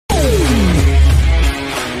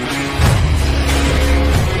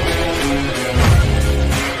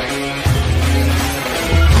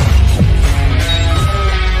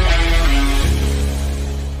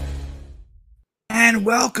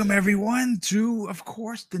Welcome, everyone, to, of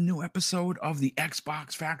course, the new episode of the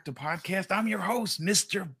Xbox Factor podcast. I'm your host,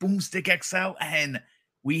 Mr. Boomstick XL, and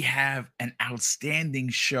we have an outstanding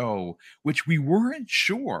show, which we weren't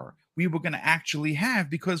sure we were going to actually have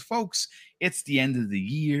because, folks, it's the end of the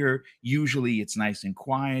year. Usually it's nice and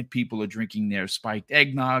quiet. People are drinking their spiked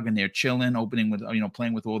eggnog and they're chilling, opening with,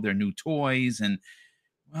 playing with all their new toys. And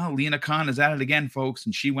well, Lena Khan is at it again, folks,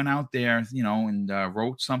 and she went out there, and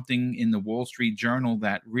wrote something in the Wall Street Journal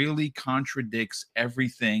that really contradicts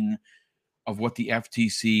everything of what the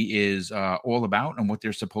FTC is all about and what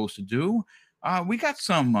they're supposed to do. We got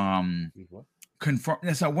some confirm.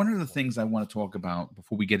 So one of the things I want to talk about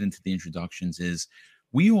before we get into the introductions is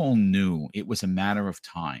we all knew it was a matter of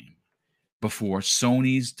time before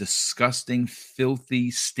Sony's disgusting, filthy,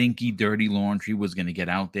 stinky, dirty laundry was going to get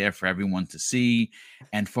out there for everyone to see.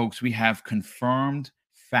 And folks, we have confirmed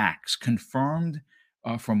facts, confirmed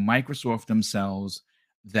from Microsoft themselves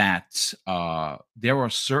that there are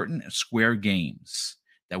certain Square games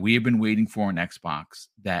that we have been waiting for on Xbox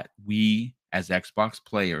that we, as Xbox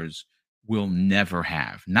players, will never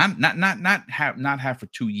have. Not have for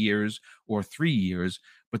 2 years or 3 years,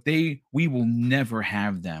 but we will never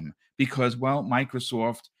have them. Because, well,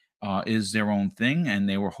 Microsoft is their own thing, and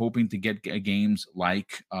they were hoping to get games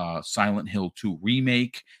like Silent Hill 2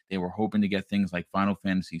 Remake. They were hoping to get things like Final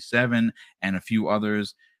Fantasy VII and a few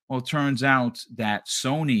others. Well, it turns out that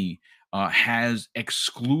Sony has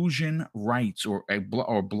exclusion rights or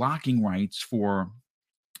blocking rights for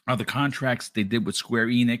the contracts they did with Square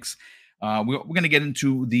Enix. We're going to get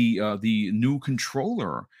into the new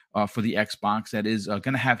controller for the Xbox that is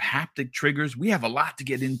going to have haptic triggers. We have a lot to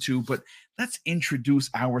get into, but let's introduce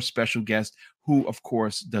our special guest, who, of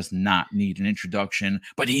course, does not need an introduction,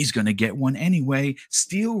 but he's going to get one anyway.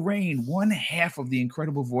 Steel Rain, one half of the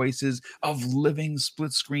incredible voices of living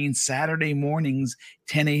split screen Saturday mornings,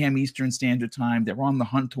 10 a.m. Eastern Standard Time. They're on the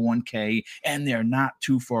hunt to 1K, and they're not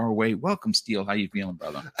too far away. Welcome, Steel. How you feeling,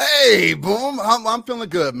 brother? Hey, Boom. I'm feeling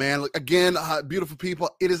good, man. Look, again, beautiful people.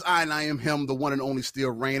 It is I am him, the one and only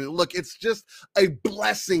Steel Rain. And look, it's just a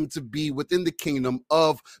blessing to be within the kingdom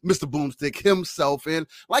of Mr. Boomstick himself. And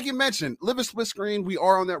like you mentioned, living split screen, we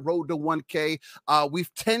are on that road to 1K. We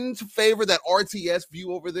tend to favor that RTS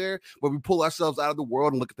view over there, where we pull ourselves out of the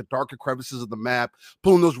world and look at the darker crevices of the map,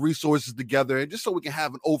 pulling those resources together, and just so we can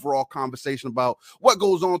have an overall conversation about what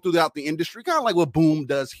goes on throughout the industry, kind of like what Boom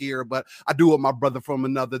does here. But I do with my brother from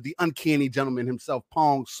another, the uncanny gentleman himself,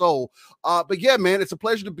 Pong Soul. But yeah, man, it's a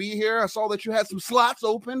pleasure to be here. I saw that you had some slots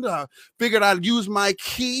opened. Figured I'd use my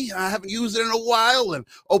key. I haven't used it in a while, and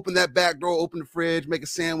open that back door, open the fridge, make a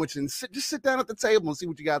sandwich, and just sit down at the table and see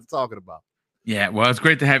what you guys are talking about. Yeah, well, it's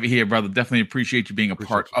great to have you here, brother. Definitely appreciate you being a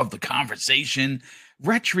part of the conversation.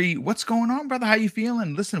 Retri, what's going on, brother? How you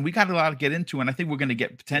feeling? Listen, we got a lot to get into, and I think we're going to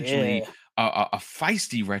get potentially a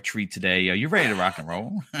feisty Retri today. You ready to rock and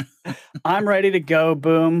roll? I'm ready to go,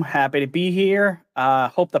 Boom. Happy to be here.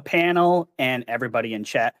 Hope the panel and everybody in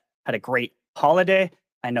chat had a great holiday.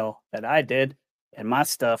 I know that I did, and my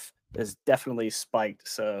stuff is definitely spiked,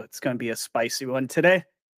 so it's going to be a spicy one today.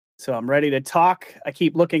 So I'm ready to talk. I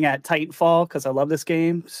keep looking at Titanfall because I love this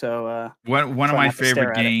game. So one of my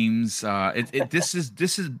favorite games. This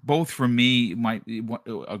is both for me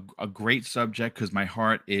a great subject because my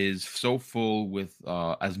heart is so full with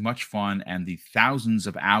as much fun and the thousands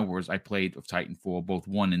of hours I played of Titanfall, both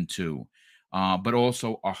 1 and 2, but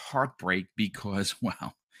also a heartbreak because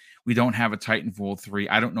wow, we don't have a Titanfall 3.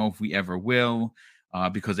 I don't know if we ever will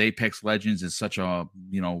because Apex Legends is such a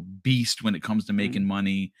beast when it comes to making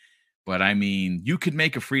money. But I mean, you could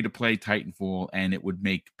make a free-to-play Titanfall, and it would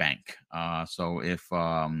make bank. So if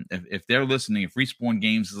they're listening, if Respawn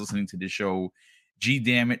Games is listening to this show, G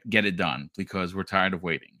damn it, get it done because we're tired of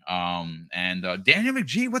waiting. And Daniel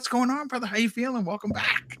McGee, what's going on, brother? How you feeling? Welcome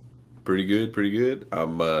back. Pretty good.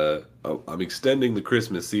 I'm extending the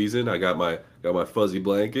Christmas season. I got my fuzzy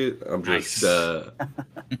blanket. I'm just Nice.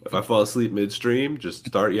 If I fall asleep midstream, just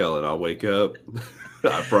start yelling. I'll wake up.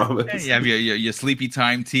 I promise. You have your sleepy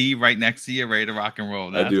time tea right next to you, ready to rock and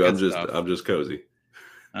roll. I do. I'm just cozy.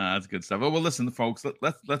 That's good stuff. Well, listen, folks,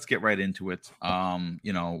 let's get right into it.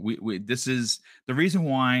 This is the reason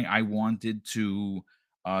why I wanted to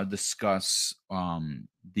discuss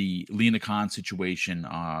the Lena Khan situation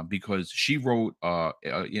because she wrote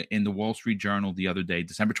in the Wall Street Journal the other day,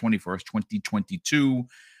 December 21st, 2022.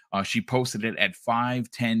 She posted it at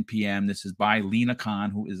 5:10 p.m. This is by Lena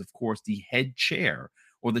Khan, who is, of course, the head chair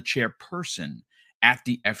or the chairperson at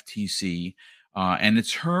the FTC. And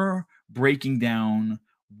it's her breaking down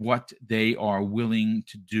what they are willing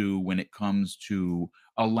to do when it comes to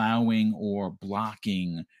allowing or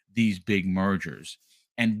blocking these big mergers.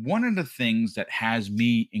 And one of the things that has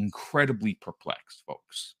me incredibly perplexed,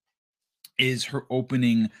 folks, is her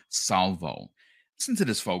opening salvo. Listen to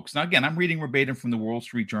this, folks. Now, again, I'm reading verbatim from the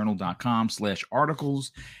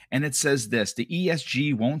wallstreetjournal.com/articles, and it says this: the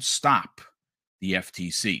ESG won't stop the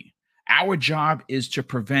FTC. Our job is to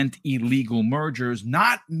prevent illegal mergers,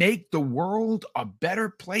 not make the world a better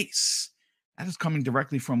place. That is coming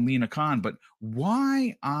directly from Lina Khan. But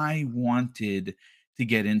why I wanted to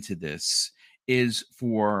get into this is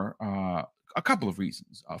for a couple of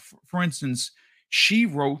reasons. For instance, she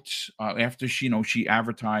wrote after she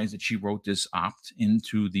advertised that she wrote this opt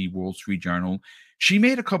into the Wall Street Journal. She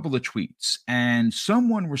made a couple of tweets, and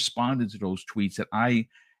someone responded to those tweets that I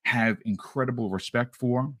have incredible respect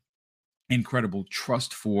for, incredible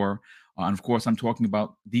trust for. And of course, I'm talking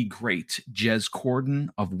about the great Jez Corden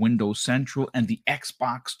of Windows Central and the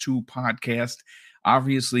Xbox 2 podcast.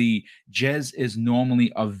 Obviously, Jez is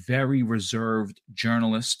normally a very reserved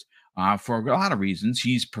journalist for a lot of reasons.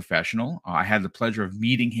 He's professional. I had the pleasure of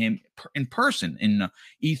meeting him in person in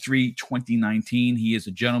E3 2019. He is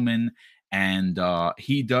a gentleman, and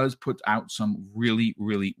he does put out some really,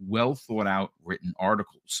 really well thought out written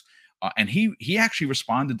articles. And he actually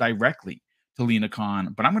responded directly to Lina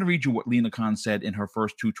Khan. But I'm going to read you what Lina Khan said in her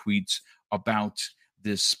first two tweets about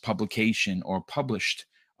this publication or published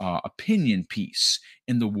opinion piece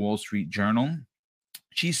in the Wall Street Journal.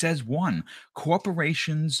 She says, 1,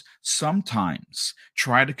 corporations sometimes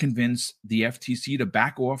try to convince the FTC to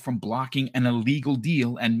back off from blocking an illegal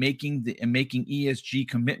deal and making ESG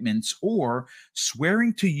commitments, or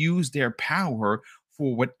swearing to use their power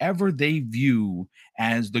for whatever they view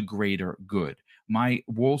as the greater good. My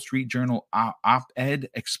Wall Street Journal op-ed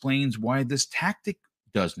explains why this tactic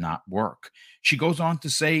does not work. She goes on to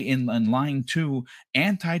say in line 2,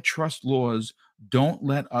 antitrust laws don't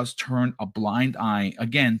let us turn a blind eye,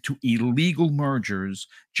 again, to illegal mergers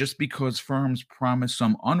just because firms promise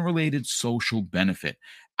some unrelated social benefit.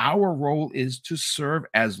 Our role is to serve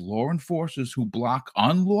as law enforcers who block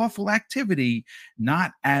unlawful activity,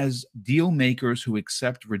 not as deal makers who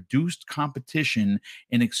accept reduced competition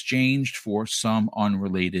in exchange for some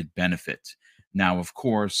unrelated benefit. Now, of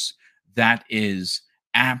course, that is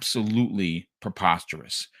absolutely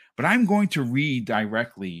preposterous. But I'm going to read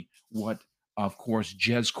directly what, of course,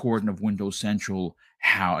 Jez Corden of Windows Central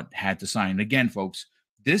had to sign. And again, folks,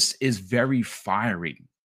 this is very fiery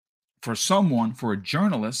for a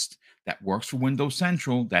journalist that works for Windows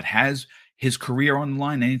Central, that has his career on the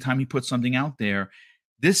line anytime he puts something out there.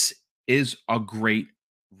 This is a great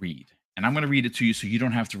read. And I'm going to read it to you so you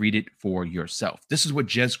don't have to read it for yourself. This is what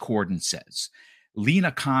Jez Corden says.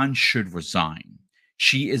 Lina Khan should resign.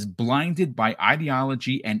 She is blinded by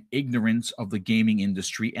ideology and ignorance of the gaming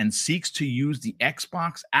industry and seeks to use the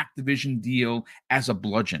Xbox Activision deal as a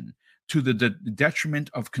bludgeon to the detriment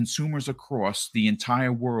of consumers across the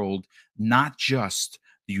entire world, not just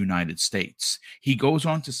the United States. He goes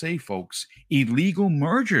on to say, folks, illegal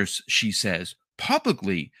mergers, she says,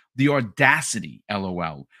 publicly, the audacity,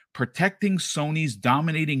 LOL, protecting Sony's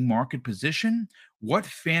dominating market position. What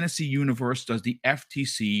fantasy universe does the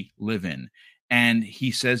FTC live in? And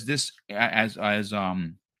he says this as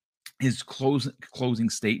his closing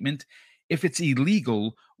statement. If it's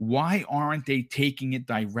illegal, why aren't they taking it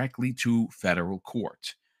directly to federal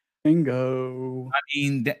court? Bingo. I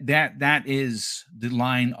mean, that is the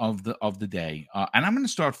line of the day. And I'm going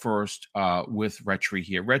to start first with Retri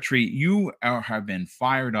here. Retri, you have been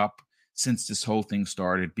fired up since this whole thing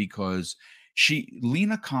started because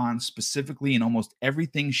Lina Khan specifically in almost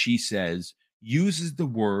everything she says uses the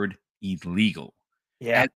word illegal.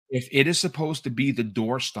 Yeah. As if it is supposed to be the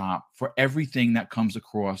doorstop for everything that comes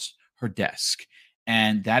across her desk.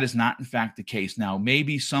 And that is not, in fact, the case. Now,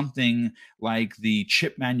 maybe something like the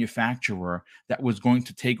chip manufacturer that was going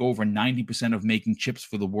to take over 90% of making chips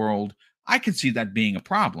for the world, I can see that being a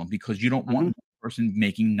problem because you don't want one person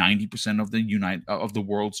making 90% of the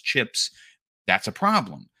world's chips. That's a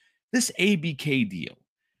problem. This ABK deal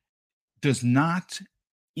does not,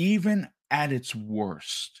 even at its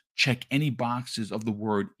worst, check any boxes of the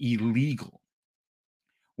word illegal.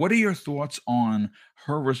 What are your thoughts on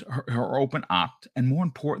her open opt, and more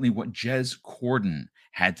importantly, what Jez Corden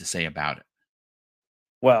had to say about it?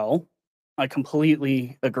 Well, I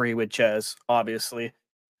completely agree with Jez, obviously.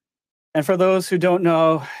 And for those who don't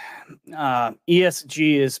know,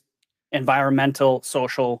 ESG is environmental,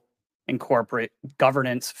 social, and corporate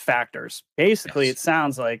governance factors. Basically, Yes. It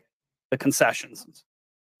sounds like the concessions.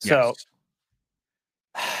 So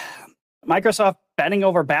Microsoft bending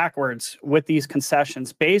over backwards with these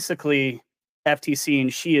concessions. Basically, FTC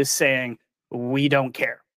and she is saying, we don't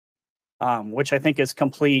care, which I think is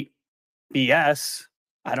complete BS.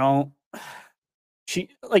 I don't. She,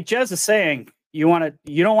 like Jez is saying, you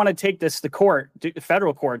don't want to take this to court,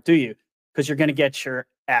 federal court, do you? Because you're going to get your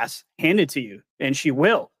ass handed to you, and she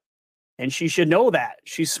will, and she should know that.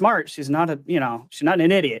 She's smart. She's not she's not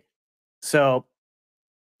an idiot. So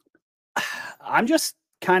I'm just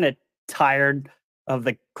kind of tired of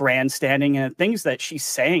the grandstanding and things that she's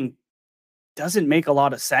saying doesn't make a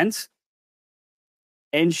lot of sense.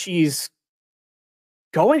 And she's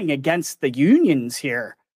going against the unions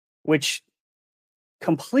here, which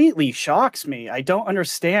completely shocks me. I don't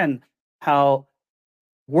understand how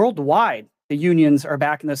worldwide the unions are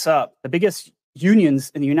backing this up. The biggest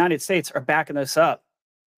unions in the United States are backing this up.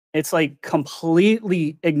 It's like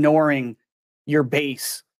completely ignoring your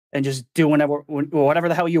base and just doing whatever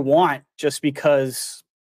the hell you want just because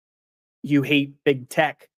you hate big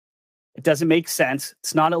tech. It doesn't make sense.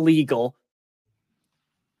 It's not illegal.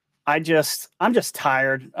 I'm just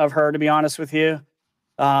tired of her, to be honest with you.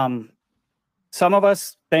 Some of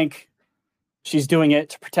us think she's doing it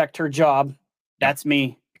to protect her job. That's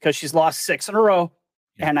me, because she's lost 6 in a row,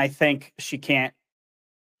 and I think she can't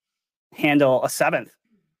handle a 7th.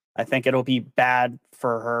 I think it'll be bad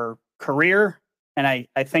for her career, and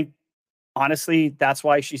I think, honestly, that's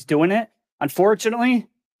why she's doing it. Unfortunately,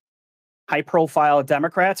 high-profile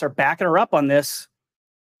Democrats are backing her up on this,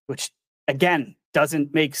 which, again,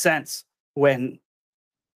 doesn't make sense when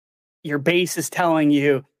your base is telling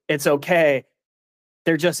you it's okay.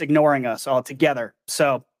 They're just ignoring us altogether.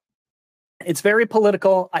 So it's very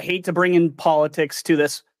political. I hate to bring in politics to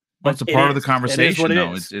this, but it's a part of the conversation,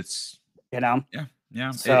 though. It's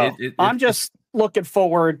yeah. So I'm just looking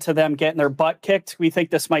forward to them getting their butt kicked. We think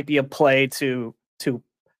this might be a play to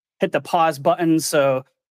hit the pause button so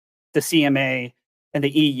the CMA and the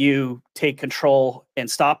EU take control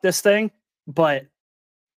and stop this thing. But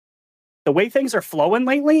the way things are flowing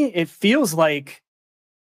lately, it feels like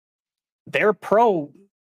they're pro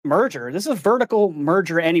merger. This is a vertical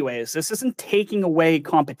merger anyways. This isn't taking away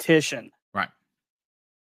competition. Right.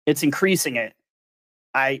 It's increasing it.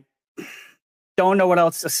 I don't know what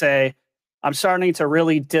else to say. I'm starting to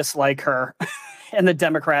really dislike her and the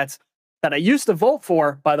Democrats that I used to vote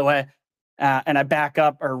for, by the way, and I back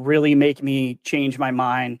up, are really making me change my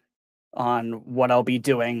mind on what I'll be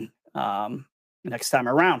doing next time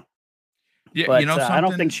around. Yeah, but I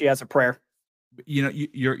don't think she has a prayer.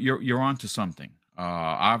 You're onto something.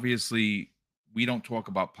 Obviously, we don't talk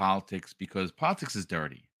about politics because politics is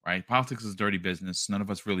dirty, right? Politics is dirty business. None of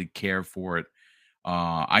us really care for it.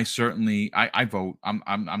 I certainly I vote.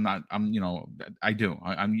 I do.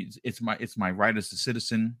 It's my right as a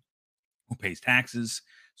citizen who pays taxes.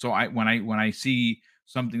 So when I see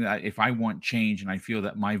something that if I want change and I feel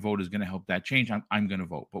that my vote is going to help that change, I'm going to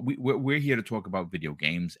vote. But we're here to talk about video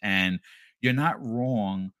games, and you're not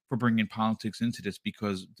wrong for bringing politics into this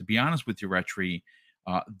because, to be honest with you, Retri,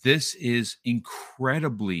 this is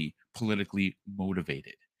incredibly politically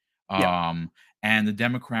motivated. And the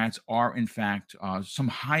Democrats are, in fact, some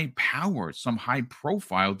high-powered, some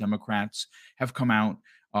high-profile Democrats have come out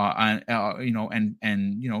and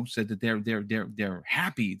said that they're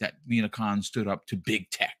happy that Lina Khan stood up to big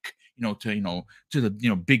tech, to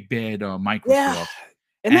the big bad Microsoft. Yeah.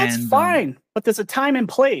 And that's fine, but there's a time and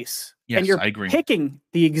place. Yes, and you're I agree. Picking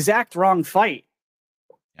the exact wrong fight.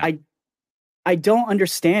 Yeah. I don't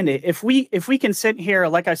understand it. If we can sit here,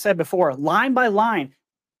 like I said before, line by line,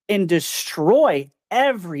 and destroy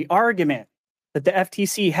every argument that the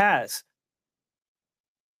FTC has,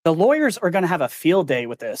 the lawyers are going to have a field day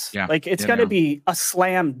with this. Yeah, like it's going to be a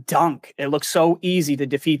slam dunk. It looks so easy to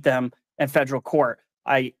defeat them in federal court.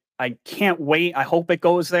 I can't wait. I hope it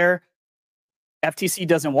goes there. FTC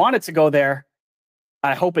doesn't want it to go there.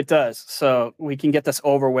 I hope it does, so we can get this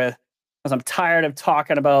over with, because I'm tired of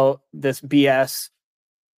talking about this BS.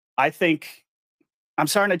 I think I'm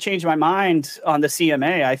starting to change my mind on the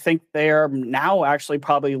CMA. I think they are now actually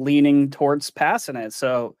probably leaning towards passing it.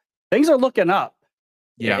 So things are looking up.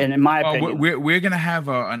 Yeah, and in my opinion, we're going to have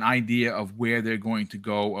an idea of where they're going to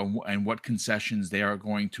go and what concessions they are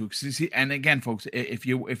going to see. And again, folks, if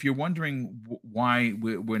you're wondering why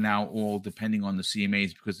we're now all depending on the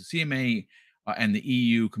CMAs, because the CMA and the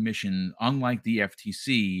EU Commission, unlike the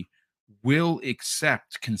FTC, will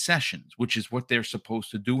accept concessions, which is what they're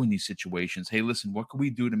supposed to do in these situations. Hey, listen, what can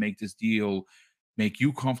we do to make this deal make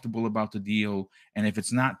you comfortable about the deal? And if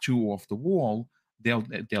it's not too off the wall,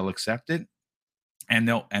 they'll accept it. And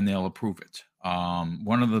they'll approve it.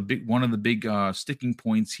 One of the big sticking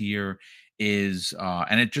points here is,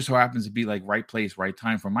 and it just so happens to be like right place, right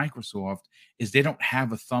time for Microsoft, is they don't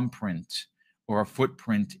have a thumbprint or a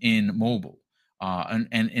footprint in mobile, and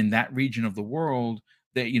in that region of the world,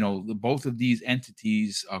 that both of these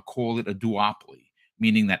entities call it a duopoly,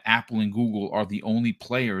 meaning that Apple and Google are the only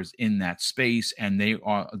players in that space, and they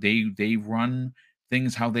run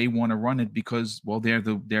things how they want to run it because, well, they're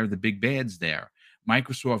the big bads there.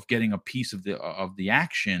 Microsoft getting a piece of the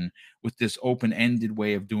action with this open-ended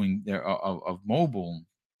way of doing their of mobile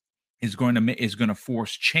is going to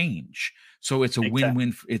force change. So it's a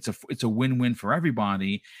win-win. It's a win-win for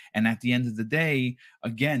everybody. And at the end of the day,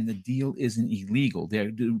 again, the deal isn't illegal.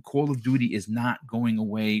 The Call of Duty is not going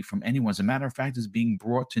away from anyone. As a matter of fact, it's being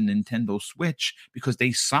brought to Nintendo Switch because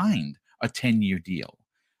they signed a 10-year deal.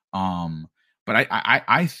 But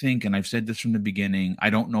I think, and I've said this from the beginning, I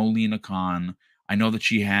don't know Lina Khan. I know that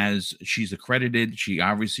she's accredited. She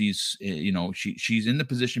obviously is, she's in the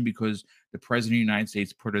position because the president of the United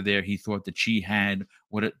States put her there. He thought that she had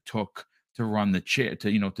what it took to run the chair,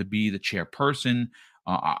 to be the chairperson.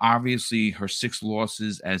 Obviously, her 6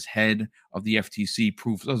 losses as head of the FTC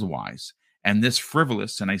proves otherwise. And this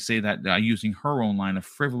frivolous, and I say that using her own line, a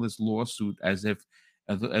frivolous lawsuit as if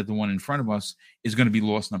the one in front of us is going to be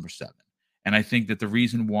loss number 7. And I think that the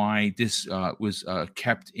reason why this was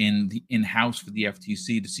kept in-house for the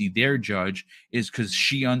FTC to see their judge is because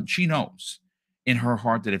she knows in her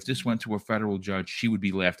heart that if this went to a federal judge, she would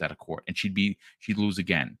be laughed out of court and she'd lose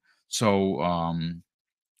again. So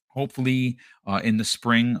hopefully in the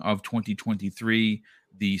spring of 2023,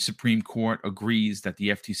 the Supreme Court agrees that the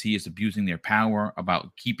FTC is abusing their power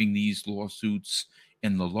about keeping these lawsuits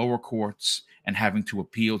in the lower courts and having to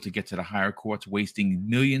appeal to get to the higher courts, wasting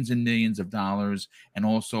millions and millions of dollars, and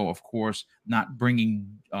also, of course, not bringing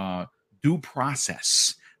due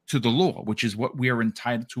process to the law, which is what we are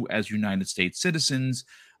entitled to as United States citizens.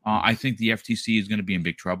 I think the FTC is going to be in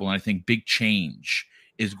big trouble, and I think big change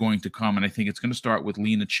is going to come, and I think it's going to start with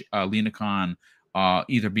Lina Khan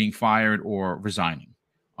either being fired or resigning,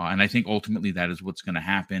 and I think ultimately that is what's going to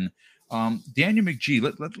happen. Daniel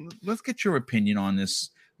McGee, let's get your opinion on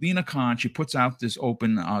this. Lina Khan, she puts out this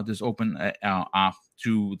open op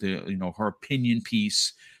to the her opinion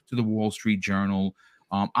piece to the Wall Street Journal.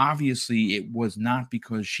 Obviously, it was not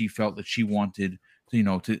because she felt that she wanted to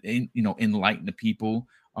enlighten the people.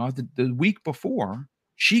 The week before,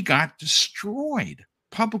 she got destroyed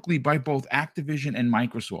publicly by both Activision and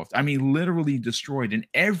Microsoft. I mean, literally destroyed. And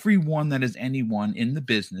everyone that is anyone in the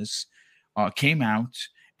business came out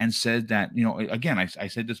and said that, again, I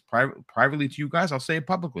said this privately to you guys. I'll say it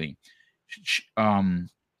publicly. One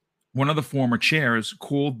of the former chairs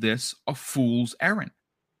called this a fool's errand.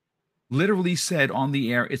 Literally said on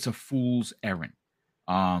the air, it's a fool's errand.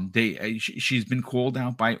 She's been called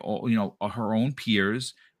out by all, her own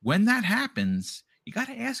peers. When that happens, you got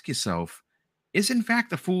to ask yourself, is in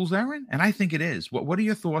fact a fool's errand? And I think it is. What are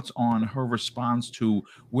your thoughts on her response to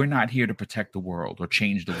 "we're not here to protect the world or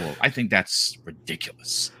change the world"? I think that's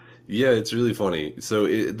ridiculous. Yeah, it's really funny. So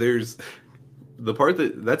there's the part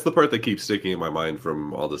that's the part that keeps sticking in my mind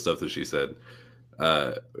from all the stuff that she said,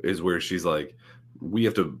 is where she's like, we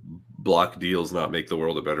have to block deals, not make the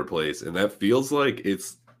world a better place. And that feels like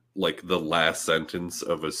it's like the last sentence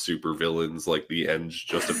of a supervillain's like the ends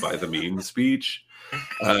justify the means speech.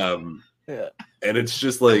 Yeah. And it's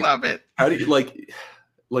just like, I love it. How do you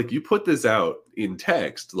like you put this out in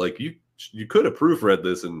text? Like you could have proofread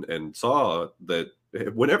this and saw that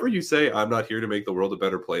whenever you say I'm not here to make the world a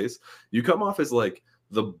better place, you come off as like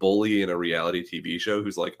the bully in a reality TV show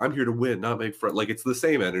who's like, I'm here to win, not make friends. Like it's the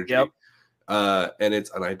same energy. Yep. And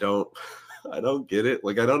I don't get it.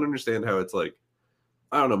 Like I don't understand how it's like,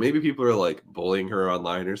 I don't know, maybe people are like bullying her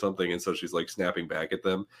online or something, and so she's like snapping back at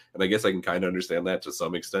them. And I guess I can kind of understand that to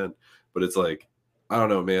some extent, but it's like, I don't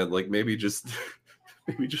know, man, like maybe just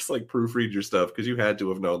like proofread your stuff, because you had to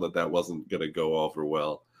have known that wasn't going to go over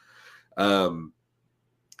well.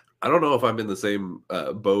 I don't know if I'm in the same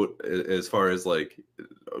boat as far as like,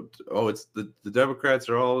 oh, it's the Democrats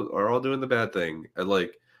are all doing the bad thing. And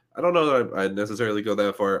like, I don't know that I'd necessarily go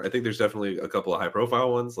that far. I think there's definitely a couple of high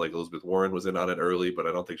profile ones, like Elizabeth Warren was in on it early, but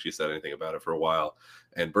I don't think she said anything about it for a while.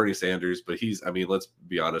 And Bernie Sanders, but let's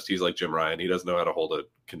be honest, he's like Jim Ryan. He doesn't know how to hold a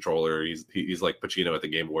controller. He's like Pacino at the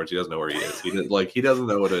Game Awards. He doesn't know where he is. He doesn't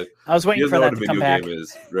know what I was waiting for that to come back. Game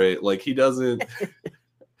is, right? Like he doesn't.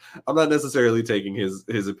 I'm not necessarily taking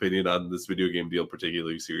his opinion on this video game deal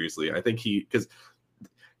particularly seriously. I think because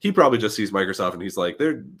he probably just sees Microsoft and he's like,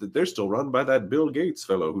 they're still run by that Bill Gates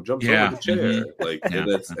fellow who jumps over the chair. Mm-hmm. Like,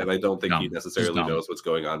 and I don't think he necessarily knows what's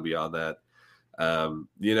going on beyond that.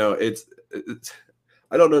 It's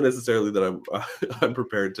I don't know necessarily that I'm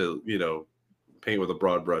prepared to, paint with a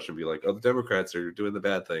broad brush and be like, oh, the Democrats are doing the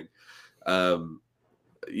bad thing.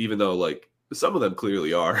 Even though like some of them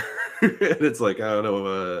clearly are. And it's like, I don't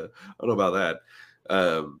know about that.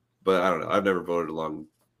 But I don't know. I've never voted along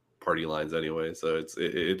party lines anyway, so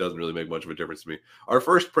it doesn't really make much of a difference to me. Our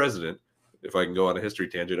first president, if I can go on a history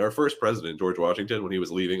tangent, our first president, George Washington, when he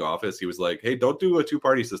was leaving office, he was like, hey, don't do a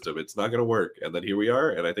two-party system. It's not going to work. And then here we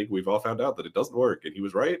are. And I think we've all found out that it doesn't work. And he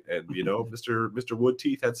was right. And, you know, Mr.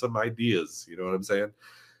 Woodteeth had some ideas. You know what I'm saying?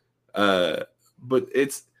 But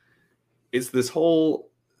it's this whole,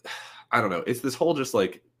 I don't know. It's this whole just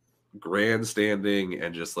like grandstanding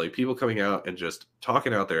and just like people coming out and just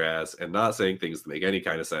talking out their ass and not saying things that make any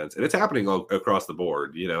kind of sense. And it's happening all across the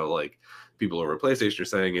board, you know, like people over at PlayStation are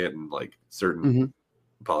saying it, and like certain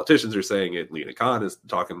politicians are saying it. Lena Khan is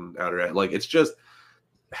talking out her ass. Like, it's just,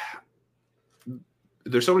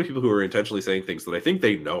 there's so many people who are intentionally saying things that I think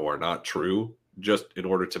they know are not true just in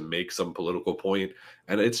order to make some political point.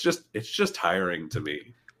 And it's just tiring to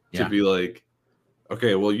me to be like,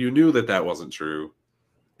 okay, well, you knew that wasn't true.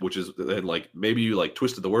 Which is, and like maybe you like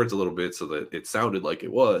twisted the words a little bit so that it sounded like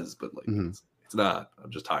it was, but like it's not. I'm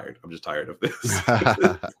just tired. I'm just tired of this.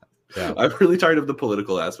 I'm really tired of the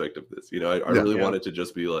political aspect of this. You know, I really want it to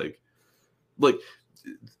just be like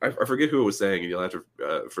I forget who it was saying, and you'll have to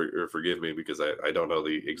forgive me because I don't know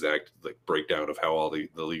the exact like breakdown of how all the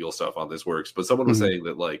legal stuff on this works. But someone was saying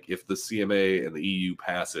that like if the CMA and the EU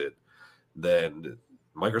pass it, then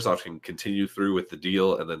Microsoft can continue through with the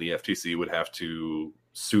deal, and then the FTC would have to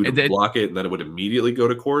sue to block it, and then it would immediately go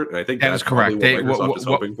to court. And I think that's correct. What Microsoft is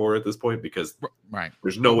hoping for at this point, because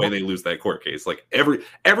there's no way they lose that court case. Like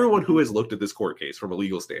everyone who has looked at this court case from a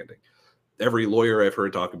legal standing, every lawyer I've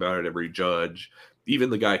heard talk about it, every judge, even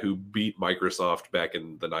the guy who beat Microsoft back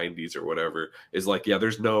in the 90s or whatever, is like, yeah,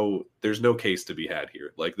 there's no case to be had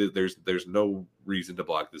here. Like there's no reason to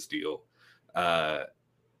block this deal.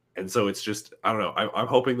 And so it's just, I don't know. I'm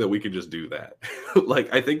hoping that we can just do that.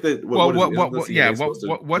 Like, I think that what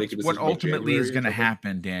ultimately is going to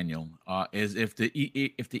happen, Daniel, is if the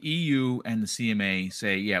EU and the CMA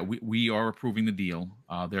say, yeah, we are approving the deal.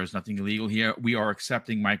 There's nothing illegal here. We are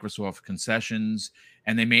accepting Microsoft concessions,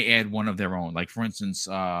 and they may add one of their own. Like, for instance,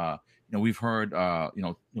 we've heard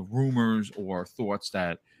rumors or thoughts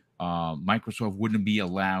that Microsoft wouldn't be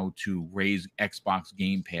allowed to raise Xbox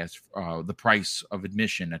Game Pass, the price of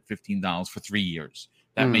admission at $15 for 3 years.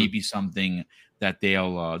 That may be something that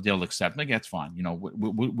they'll accept. Like, that's fine. You know,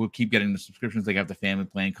 we'll keep getting the subscriptions. They have the family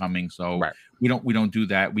plan coming, so we don't do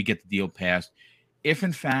that. We get the deal passed. If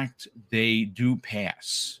in fact they do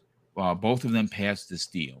pass, both of them pass this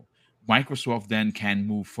deal, Microsoft then can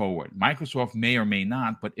move forward. Microsoft may or may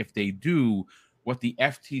not, but if they do, what the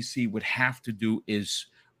FTC would have to do is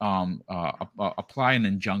apply an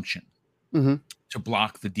injunction to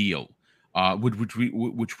block the deal,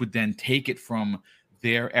 which would then take it from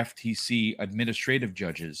their FTC administrative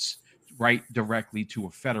judges right directly to a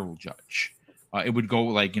federal judge. It would go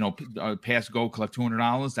like, pass go, collect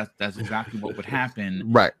 $200. That's exactly what would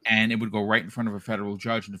happen. Right. And it would go right in front of a federal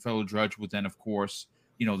judge, and the federal judge would then, of course,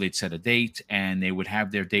 they'd set a date, and they would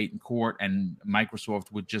have their date in court, and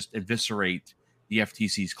Microsoft would just eviscerate the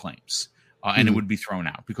FTC's claims. And it would be thrown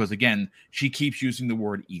out because, again, she keeps using the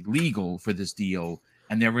word illegal for this deal,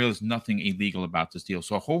 and there really is nothing illegal about this deal.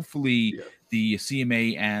 So hopefully the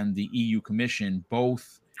CMA and the EU Commission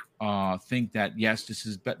both think that, yes, this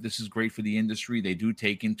is great for the industry. They do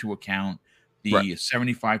take into account the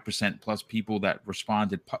 75% plus people that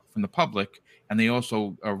responded from the public, and they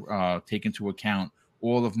also take into account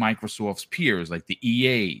all of Microsoft's peers, like the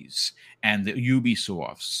EAs and the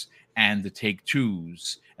Ubisofts and the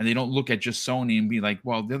Take-Twos. And they don't look at just Sony and be like,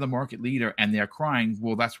 well, they're the market leader and they're crying.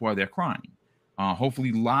 Well, that's why they're crying.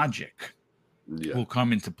 Hopefully logic will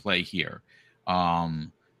come into play here.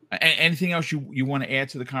 Anything else you want to add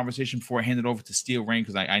to the conversation before I hand it over to Steel Rain?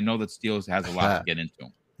 Because I know that Steel has a lot to get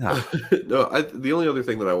into. No, the only other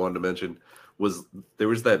thing that I wanted to mention was there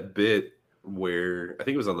was that bit where I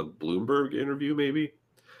think it was on the Bloomberg interview, maybe,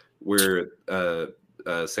 where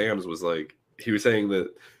Sam's was like, he was saying that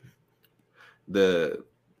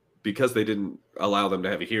because they didn't allow them to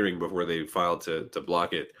have a hearing before they filed to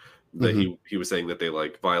block it, that he was saying that they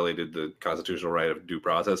like violated the constitutional right of due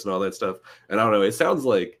process and all that stuff. And I don't know, it sounds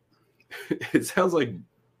like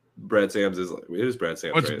Brad Sams is like, it is Brad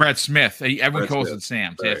Sams. It's right? Brad Smith. Everyone calls it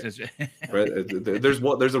Sams. Right. Yes.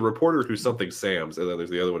 There's a reporter who's something Sams, and then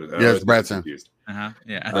there's the other one. Yeah, it's Brad Sams.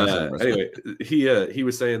 Anyway, he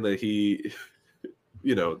was saying that he,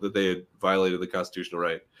 that they had violated the constitutional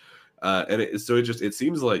right. And it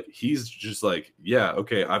seems like he's just like, yeah,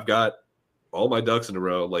 okay, I've got all my ducks in a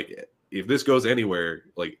row. Like, if this goes anywhere,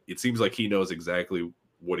 like, it seems like he knows exactly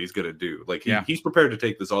what he's going to do. Like, he's prepared to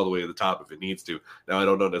take this all the way to the top if it needs to. Now, I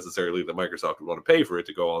don't know necessarily that Microsoft would want to pay for it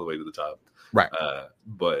to go all the way to the top. Right.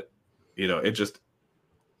 But, it just,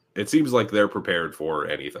 it seems like they're prepared for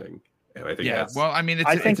anything, and I think that's. Well, I mean,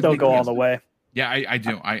 I think they'll go all the way. Yeah, I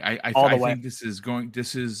do. I think this is going.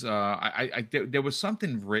 This is. There was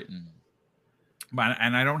something written,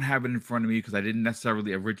 and I don't have it in front of me because I didn't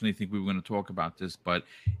necessarily originally think we were going to talk about this, but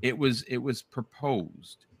it was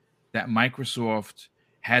proposed that Microsoft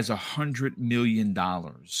has $100 million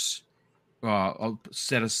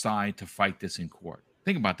set aside to fight this in court.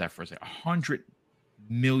 Think about that for a second. $100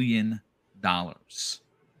 million to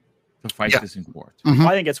fight this in court. Mm-hmm.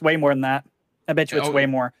 I think it's way more than that. I bet you it's way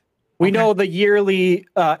more. We know the yearly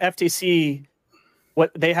FTC,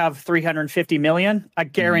 what they have 350 million. I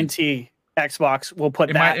guarantee Xbox will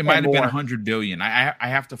put that. It might have been 100 billion. I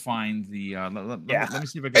have to find the. Let me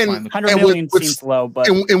see if I can find the 100 million seems low, but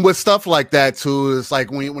and with stuff like that too, it's like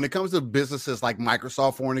when it comes to businesses like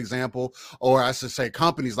Microsoft, for an example, or I should say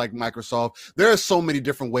companies like Microsoft, there are so many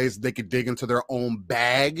different ways they could dig into their own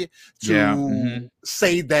bag to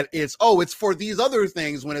say that it's for these other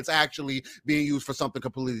things when it's actually being used for something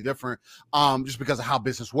completely different, just because of how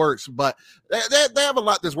business works. But they have a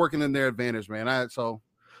lot that's working in their advantage, man.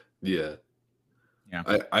 Yeah.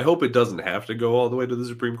 I hope it doesn't have to go all the way to the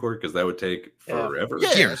Supreme Court because that would take forever.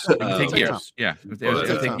 Years. It would take years. Yeah. It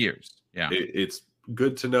would take years. Yeah. It's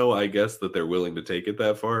good to know, I guess, that they're willing to take it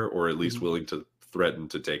that far, or at least willing to threaten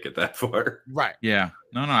to take it that far. Right. Yeah.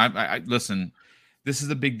 No. I listen. This is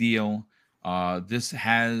a big deal. This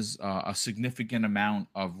has a significant amount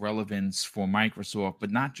of relevance for Microsoft,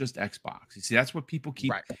 but not just Xbox. You see, that's what people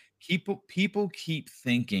keep. Right. People keep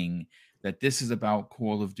thinking that this is about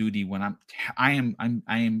Call of Duty when I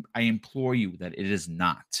implore you that it is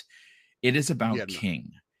not. It is about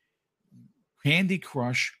King. Candy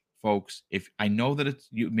Crush, folks. If I know that it's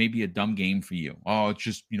may be a dumb game for you. Oh, it's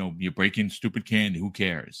just, you're breaking stupid candy. Who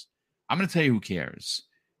cares? I'm going to tell you who cares.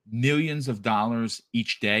 Millions of dollars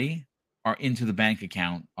each day are into the bank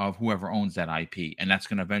account of whoever owns that IP, and that's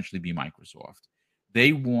going to eventually be Microsoft.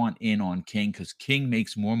 They want in on King because King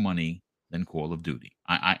makes more money than Call of Duty.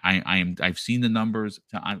 I've seen the numbers,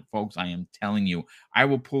 folks. I am telling you. I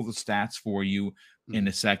will pull the stats for you in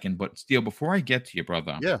a second. But Steele, before I get to you,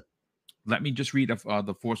 brother, let me just read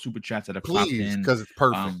the 4 super chats that have popped in because it's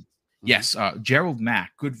perfect. Yes, Gerald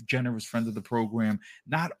Mack, good, generous friend of the program,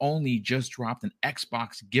 not only just dropped an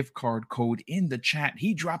Xbox gift card code in the chat,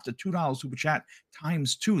 he dropped a $2 super chat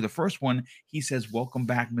 ×2. The first one, he says, "Welcome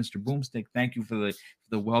back, Mr. Boomstick. Thank you for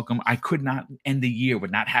the welcome. I could not end the year with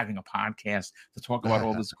not having a podcast to talk about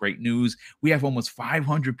all this great news. We have almost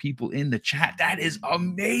 500 people in the chat. That is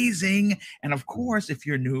amazing. And of course, if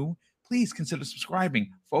you're new, please consider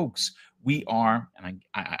subscribing, folks. We are, and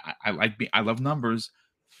I love numbers."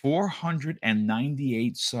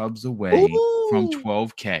 498 subs away from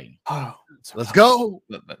 12K. Oh, let's go.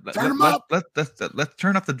 Let's turn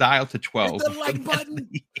up the dial to 12. Hit the like button.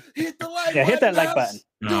 Hit the like button. Yeah, hit that like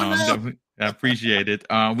button. I appreciate it.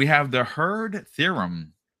 We have the Herd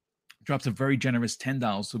Theorem drops a very generous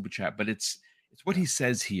 $10 super chat, but it's what he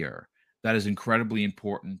says here that is incredibly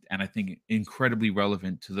important and I think incredibly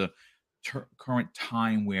relevant to the current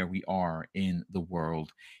time where we are in the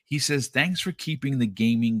world. He says, "Thanks for keeping the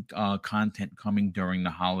gaming content coming during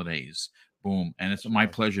the holidays." Boom. And it's my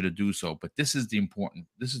pleasure to do so. But this is the important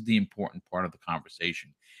part of the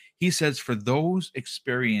conversation. He says, "For those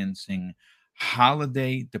experiencing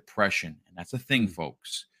holiday depression," and that's a thing,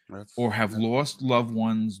 folks, or have lost loved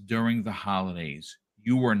ones during the holidays,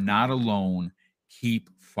 you are not alone.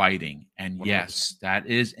 Keep fighting. And yes, that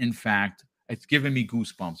is in fact, it's giving me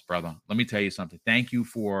goosebumps, brother. Let me tell you something. Thank you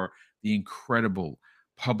for the incredible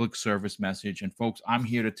public service message. And folks, I'm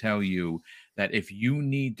here to tell you that if you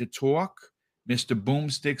need to talk, Mr.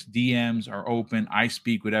 Boomstick's DMs are open. I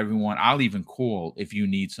speak with everyone. I'll even call if you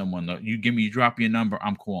need someone. You drop your number,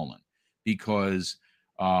 I'm calling. Because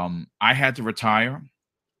I had to retire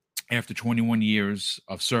after 21 years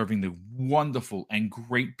of serving the wonderful and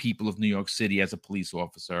great people of New York City as a police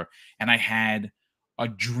officer. And I had a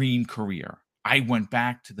dream career. I went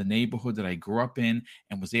back to the neighborhood that I grew up in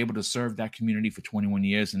and was able to serve that community for 21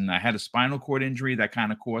 years. And I had a spinal cord injury that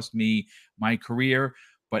kind of cost me my career,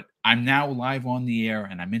 but I'm now live on the air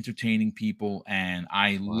and I'm entertaining people and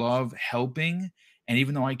I love helping. And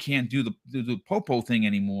even though I can't do the popo thing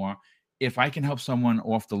anymore, if I can help someone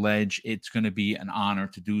off the ledge, it's going to be an honor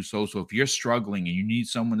to do so. So if you're struggling and you need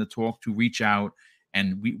someone to talk to, reach out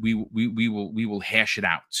and we will hash it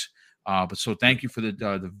out. But so thank you for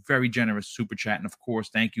the very generous super chat. And of course,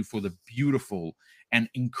 thank you for the beautiful and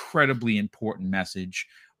incredibly important message.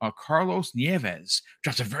 Carlos Nieves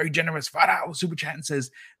drops a very generous $5 super chat and says,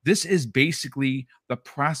 "This is basically the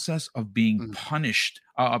process of being punished,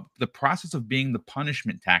 the process of being the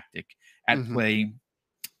punishment tactic at play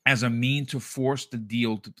as a mean to force the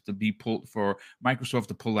deal to be pulled, for Microsoft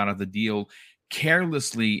to pull out of the deal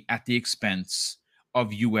carelessly at the expense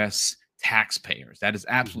of U.S. taxpayers. That is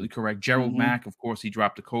absolutely correct. Gerald Mhm. Mack, of course, he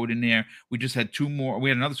dropped a code in there. We just had two more. We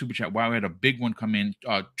had another super chat. Wow, we had a big one come in.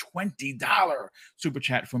 $20 super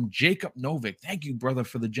chat from Jacob Novick. Thank you, brother,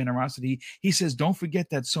 for the generosity. He says, don't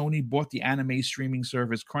forget that Sony bought the anime streaming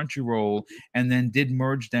service Crunchyroll and then did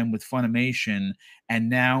merge them with Funimation, and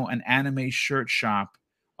now an anime shirt shop.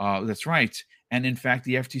 That's right. And in fact,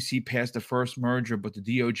 the FTC passed the first merger, but the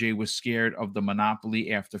DOJ was scared of the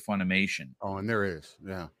monopoly after Funimation. Oh, and there is,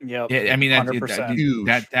 yeah. Yep. Yeah, I mean, 100%. Huge.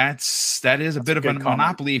 that is a bit of a good comment.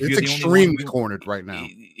 monopoly. If It's you're the only extremely one cornered right now.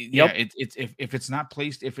 Yeah, it's if it's not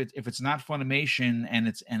placed, if it's not Funimation and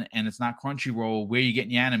it's not Crunchyroll, where are you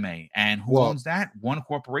getting your anime? And who owns that? One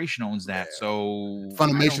corporation owns that. Yeah. So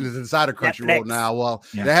Funimation is inside of Crunchyroll Netflix. now. Well,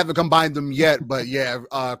 Yeah. they haven't combined them yet, but yeah,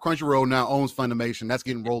 Crunchyroll now owns Funimation. That's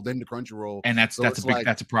getting rolled into Crunchyroll. and that's So a it's big like-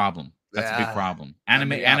 that's a problem. That's a big Yeah. problem. I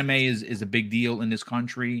mean, Anime is a big deal in this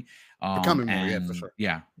country. Becoming more, yeah, for and sure.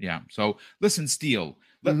 Yeah. So listen, Steele,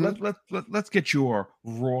 let's get your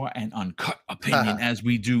raw and uncut opinion as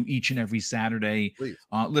we do each and every Saturday. Please.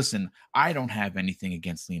 Listen, I don't have anything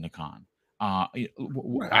against Lena Khan.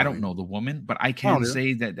 I don't know the woman, but I can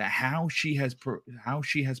say that how she has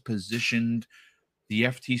positioned the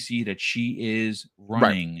FTC that she is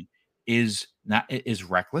running is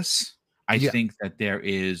reckless. I think that there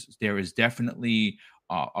is definitely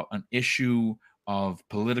an issue of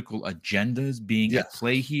political agendas being at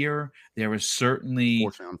play here. There is certainly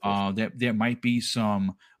there might be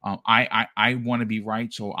some. I want to be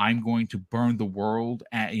right, so I'm going to burn the world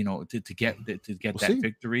to get that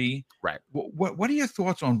victory. Right. What are your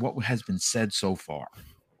thoughts on what has been said so far?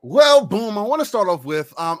 Well, boom. I want to start off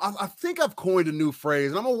with I think I've coined a new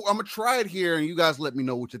phrase, and I'm gonna try it here, and you guys let me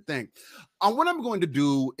know what you think. What I'm going to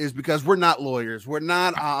do is, because we're not lawyers,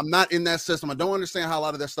 I'm not in that system. I don't understand how a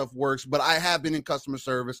lot of that stuff works, but I have been in customer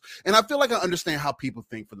service, and I feel like I understand how people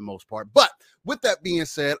think for the most part. But with that being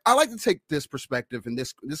said, I like to take this perspective, and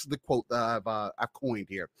this is the quote that I've coined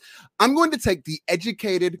here. I'm going to take the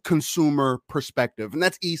educated consumer perspective, and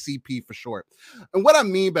that's ECP for short. And what I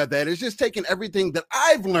mean by that is just taking everything that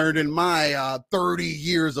I've learned in my 30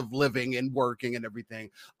 years of living and working and everything,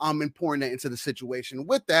 and pouring that into the situation.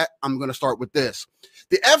 With that, I'm going to start with this.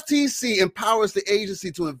 The FTC empowers the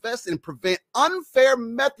agency to invest and prevent unfair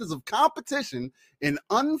methods of competition in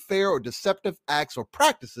unfair or deceptive acts or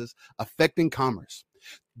practices affecting commerce.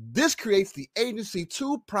 This creates the agency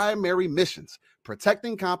two primary missions: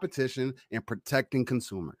 protecting competition and protecting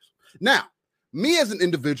consumers. Now, me as an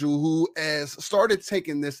individual who has started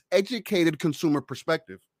taking this educated consumer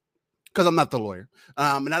perspective, because I'm not the lawyer,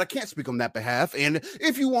 and I can't speak on that behalf. And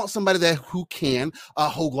if you want somebody who can,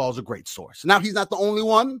 Hoglaw is a great source. Now, he's not the only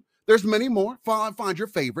one. There's many more. Find your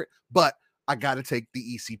favorite, but I got to take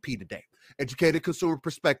the ECP today, educated consumer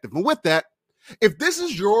perspective. And with that, if this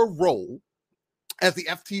is your role as the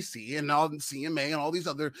FTC and all the CMA and all these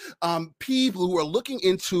other people who are looking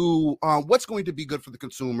into what's going to be good for the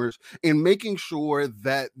consumers and making sure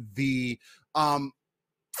that the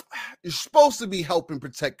is supposed to be helping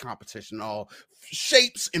protect competition in all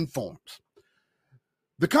shapes and forms.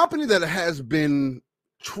 The company that has been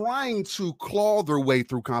trying to claw their way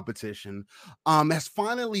through competition has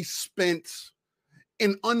finally spent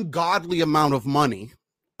an ungodly amount of money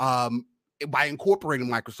by incorporating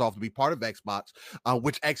Microsoft to be part of Xbox,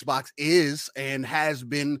 which Xbox is and has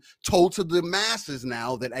been told to the masses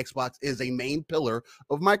now that Xbox is a main pillar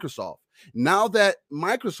of Microsoft. Now that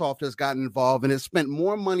Microsoft has gotten involved and has spent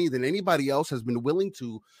more money than anybody else has been willing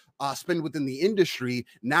to spend within the industry,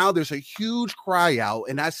 now there's a huge cry out.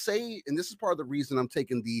 And I say, and this is part of the reason I'm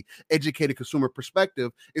taking the educated consumer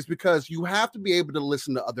perspective, is because you have to be able to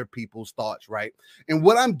listen to other people's thoughts, right? And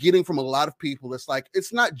what I'm getting from a lot of people, it's like,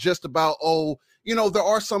 it's not just about, there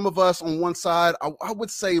are some of us on one side, I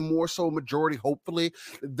would say more so majority, hopefully,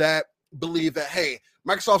 that believe that, hey,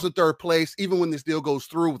 Microsoft's in third place. Even when this deal goes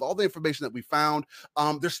through, with all the information that we found,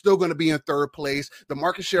 they're still going to be in third place. The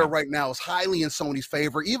market share right now is highly in Sony's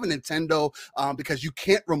favor, even Nintendo, because you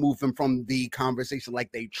can't remove them from the conversation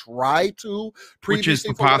like they tried to previously. Which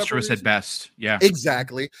is preposterous at best. Yeah,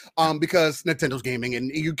 exactly. Because Nintendo's gaming, and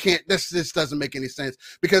you can't. This doesn't make any sense,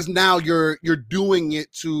 because now you're doing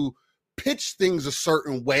it to pitch things a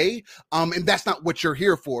certain way, and that's not what you're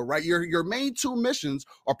here for, right? Your main two missions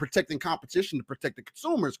are protecting competition to protect the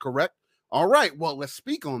consumers, correct? All right, well, let's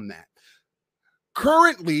speak on that.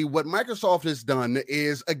 Currently, what Microsoft has done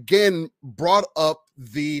is, again, brought up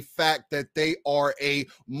the fact that they are a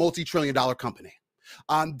multi-trillion-dollar company.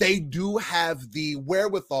 They do have the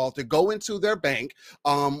wherewithal to go into their bank,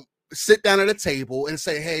 sit down at a table and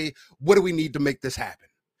say, hey, what do we need to make this happen?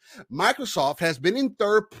 Microsoft has been in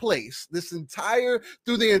third place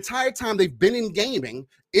through the entire time they've been in gaming,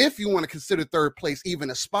 if you want to consider third place even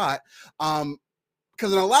a spot.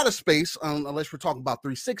 Because in a lot of space, unless we're talking about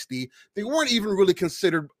 360, they weren't even really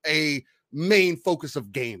considered a main focus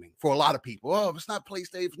of gaming for a lot of people. Oh, if it's not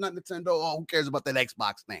PlayStation, it's not Nintendo, oh, who cares about that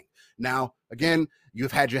Xbox thing? Now, again,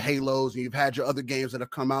 you've had your Halos and you've had your other games that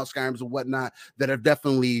have come out, Skyrims and whatnot, that have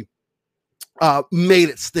definitely made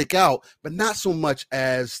it stick out, but not so much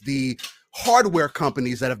as the hardware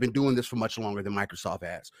companies that have been doing this for much longer than Microsoft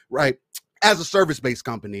has, right? As a service-based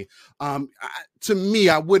company, to me,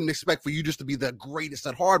 I wouldn't expect for you just to be the greatest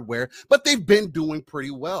at hardware, but they've been doing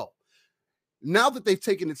pretty well. Now that they've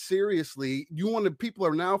taken it seriously, people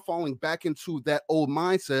are now falling back into that old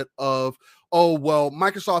mindset of, oh, well,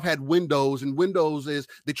 Microsoft had Windows, and Windows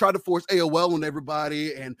they try to force AOL on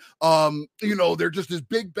everybody, and they're just this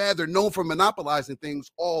big bad. They're known for monopolizing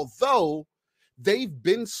things, although they've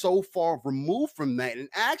been so far removed from that and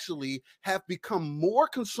actually have become more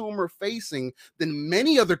consumer facing than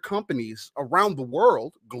many other companies around the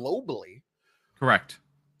world globally. Correct.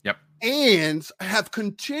 Yep. And have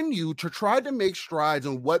continued to try to make strides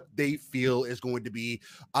on what they feel is going to be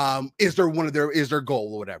is their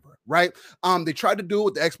goal or whatever, right? They tried to do it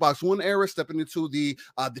with the Xbox One era, stepping into the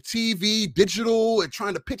TV, digital, and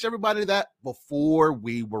trying to pitch everybody that before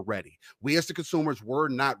we were ready. We as the consumers were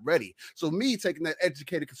not ready. So me taking that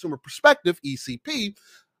educated consumer perspective, ECP,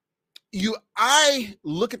 I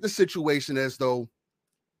look at the situation as though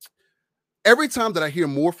every time that I hear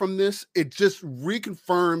more from this, it just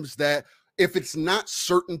reconfirms that if it's not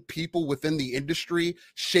certain people within the industry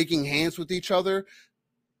shaking hands with each other,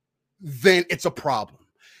 then it's a problem.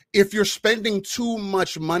 If you're spending too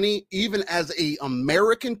much money, even as an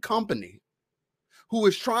American company who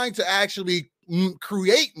is trying to actually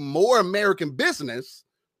create more American business,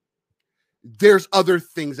 there's other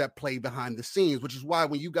things that play behind the scenes, which is why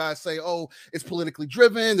when you guys say, oh, it's politically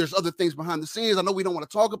driven, there's other things behind the scenes. I know we don't want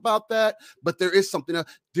to talk about that, but there is something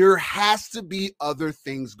else. There has to be other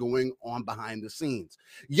things going on behind the scenes.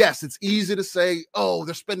 Yes, it's easy to say, oh,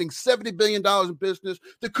 they're spending $70 billion in business.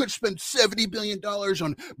 They could spend $70 billion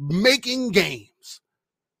on making games.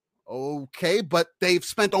 Okay, but they've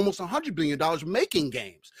spent almost $100 billion making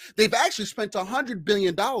games. They've actually spent $100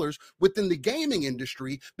 billion within the gaming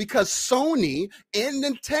industry because Sony and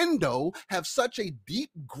Nintendo have such a deep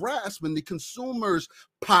grasp in the consumer's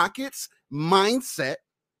pockets, mindset,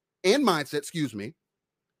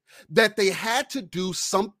 that they had to do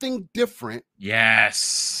something different.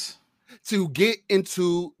 Yes. To get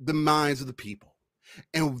into the minds of the people.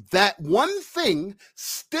 And that one thing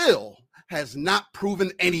still has not proven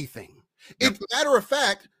anything. Yep. As a matter of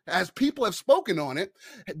fact, as people have spoken on it,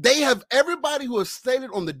 everybody who has stated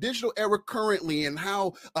on the digital era currently and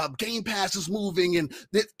how Game Pass is moving, and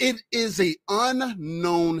it is a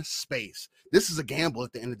unknown space. This is a gamble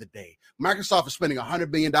at the end of the day. Microsoft is spending $100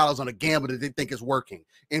 billion on a gamble that they think is working.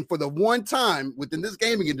 And for the one time within this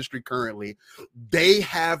gaming industry currently, they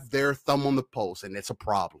have their thumb on the pulse, and it's a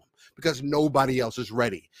problem because nobody else is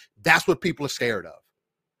ready. That's what people are scared of.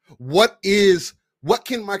 What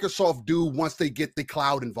can Microsoft do once they get the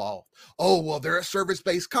cloud involved? Oh, well, they're a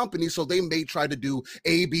service-based company, so they may try to do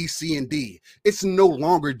A, B, C, and D. It's no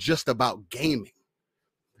longer just about gaming.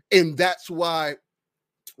 And that's why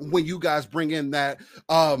when you guys bring in that,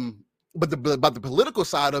 about the political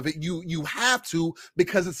side of it, you have to,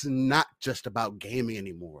 because it's not just about gaming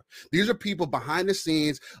anymore. These are people behind the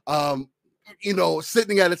scenes,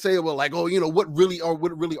 sitting at a table like, oh, what really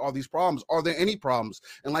are these problems? Are there any problems?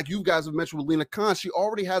 And like you guys have mentioned with Lena Khan, she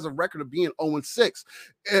already has a record of being 0-6,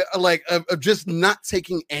 of just not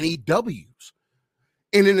taking any W's.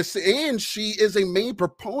 And in the end, she is a main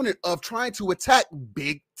proponent of trying to attack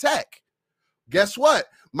big tech. Guess what?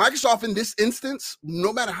 Microsoft in this instance,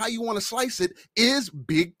 no matter how you want to slice it, is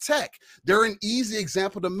big tech. They're an easy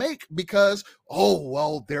example to make because, oh,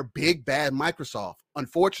 well, they're big, bad Microsoft.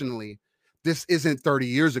 Unfortunately, this isn't 30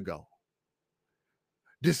 years ago.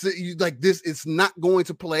 This is not going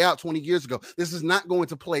to play out 20 years ago. This is not going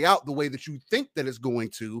to play out the way that you think that it's going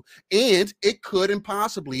to. And it could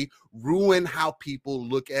impossibly ruin how people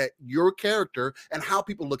look at your character and how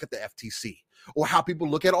people look at the FTC or how people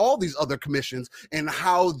look at all these other commissions and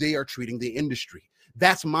how they are treating the industry.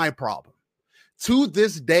 That's my problem. To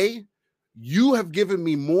this day, you have given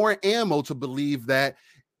me more ammo to believe that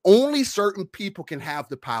only certain people can have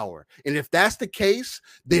the power. And if that's the case,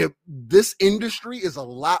 this industry is a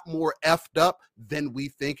lot more effed up than we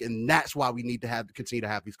think. And that's why we need to continue to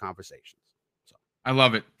have these conversations. I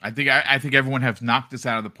love it. I think everyone has knocked this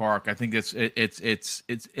out of the park. I think I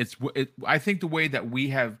think the way that we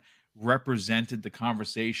have represented the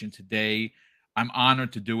conversation today, I'm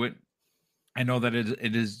honored to do it. I know that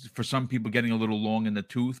it is for some people getting a little long in the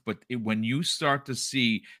tooth, but when you start to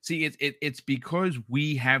see it's because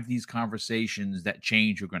we have these conversations that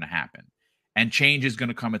change are going to happen, and change is going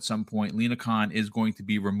to come at some point. Lena Khan is going to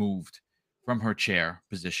be removed from her chair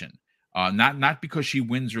position, not because she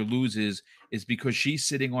wins or loses, is because she's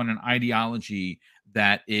sitting on an ideology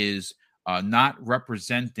that is not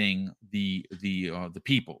representing the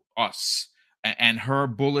people, us, and her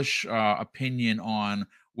bullish opinion on,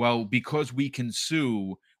 well, because we can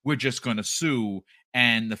sue, we're just going to sue.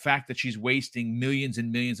 And the fact that she's wasting millions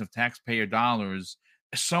and millions of taxpayer dollars,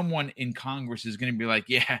 someone in Congress is going to be like,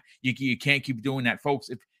 yeah, you can't keep doing that, folks.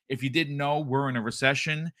 If you didn't know, we're in a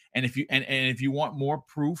recession. And if you want more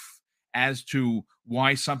proof as to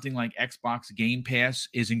why something like Xbox Game Pass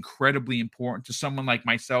is incredibly important to someone like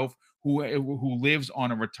myself, who lives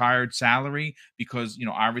on a retired salary, because,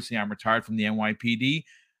 obviously I'm retired from the NYPD.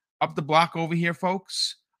 Up the block over here,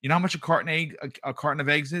 folks, you know how much a carton of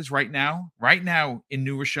eggs is right now? Right now in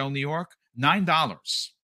New Rochelle, New York, $9.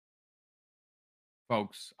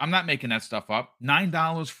 Folks, I'm not making that stuff up.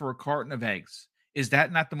 $9 for a carton of eggs. Is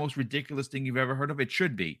that not the most ridiculous thing you've ever heard of? It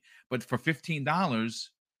should be. But for $15,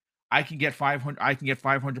 I can get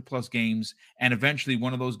 500 plus games, and eventually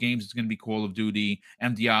one of those games is going to be Call of Duty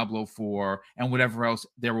and Diablo 4 and whatever else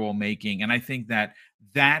they're all making. And I think that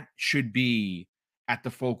should be at the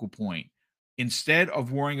focal point, instead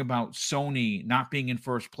of worrying about Sony not being in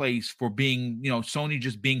first place for being, Sony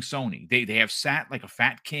just being Sony. They have sat like a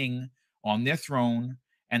fat king on their throne,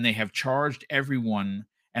 and they have charged everyone,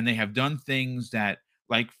 and they have done things that,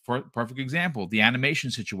 like, for perfect example, the animation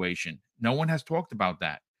situation. No one has talked about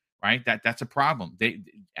that. Right, that's a problem.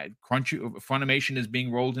 Funimation is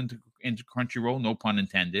being rolled into Crunchyroll, no pun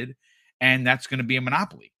intended, and that's going to be a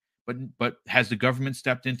monopoly. But has the government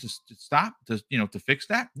stepped in to stop, to fix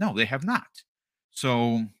that? No, they have not.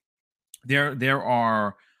 So there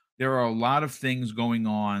are a lot of things going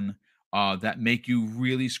on that make you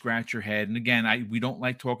really scratch your head. And again, we don't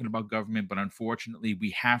like talking about government, but unfortunately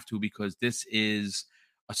we have to, because this is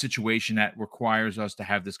a situation that requires us to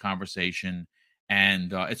have this conversation.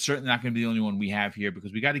 And it's certainly not going to be the only one we have here,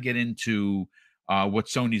 because we got to get into what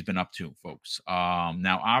Sony's been up to, folks.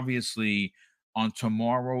 Now, obviously, on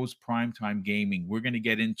tomorrow's Primetime Gaming, we're going to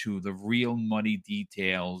get into the real muddy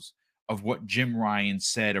details of what Jim Ryan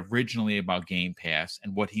said originally about Game Pass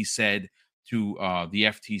and what he said to the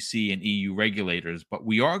FTC and EU regulators. But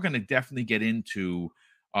we are going to definitely get into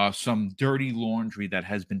some dirty laundry that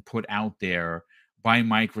has been put out there by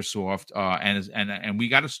Microsoft, and we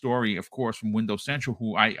got a story, of course, from Windows Central,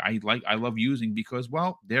 who I love using because,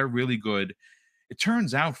 well, they're really good. It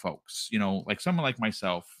turns out, folks, like someone like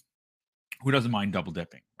myself who doesn't mind double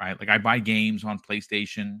dipping, right? Like, I buy games on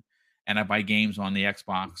PlayStation and I buy games on the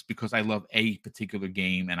Xbox because I love a particular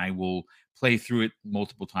game, and I will play through it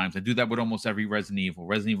multiple times. I do that with almost every Resident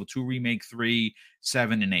Evil 2 Remake, 3,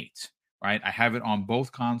 7, and 8, right? I have it on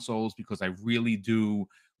both consoles because I really do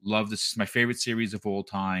love this. Is my favorite series of all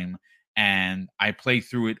time, and I play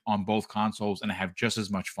through it on both consoles, and I have just as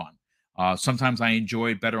much fun. Sometimes I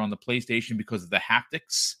enjoy it better on the PlayStation because of the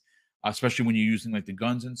haptics, especially when you're using like the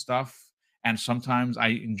guns and stuff. And sometimes I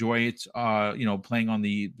enjoy it, playing on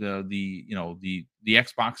the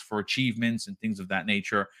Xbox for achievements and things of that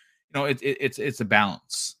nature. It's a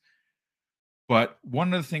balance. But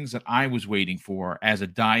one of the things that I was waiting for as a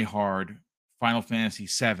diehard Final Fantasy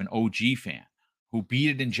VII OG fan, who beat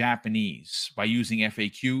it in Japanese by using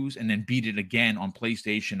FAQs and then beat it again on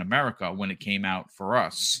PlayStation America when it came out for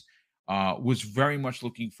us, was very much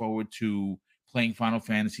looking forward to playing Final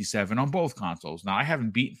Fantasy VII on both consoles. Now, I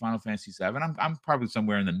haven't beaten Final Fantasy VII. I'm probably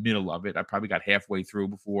somewhere in the middle of it. I probably got halfway through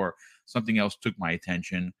before something else took my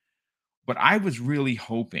attention. But I was really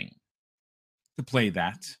hoping to play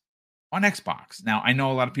that on Xbox. Now, I know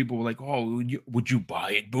a lot of people were like, oh, would you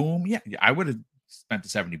buy it? Boom. Yeah, I would have spent the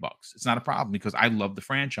 $70. It's not a problem because I love the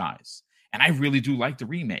franchise and I really do like the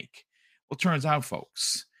remake. Well, it turns out,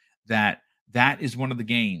 folks, that is one of the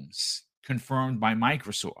games confirmed by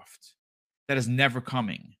Microsoft that is never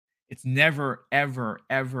coming. It's never, ever,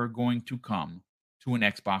 ever going to come to an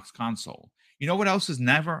Xbox console. You know what else is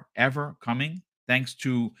never, ever coming, thanks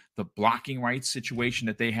to the blocking rights situation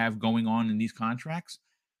that they have going on in these contracts?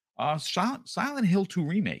 Silent Hill 2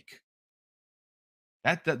 Remake.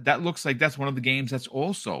 That looks like that's one of the games that's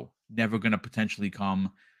also never going to potentially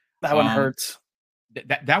come. That one hurts.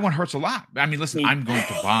 That one hurts a lot. I mean, listen, I'm going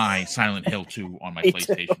to buy Silent Hill 2 on my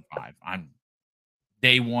PlayStation 5. I'm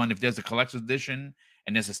Day one, if there's a collector's edition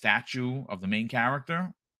and there's a statue of the main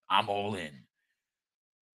character, I'm all in.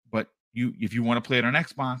 But if you want to play it on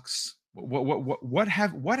Xbox, what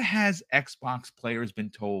has Xbox players been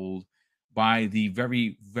told by the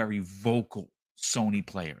very, very vocal Sony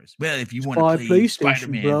players? Well, if you want to play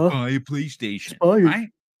Spider-Man, buy a PlayStation, right?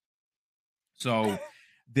 So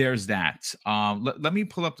there's that. Let me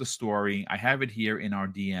pull up the story. I have it here in our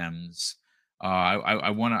DMs.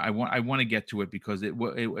 I want to get to it because it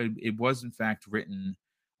was in fact written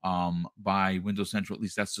by Windows Central. At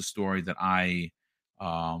least that's the story that I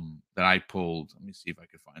pulled. Let me see if I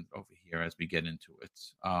can find it over here as we get into it.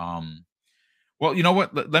 Well, you know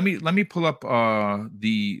what? Let me pull up there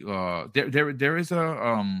is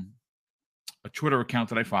a Twitter account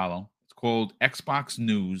that I follow. It's called Xbox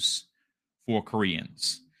News for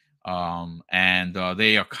Koreans, and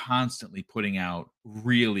they are constantly putting out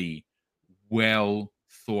really well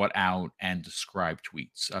thought out and described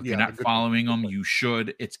tweets. If you're not following them, you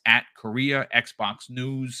should. It's at Korea Xbox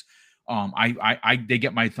News. They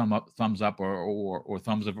get my thumbs up, or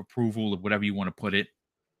thumbs of approval, or whatever you want to put it.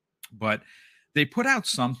 But they put out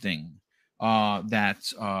something that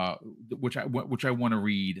which I want to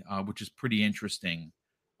read, which is pretty interesting.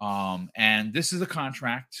 And this is a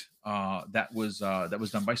contract that was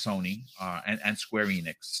done by Sony and Square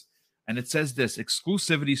Enix. And it says this: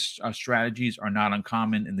 exclusivity strategies are not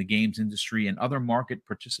uncommon in the games industry, and other market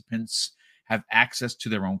participants have access to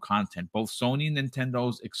their own content. Both Sony and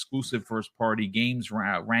Nintendo's exclusive first-party games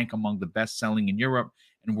rank among the best-selling in Europe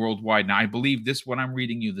and worldwide. Now, I believe this, what I'm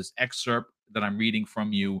reading you, this excerpt that I'm reading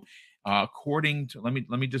from you, according to, let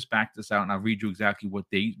me just back this out, and I'll read you exactly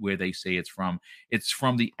where they say it's from. It's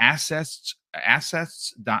from the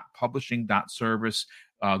assets.publishing.service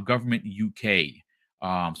government UK.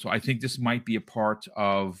 So I think this might be a part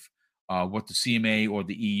of what the CMA or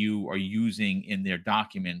the EU are using in their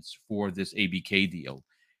documents for this ABK deal.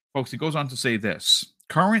 Folks, it goes on to say this: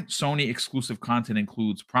 current Sony exclusive content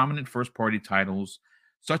includes prominent first-party titles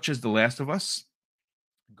such as The Last of Us,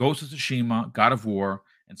 Ghost of Tsushima, God of War,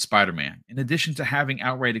 and Spider-Man. In addition to having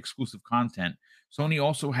outright exclusive content, Sony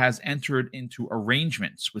also has entered into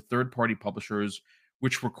arrangements with third-party publishers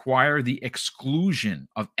which require the exclusion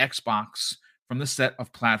of Xbox from the set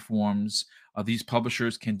of platforms these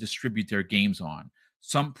publishers can distribute their games on.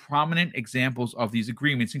 Some prominent examples of these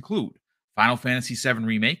agreements include Final Fantasy VII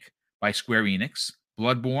Remake by Square Enix,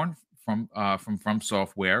 Bloodborne from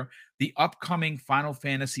Software, the upcoming Final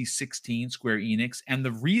Fantasy XVI Square Enix, and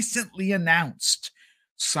the recently announced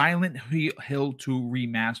Silent Hill 2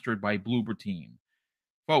 Remastered by Bloober Team.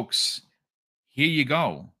 Folks, here you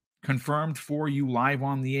go. Confirmed for you live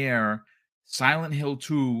on the air. Silent Hill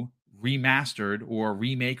 2 Remastered or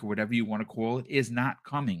remake or whatever you want to call it is not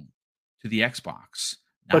coming to the Xbox.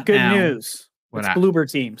 But good news. It's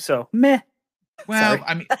Bloober Team, so meh. Well, sorry.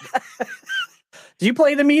 I mean, did you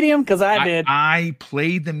play the medium? Because I did. I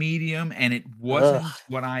played the medium, and it wasn't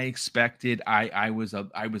what I expected. For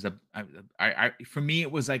me,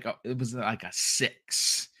 it was like a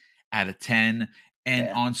 6 out of 10, and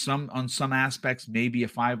on some aspects maybe a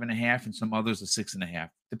 5.5, and some others a 6.5,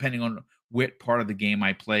 depending on what part of the game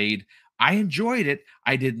I played. I enjoyed it.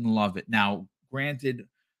 I didn't love it. Now, granted,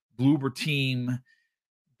 Bloober Team,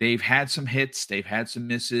 they've had some hits, they've had some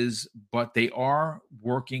misses, but they are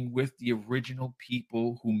working with the original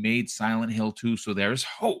people who made Silent Hill 2. So there's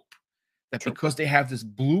hope that because they have this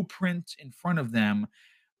blueprint in front of them,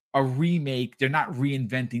 a remake, they're not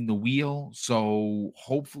reinventing the wheel. So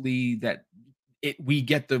hopefully that we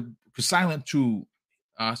get because Silent Hill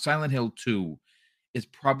 2 is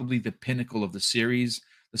probably the pinnacle of the series,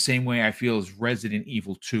 the same way I feel as Resident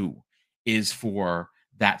Evil 2 is for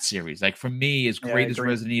that series. Like, for me, as great as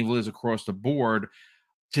Resident Evil is across the board,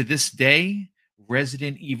 to this day,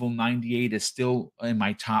 Resident Evil 98 is still in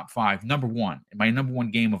my top 5, my number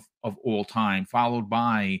one game of all time, followed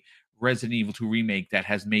by Resident Evil 2 Remake that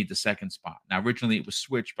has made the second spot. Now, originally it was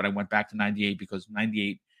switched, but I went back to 98 because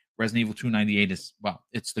Resident Evil 2 98 is, well,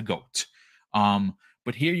 it's the GOAT.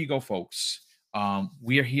 But here you go, folks.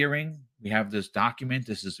 We have this document.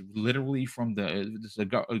 This is literally from a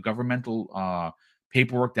governmental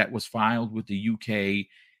paperwork that was filed with the UK.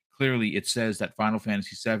 Clearly, it says that Final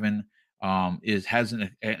Fantasy VII has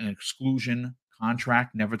an exclusion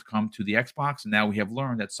contract, never to come to the Xbox. And now we have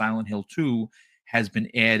learned that Silent Hill 2 has been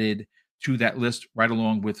added to that list right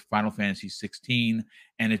along with Final Fantasy 16.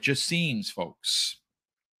 And it just seems, folks,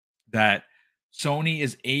 that Sony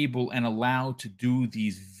is able and allowed to do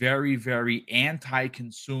these very, very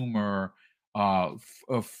anti-consumer,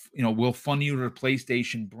 we'll fund you to the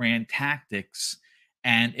PlayStation brand tactics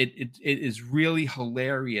And it is really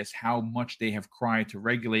hilarious how much they have cried to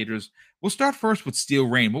regulators. We'll start first with Steel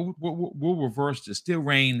Rain. We'll reverse this. Steel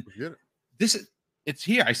Rain. This is it's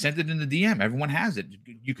here. I sent it in the DM. Everyone has it.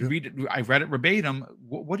 You can read it. I read it verbatim.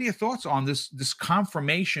 What are your thoughts on this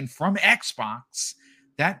confirmation from Xbox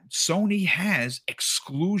that Sony has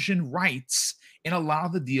exclusion rights in a lot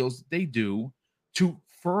of the deals that they do to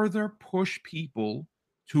further push people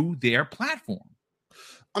to their platform?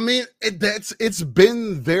 I mean, it's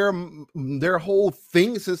been their whole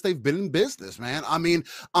thing since they've been in business, man. I mean,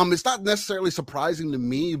 it's not necessarily surprising to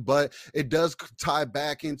me, but it does tie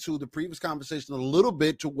back into the previous conversation a little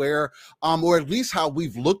bit to where, or at least how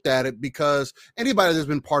we've looked at it, because anybody that's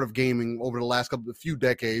been part of gaming over the last few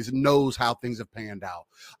decades knows how things have panned out,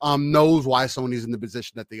 knows why Sony's in the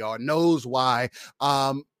position that they are, knows why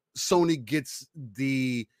Sony gets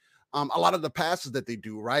a lot of the passes that they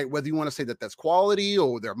do, right? Whether you want to say that that's quality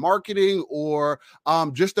or their marketing or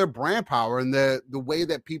just their brand power and the way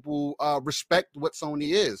that people respect what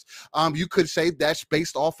Sony is. You could say that's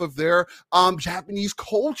based off of their Japanese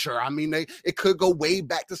culture. I mean, it could go way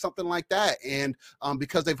back to something like that. And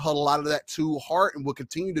because they've held a lot of that to heart and will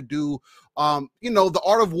continue to do, the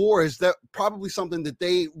art of war is that probably something that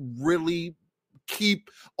they really keep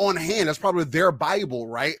on hand. That's probably their Bible,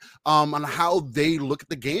 right? On how they look at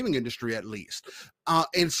the gaming industry, at least.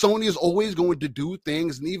 And Sony is always going to do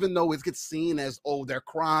things, and even though it gets seen as, oh, they're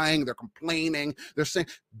crying, they're complaining, they're saying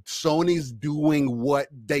Sony's doing what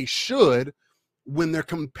they should when their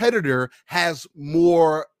competitor has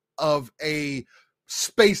more of a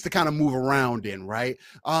space to kind of move around in, right?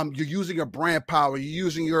 You're using your brand power, you're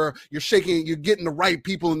getting the right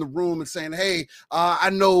people in the room and saying, hey, I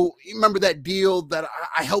know, you remember that deal that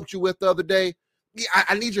I helped you with the other day? Yeah,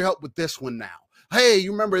 I need your help with this one now. Hey,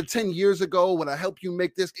 you remember 10 years ago when I helped you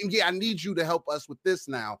make this? And yeah, I need you to help us with this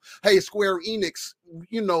now. Hey, Square Enix,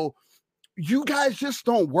 you guys just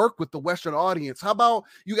don't work with the Western audience. How about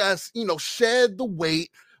you guys, shed the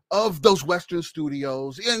weight of those Western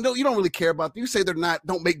studios? And you don't really care about them. You say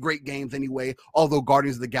don't make great games anyway, although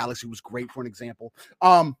Guardians of the Galaxy was great, for an example.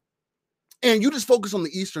 And you just focus on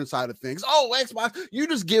the Eastern side of things. Oh, Xbox, you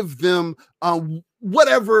just give them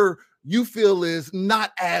whatever you feel is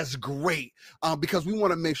not as great, because we want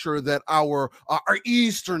to make sure that our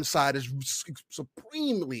Eastern side is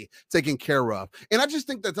supremely taken care of. And I just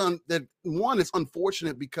think that one, it's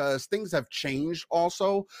unfortunate because things have changed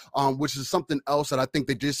also, which is something else that I think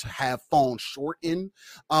they just have fallen short in.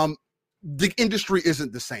 The industry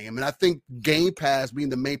isn't the same. And I think Game Pass being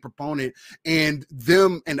the main proponent and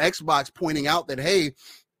them and Xbox pointing out that, hey,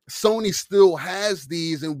 Sony still has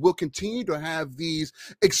these and will continue to have these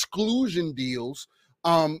exclusion deals.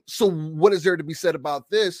 So what is there to be said about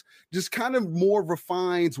this? Just kind of more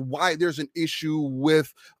refines why there's an issue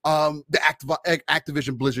with the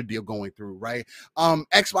Activision Blizzard deal going through, right?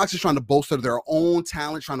 Xbox is trying to bolster their own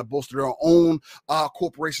talent, trying to bolster their own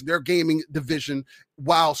corporation, their gaming division,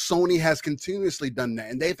 while Sony has continuously done that.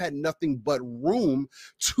 And they've had nothing but room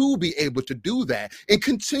to be able to do that and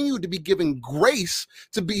continue to be given grace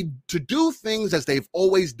to do things as they've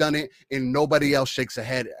always done it, and nobody else shakes their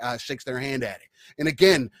hand at it. And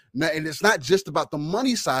again, and it's not just about the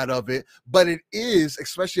money side of it, but it is,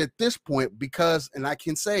 especially at this point, because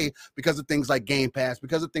of things like Game Pass,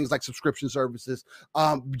 because of things like subscription services,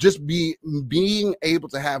 just being able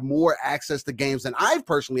to have more access to games than I've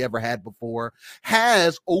personally ever had before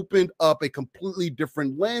has opened up a completely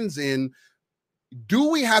different lens in, do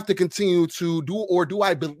we have to continue to do, or do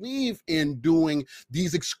I believe in doing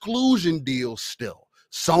these exclusion deals still?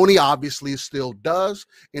 Sony obviously still does.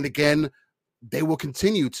 And again, they will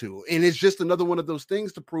continue to. And it's just another one of those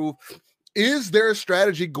things to prove, is their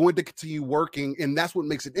strategy going to continue working? And that's what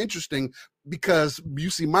makes it interesting, because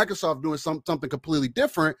you see Microsoft doing something completely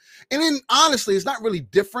different. And then honestly, it's not really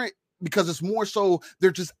different, because it's more so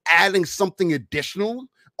they're just adding something additional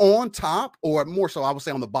on top, or more so I would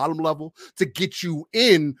say on the bottom level, to get you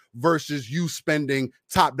in, versus you spending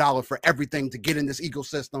top dollar for everything to get in this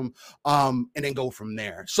ecosystem, and then go from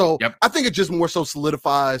there. So I think it just more so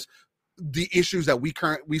solidifies the issues that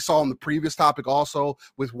we saw in the previous topic, also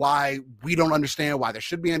with why we don't understand why there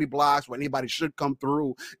should be any blocks, why anybody should come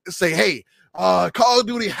through and say, hey, Call of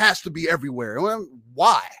Duty has to be everywhere. Well,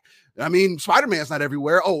 why? I mean, Spider-Man's not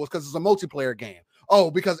everywhere. Oh, it's because it's a multiplayer game. Oh,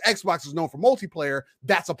 because Xbox is known for multiplayer,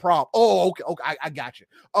 that's a problem. Oh, okay, I got you.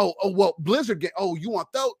 Oh, well, Blizzard you want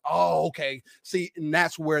those? Oh, okay. See, and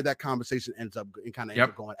that's where that conversation ends up and kind of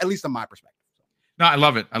ends up going, at least in my perspective. No, I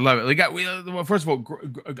love it. I love it. Well, first of all,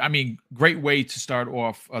 great way to start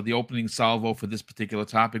off the opening salvo for this particular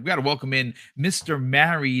topic. We got to welcome in Mr.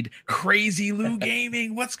 Married Crazy Lou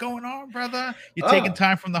Gaming. What's going on, brother? You're taking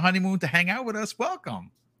time from the honeymoon to hang out with us.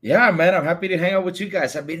 Welcome. Yeah, man, I'm happy to hang out with you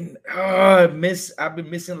guys. I've been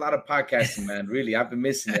missing a lot of podcasting, man. Really, I've been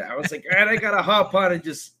missing it. I was like, man, I gotta hop on and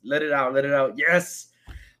just let it out. Yes.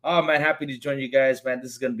 Oh man, happy to join you guys, man.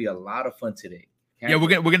 This is gonna be a lot of fun today. We're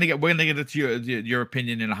gonna get into your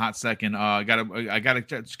opinion in a hot second. I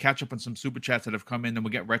gotta catch up on some super chats that have come in, and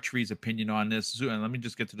we'll get Retree's opinion on this. And let me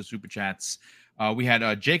just get to the super chats. We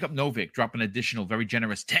had Jacob Novick drop an additional very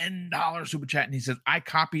generous $10 super chat, and he says, "I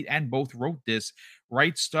copied and both wrote this.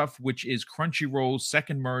 Right Stuff, which is Crunchyroll's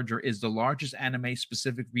second merger, is the largest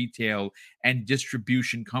anime-specific retail and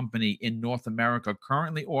distribution company in North America,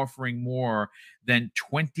 currently offering more than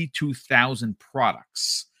 22,000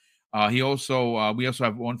 products." We also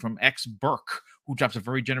have one from X Burke, who drops a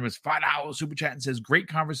very generous $5 super chat and says, "Great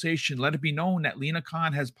conversation. Let it be known that Lena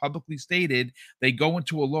Khan has publicly stated they go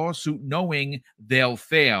into a lawsuit knowing they'll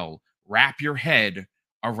fail. Wrap your head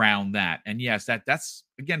around that." And yes, that's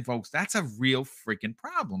again, folks, that's a real freaking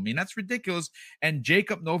problem. I mean, that's ridiculous. And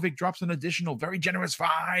Jacob Novick drops an additional very generous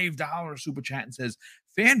 $5 super chat and says,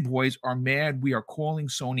 "Fanboys are mad we are calling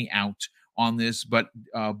Sony out on this, but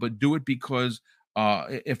do it because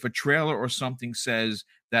if a trailer or something says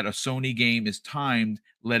that a Sony game is timed,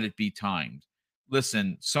 let it be timed."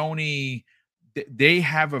 Listen, Sony, they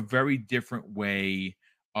have a very different way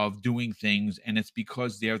of doing things, and it's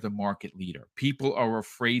because they're the market leader. People are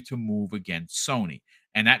afraid to move against Sony,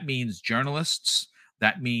 and that means journalists,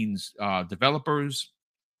 that means developers,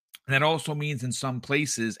 and that also means in some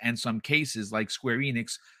places and some cases like Square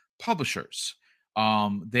Enix, publishers.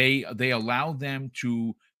 They allow them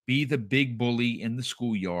to be the big bully in the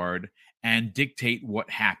schoolyard and dictate what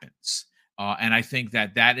happens. And I think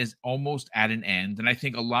that is almost at an end. And I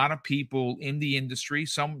think a lot of people in the industry,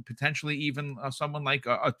 some potentially even someone like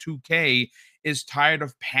a 2K, is tired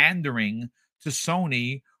of pandering to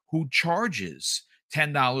Sony, who charges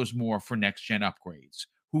 $10 more for next-gen upgrades,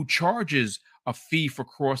 who charges a fee for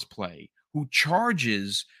crossplay, who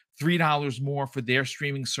charges $3 more for their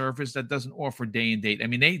streaming service that doesn't offer day and date. I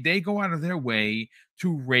mean, they go out of their way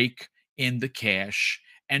to rake in the cash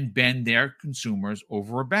and bend their consumers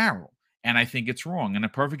over a barrel. And I think it's wrong. And a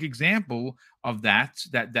perfect example of that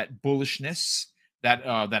bullishness,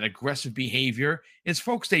 that aggressive behavior is,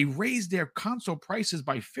 folks, they raised their console prices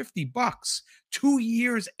by $50 2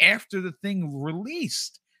 years after the thing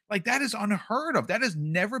released. Like, that is unheard of. That has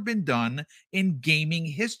never been done in gaming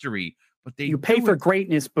history. But you pay for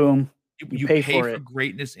greatness, Boom. You pay for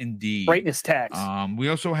greatness, indeed. Greatness tax. We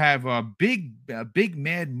also have Big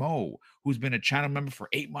Mad Mo, who's been a channel member for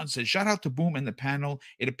 8 months, says, "Shout out to Boom and the panel.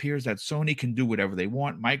 It appears that Sony can do whatever they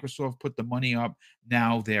want. Microsoft put the money up.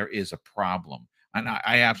 Now there is a problem." And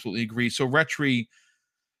I absolutely agree. So, Retri,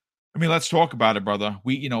 I mean, let's talk about it, brother.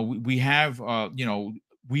 We have,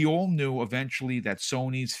 we all knew eventually that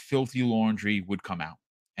Sony's filthy laundry would come out.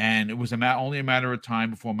 And it was only a matter of time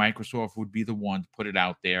before Microsoft would be the one to put it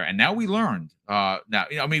out there. And now we learned.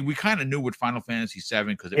 We kind of knew with Final Fantasy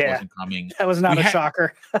VII because it wasn't coming. That was not a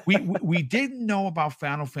shocker. we didn't know about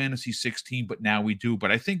Final Fantasy 16, but now we do. But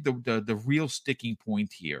I think the real sticking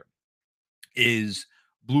point here is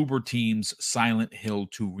Bloober Team's Silent Hill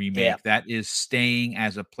 2 remake. Yeah. That is staying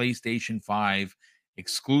as a PlayStation 5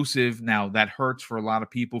 exclusive. Now, that hurts for a lot of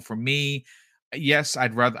people. For me, yes, I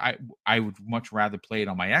would much rather play it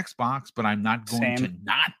on my Xbox, but I'm not going to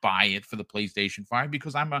not buy it for the PlayStation 5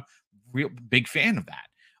 because I'm a real big fan of that.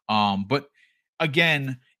 But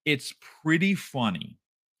again, it's pretty funny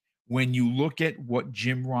when you look at what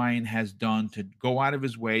Jim Ryan has done to go out of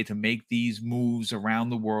his way to make these moves around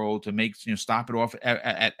the world, to make, stop it off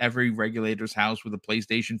at every regulator's house with a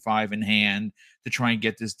PlayStation 5 in hand to try and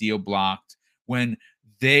get this deal blocked, when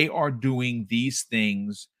they are doing these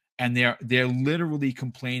things. And they're literally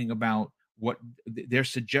complaining about what they're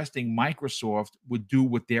suggesting Microsoft would do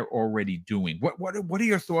what they're already doing. What are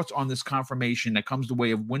your thoughts on this confirmation that comes the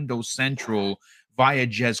way of Windows Central via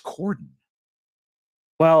Jez Corden?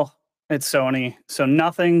 Well, it's Sony, so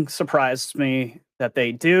nothing surprised me that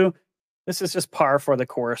they do. This is just par for the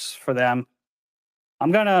course for them.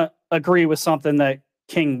 I'm going to agree with something that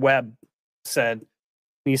King Webb said.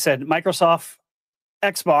 He said Microsoft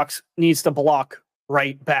Xbox needs to block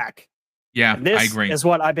right back. Yeah, and this I agree. Is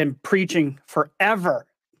what I've been preaching forever.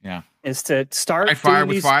 Yeah, is to start fire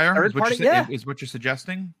with fire. Is what you're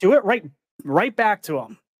suggesting. Do it right back to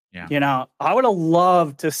them. Yeah, I would have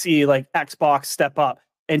loved to see like Xbox step up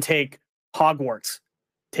and take Hogwarts,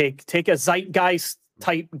 take a Zeitgeist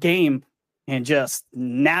type game and just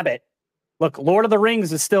nab it. Look, Lord of the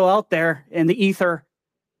Rings is still out there in the ether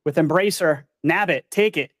with Embracer. Nab it,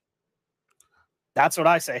 take it. That's what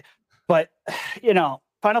I say. But,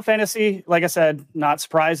 Final Fantasy, like I said, not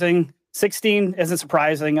surprising. 16 isn't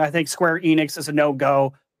surprising. I think Square Enix is a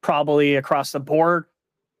no-go probably across the board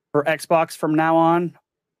for Xbox from now on.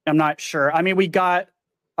 I'm not sure. I mean, we got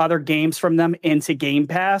other games from them into Game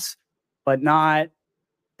Pass, but not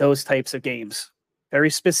those types of games. Very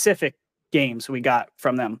specific games we got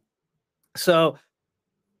from them. So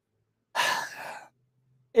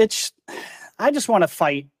I just want to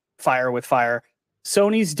fight fire with fire.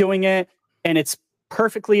 Sony's doing it, and it's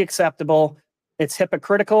perfectly acceptable. It's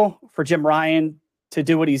hypocritical for Jim Ryan to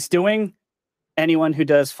do what he's doing. Anyone who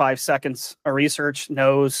does 5 seconds of research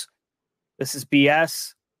knows this is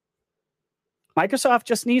BS. Microsoft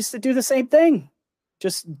just needs to do the same thing.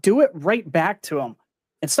 Just do it right back to them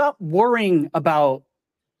and stop worrying about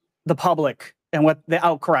the public and what the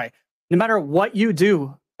outcry. No matter what you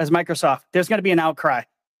do as Microsoft, there's going to be an outcry.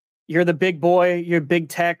 You're the big boy, you're big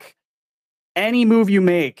tech. Any move you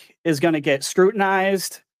make is going to get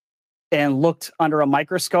scrutinized and looked under a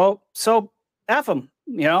microscope. So F them,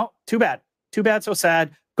 too bad. Too bad, so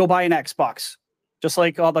sad. Go buy an Xbox. Just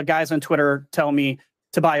like all the guys on Twitter tell me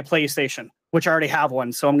to buy a PlayStation, which I already have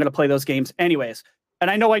one. So I'm going to play those games anyways.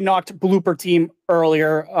 And I know I knocked Blooper Team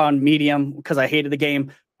earlier on Medium because I hated the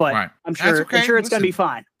game, but Right. I'm sure it's going to be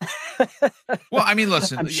fine. Well, I mean,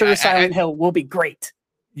 listen. I'm sure Silent Hill will be great.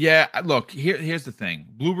 Yeah, look, here's the thing.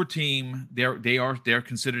 Bloober Team, they're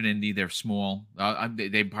considered indie. They're small.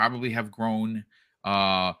 They probably have grown.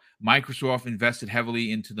 Microsoft invested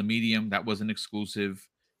heavily into the Medium. That was an exclusive.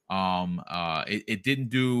 It didn't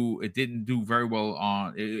do very well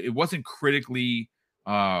on. It wasn't critically.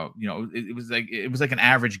 It was like an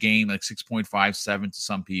average game, like 6.57 to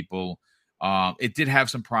some people. It did have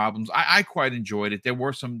some problems. I quite enjoyed it. There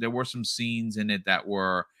were some scenes in it that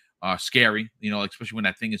were scary, especially when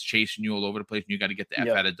that thing is chasing you all over the place and you got to get the F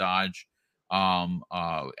out of Dodge.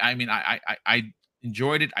 I mean, I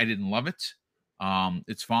enjoyed it. I didn't love it.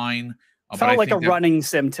 It's fine. It felt like a running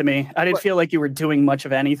sim to me. I didn't feel like you were doing much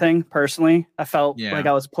of anything personally. I felt like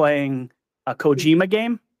I was playing a Kojima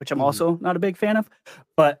game, which I'm also not a big fan of.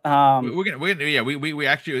 But we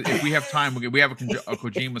actually, if we have time, we have a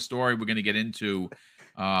Kojima story we're gonna get into.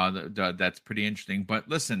 That's pretty interesting. But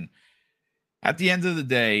listen, at the end of the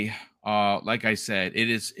day, like I said, it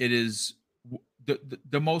is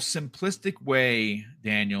the most simplistic way,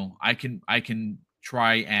 Daniel. I can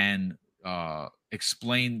try and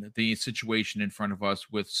explain the situation in front of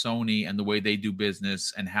us with Sony and the way they do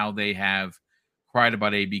business and how they have cried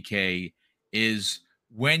about ABK is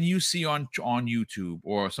when you see on YouTube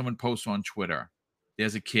or someone posts on Twitter,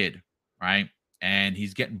 there's a kid, right? And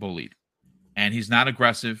he's getting bullied and he's not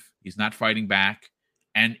aggressive. He's not fighting back.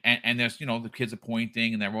 And there's, the kids are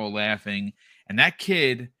pointing and they're all laughing. And that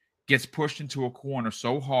kid gets pushed into a corner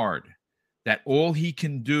so hard that all he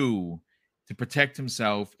can do to protect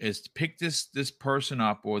himself is to pick this person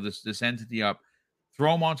up or this entity up,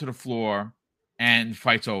 throw him onto the floor, and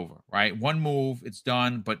fight's over. Right, one move, it's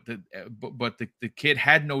done. But the kid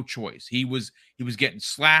had no choice. He was getting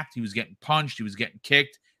slapped, he was getting punched, he was getting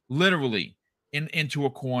kicked, literally into a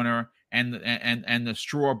corner, and the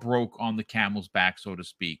straw broke on the camel's back, so to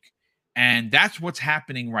speak. And that's what's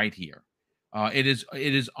happening right here. It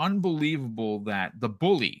is unbelievable that the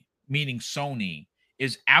bully, meaning Sony,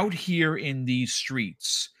 is out here in these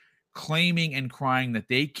streets claiming and crying that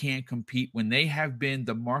they can't compete when they have been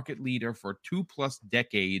the market leader for 2+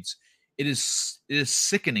 decades. It is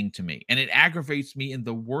sickening to me, and it aggravates me in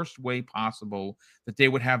the worst way possible that they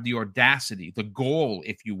would have the audacity, the goal,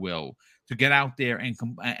 if you will, to get out there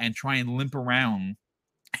and try and limp around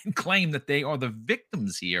and claim that they are the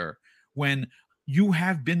victims here when you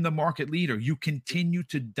have been the market leader. You continue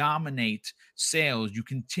to dominate sales. You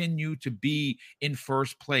continue to be in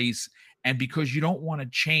first place. And because you don't want to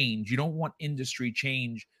change, you don't want industry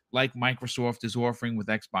change like Microsoft is offering with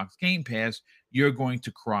Xbox Game Pass, you're going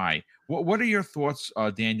to cry. What are your thoughts,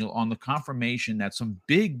 Daniel, on the confirmation that some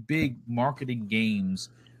big marketing games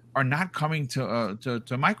are not coming to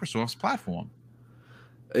Microsoft's platform?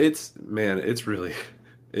 It's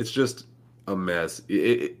just a mess.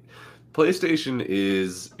 PlayStation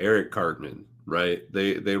is Eric Cartman, right?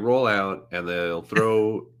 They roll out and they'll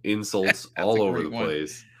throw insults all over the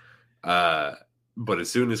place. But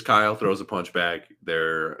as soon as Kyle throws a punch back,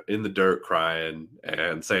 they're in the dirt crying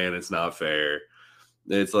and saying it's not fair.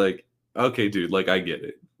 It's like, okay, dude, like I get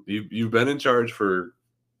it. You've been in charge for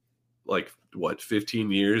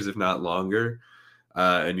 15 years, if not longer.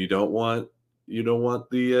 And you don't want you don't want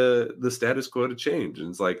the status quo to change. And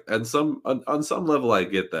it's like, and on some level, I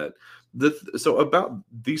get that. So about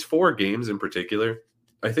these 4 games in particular,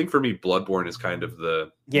 I think for me, Bloodborne is kind of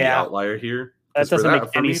the outlier here. That doesn't make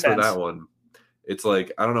any sense. For that one, it's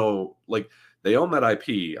like, I don't know, like they own that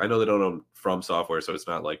IP. I know they don't own From Software, so it's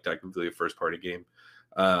not like technically a first party game.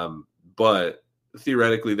 But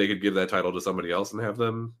theoretically, they could give that title to somebody else and have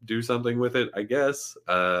them do something with it, I guess.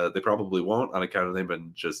 They probably won't, on account of they've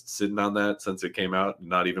been just sitting on that since it came out,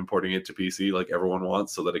 not even porting it to PC like everyone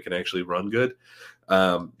wants so that it can actually run good.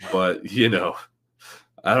 But, you know,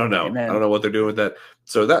 I don't know. Amen. I don't know what they're doing with that.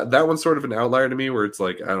 So that one's sort of an outlier to me, where it's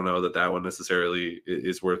like, I don't know that one necessarily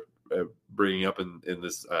is worth bringing up in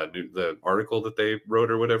this the article that they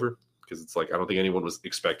wrote or whatever, because it's like, I don't think anyone was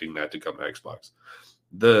expecting that to come to Xbox.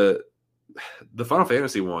 The Final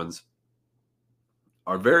Fantasy ones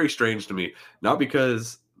are very strange to me, not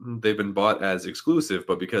because they've been bought as exclusive,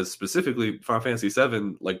 but because specifically Final Fantasy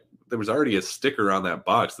VII, like there was already a sticker on that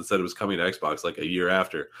box that said it was coming to Xbox like a year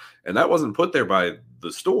after, and that wasn't put there by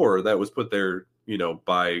the store. That was put there, you know,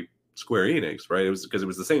 by Square Enix, right? It was because it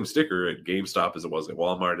was the same sticker at GameStop as it was at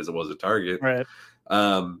Walmart, as it was at Target, right?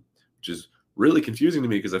 Which is really confusing to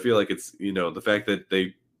me, because I feel like it's, you know, the fact that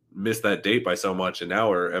they missed that date by so much and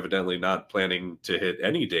now are evidently not planning to hit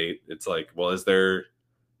any date. It's like, well, is there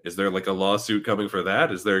like a lawsuit coming for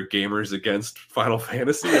that? Is there Gamers Against Final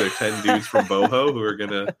Fantasy? Are there 10 dudes from Boho who are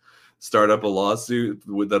gonna start up a lawsuit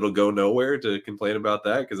that'll go nowhere to complain about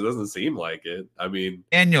that? Because it doesn't seem like it. I mean,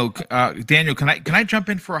 Daniel, can I jump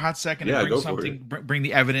in for a hot second and bring something, bring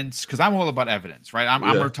the evidence? Because I'm all about evidence, right? I'm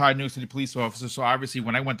a retired New York City police officer, so obviously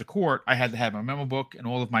when I went to court, I had to have my memo book and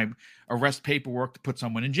all of my arrest paperwork to put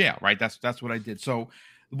someone in jail, right? That's what I did. So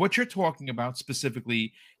what you're talking about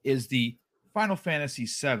specifically is the Final Fantasy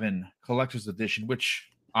VII Collector's Edition, which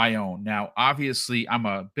I own. Now, obviously, I'm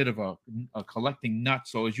a bit of a collecting nut,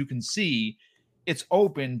 so as you can see, it's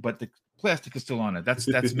open, but the plastic is still on it.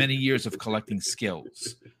 That's many years of collecting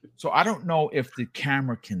skills. So I don't know if the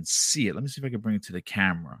camera can see it. Let me see if I can bring it to the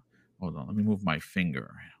camera. Hold on, let me move my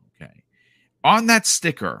finger. Okay. On that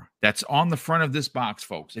sticker that's on the front of this box,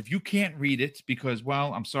 folks, if you can't read it, because,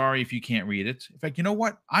 well, I'm sorry if you can't read it. In fact, you know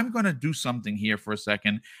what? I'm going to do something here for a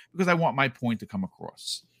second because I want my point to come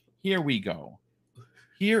across. Here we go.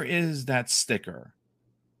 Here is that sticker.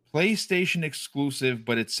 PlayStation exclusive,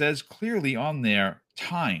 but it says clearly on there,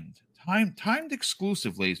 timed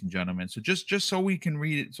exclusive, ladies and gentlemen. So just so we can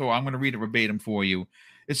read it. So I'm going to read it verbatim for you.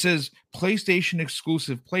 It says PlayStation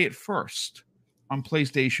exclusive, play it first on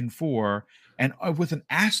PlayStation 4. And with an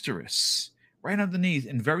asterisk right underneath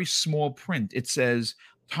in very small print, it says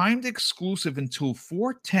timed exclusive until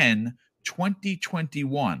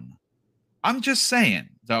 4/10/2021. I'm just saying,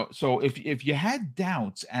 though. So if you had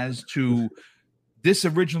doubts as to this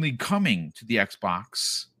originally coming to the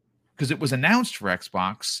Xbox, because it was announced for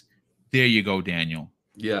Xbox, there you go, Daniel.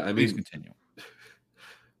 Yeah, I mean, please continue.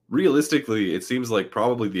 Realistically, it seems like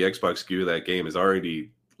probably the Xbox SKU of that game is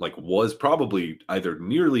already, like, was probably either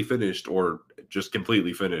nearly finished or just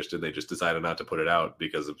completely finished, and they just decided not to put it out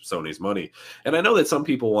because of Sony's money. And I know that some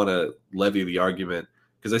people want to levy the argument,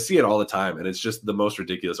 because I see it all the time, and it's just the most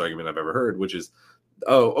ridiculous argument I've ever heard, which is,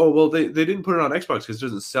 well, they didn't put it on Xbox because it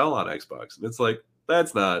doesn't sell on Xbox. And it's like,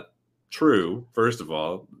 that's not true, first of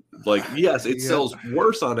all. Like, yes, it sells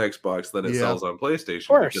worse on Xbox than it sells on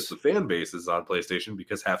PlayStation, because the fan base is on PlayStation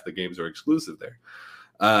because half the games are exclusive there.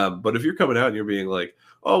 But if you're coming out and you're being like,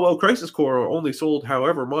 oh, well, Crisis Core only sold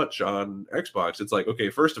however much on Xbox, it's like,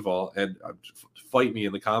 okay, first of all, and fight me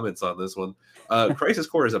in the comments on this one, Crisis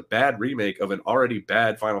Core is a bad remake of an already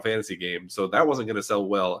bad Final Fantasy game, so that wasn't going to sell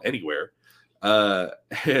well anywhere. And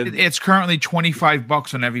it's currently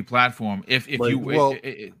 $25 on every platform.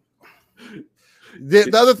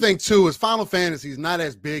 The other thing too is Final Fantasy is not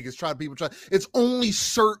as big as people try. It's only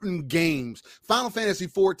certain games. Final Fantasy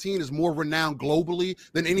 14 is more renowned globally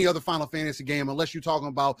than any other Final Fantasy game, unless you're talking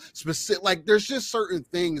about specific. Like, there's just certain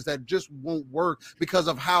things that just won't work because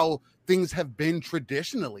of how things have been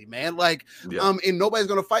traditionally, man. Like, and nobody's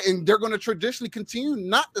gonna fight, and they're gonna traditionally continue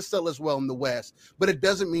not to sell as well in the West. But it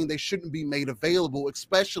doesn't mean they shouldn't be made available,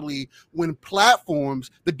 especially when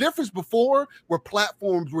platforms. The difference before, where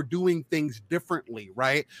platforms were doing things differently,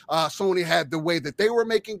 right? Sony had the way that they were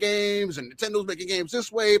making games, and Nintendo's making games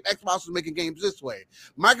this way. Xbox was making games this way.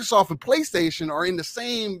 Microsoft and PlayStation are in the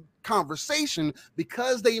same conversation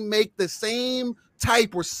because they make the same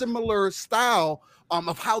type or similar style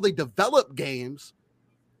of how they develop games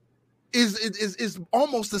is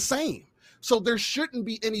almost the same. So there shouldn't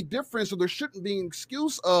be any difference, or there shouldn't be an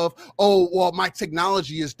excuse of, oh, well, my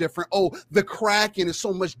technology is different. Oh, the Kraken is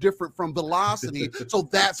so much different from Velocity, so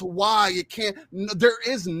that's why it can't. There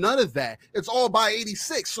is none of that. It's all by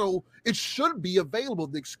 86, so it should be available.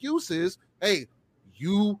 The excuse is, hey,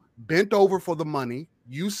 you bent over for the money.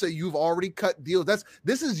 You say you've already cut deals.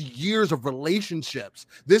 This is years of relationships.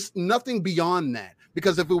 This nothing beyond that.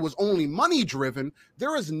 Because if it was only money driven,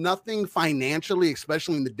 there is nothing financially,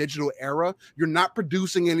 especially in the digital era. You're not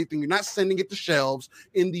producing anything. You're not sending it to shelves.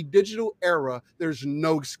 In the digital era, there's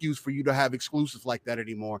no excuse for you to have exclusives like that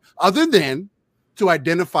anymore, other than to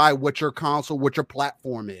identify what your console, what your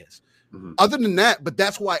platform is. Mm-hmm. Other than that, but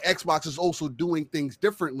that's why Xbox is also doing things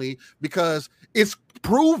differently, because it's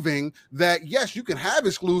proving that, yes, you can have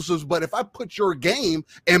exclusives, but if I put your game,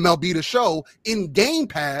 MLB The Show, in Game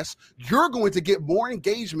Pass, you're going to get more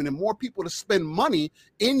engagement and more people to spend money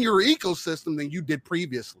in your ecosystem than you did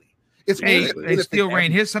previously. Hey, Steel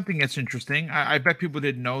Rain, here's something that's interesting. I bet people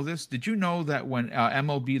didn't know this. Did you know that when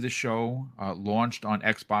MLB The Show launched on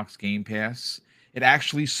Xbox Game Pass, it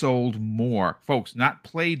actually sold more, folks, not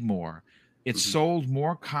played more. It sold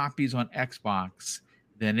more copies on Xbox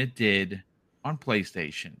than it did on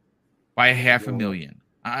PlayStation by 500,000.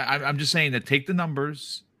 I'm just saying that take the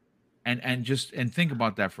numbers and think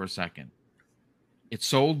about that for a second. It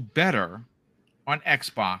sold better on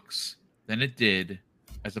Xbox than it did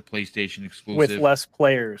as a PlayStation exclusive. With less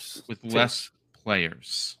players. A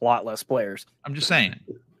lot less players. I'm just saying.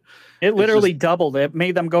 It literally doubled. It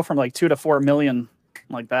made them go from like 2 to 4 million,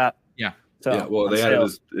 like that. Yeah. So, yeah. Well, they added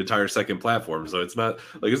this entire second platform, so it's not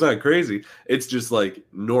crazy. It's just like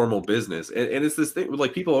normal business, and it's this thing.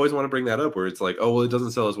 Like people always want to bring that up, where it's like, oh, well, it doesn't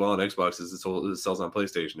sell as well on Xbox as it sells on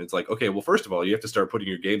PlayStation. It's like, okay, well, first of all, you have to start putting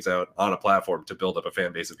your games out on a platform to build up a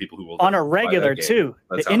fan base of people who will on a regular too.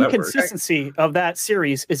 The inconsistency of that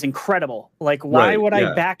series is incredible. Like, why would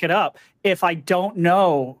I back it up if I don't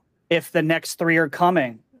know if the next 3 are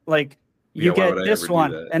coming? Like, you get this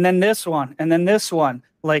one, and then this one, and then this one.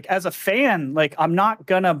 Like, as a fan, like, I'm not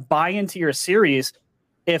gonna buy into your series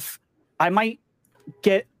if I might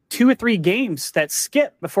get 2 or 3 games that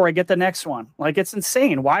skip before I get the next one. Like, it's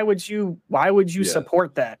insane. Why would you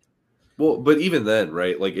support that? Well, but even then,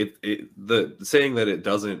 right? Like, the saying that it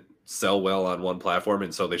doesn't sell well on one platform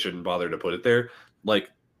and so they shouldn't bother to put it there, like,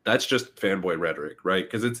 that's just fanboy rhetoric, right?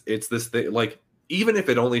 Because it's this thing. Like, even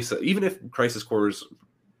if Crisis Core's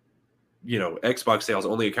Xbox sales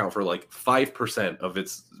only account for like 5% of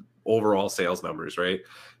its overall sales numbers, right?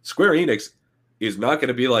 Square Enix is not going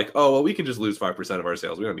to be like, oh, well, we can just lose 5% of our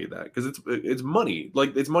sales. We don't need that, because it's money.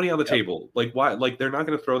 Like, it's money on the table. Like, why? Like, they're not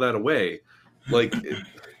going to throw that away. Like,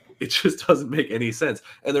 it just doesn't make any sense.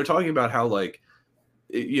 And they're talking about how, like,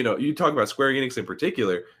 you talk about Square Enix in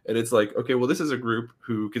particular, and it's like, okay, well, this is a group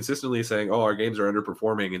who consistently is saying, oh, our games are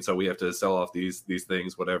underperforming, and so we have to sell off these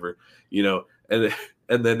things, whatever,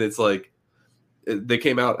 and then it's like, they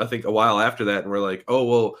came out, I think, a while after that, and we're like, oh,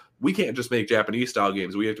 well, we can't just make Japanese style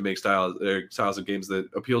games. We have to make styles of games that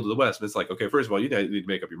appeal to the West. And it's like, okay, first of all, you need to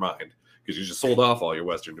make up your mind, because you just sold off all your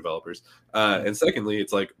Western developers. And secondly,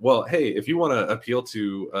 it's like, well, hey, if you want to appeal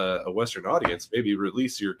to a Western audience, maybe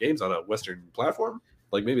release your games on a Western platform.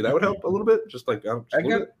 Like, maybe that would help a little bit. Just like,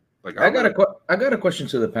 I got a question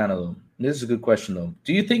to the panel, though. This is a good question, though.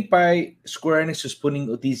 Do you think by Square Enix just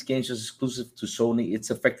putting these games as exclusive to Sony, it's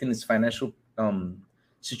affecting its financial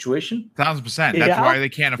situation? 1,000%. That's why they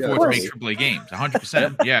can't afford to make AAA games.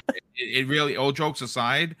 100%. Yeah. It really, all jokes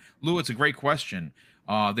aside, Lou, it's a great question.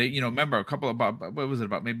 They, remember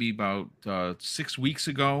about 6 weeks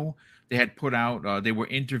ago, they had put out, they were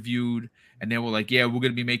interviewed, and they were like, yeah, we're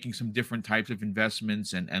going to be making some different types of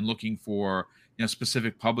investments and looking for,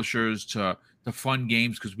 specific publishers to fund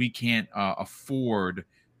games, because we can't afford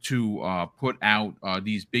to put out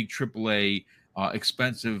these big AAA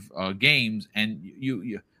expensive games. And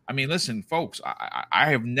I mean, listen, folks, I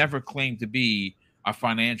have never claimed to be a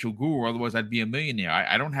financial guru, otherwise I'd be a millionaire.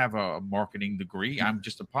 I don't have a marketing degree. I'm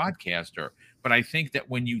just a podcaster. But I think that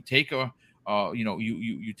when you take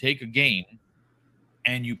you take a game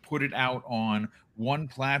and you put it out on one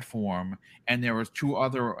platform, and there are 2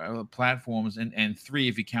 other platforms and 3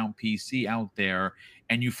 if you count PC out there,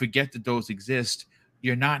 and you forget that those exist,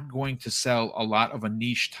 you're not going to sell a lot of a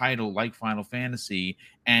niche title like Final Fantasy.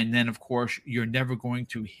 And then, of course, you're never going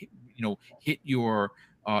to hit your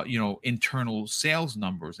internal sales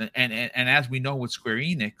numbers. And as we know with Square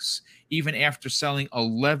Enix, even after selling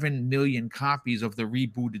 11 million copies of the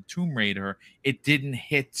rebooted Tomb Raider, it didn't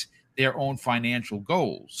hit their own financial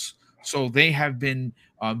goals. So they have been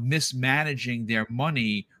mismanaging their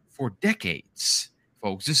money for decades.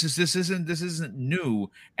 folks. This isn't new.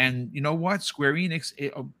 And you know what? Square Enix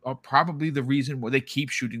are probably the reason why they keep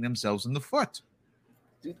shooting themselves in the foot.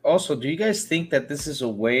 Also, do you guys think that this is a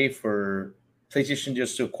way for PlayStation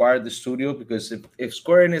just to acquire the studio? Because if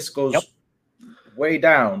Square Enix goes way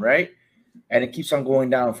down, right, and it keeps on going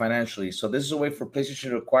down financially, so this is a way for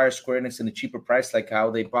PlayStation to acquire Square Enix in a cheaper price, like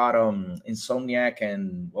how they bought Insomniac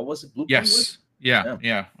and what was it? Blueprint? Yes, yeah.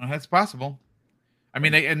 Well, that's possible. I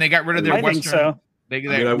mean, they got rid of their I Western. think so.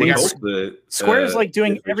 I would hope that Square is like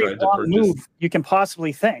doing if they every tried to wrong purchase- move you can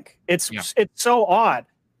possibly think. It's so odd.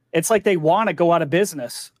 It's like they want to go out of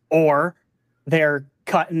business, or they're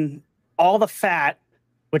cutting all the fat,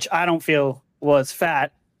 which I don't feel was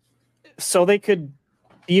fat, so they could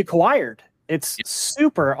be acquired. It's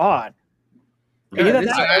super odd. Yeah,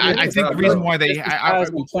 I think the reason why they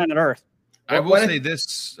on planet Earth. I will say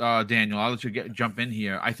this, Daniel. I'll let you jump in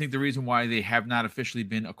here. I think the reason why they have not officially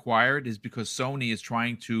been acquired is because Sony is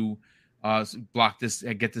trying to block this,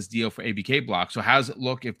 get this deal for ABK block. So how does it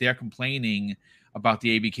look if they're complaining about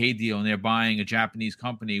the ABK deal and they're buying a Japanese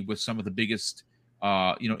company with some of the biggest,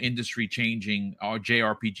 industry changing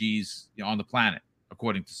JRPGs on the planet,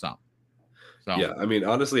 according to some. So yeah, I mean,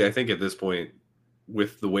 honestly, I think at this point,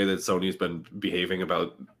 with the way that Sony's been behaving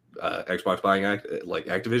about Xbox buying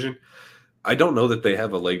Activision, I don't know that they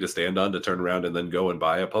have a leg to stand on to turn around and then go and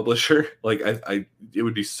buy a publisher. Like, it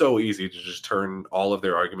would be so easy to just turn all of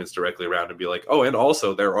their arguments directly around and be like, oh, and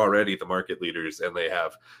also they're already the market leaders, and they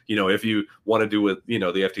have, if you want to do what the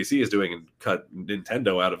FTC is doing and cut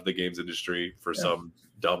Nintendo out of the games industry for some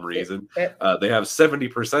dumb reason, they have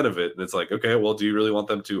 70% of it, and it's like, okay, well, do you really want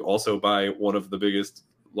them to also buy one of the biggest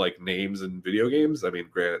names in video games? I mean,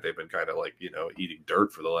 granted, they've been kind of eating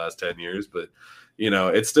dirt for the last 10 years, but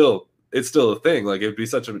it's still a thing. Like, it'd be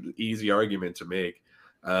such an easy argument to make.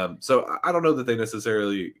 So I don't know that they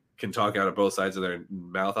necessarily can talk out of both sides of their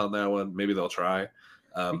mouth on that one. Maybe they'll try.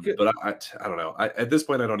 But I don't know. At this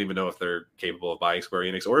point, I don't even know if they're capable of buying Square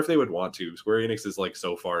Enix or if they would want to. Square Enix is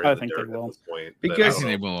so far in the dirt at this point. Because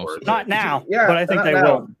they will. Not now, but I think they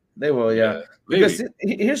will. They will, yeah. Because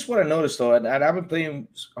here's what I noticed, though, and I've been playing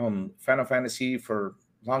Final Fantasy for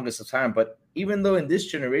longest of time, but even though in this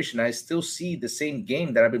generation I still see the same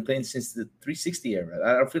game that I've been playing since the 360 era,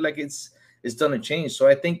 I don't feel like it's done a change. So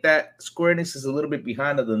I think that Square Enix is a little bit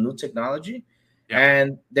behind of the new technology,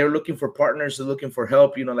 and they're looking for partners, they're looking for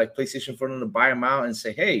help, like PlayStation, for them to buy them out and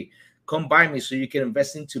say, hey, come buy me so you can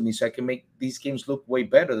invest into me so I can make these games look way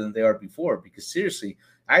better than they are before. Because seriously,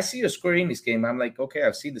 I see a Square Enix game, I'm like, okay,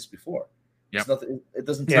 I've seen this before. It's nothing, it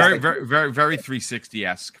doesn't very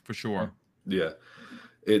 360-esque for sure. Yeah.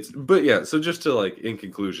 So just to in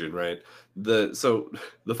conclusion, right? The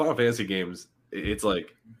Final Fantasy games, it's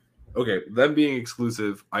like, okay, them being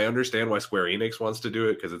exclusive, I understand why Square Enix wants to do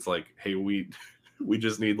it, because it's like, hey, we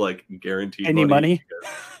just need guaranteed money.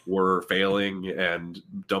 We're failing and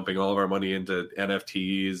dumping all of our money into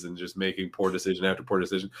NFTs and just making poor decision after poor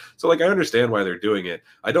decision. So I understand why they're doing it.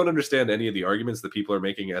 I don't understand any of the arguments that people are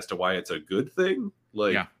making as to why it's a good thing.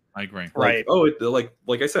 I agree. Right.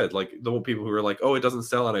 Like I said, the people who are like, oh, it doesn't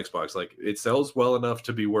sell on Xbox. It sells well enough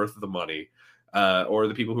to be worth the money. Or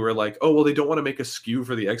the people who are like, oh, well, they don't want to make a SKU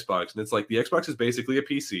for the Xbox. And it's like, the Xbox is basically a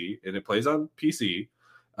PC and it plays on PC.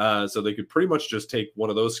 So they could pretty much just take one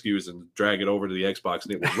of those SKUs and drag it over to the Xbox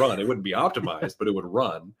and it would run. It wouldn't be optimized, but it would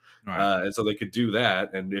run. Right. And so they could do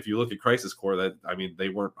that. And if you look at Crisis Core, they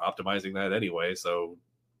weren't optimizing that anyway. So,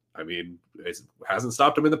 it hasn't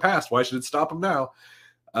stopped them in the past. Why should it stop them now?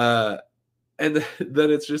 And then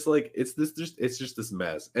it's just it's just this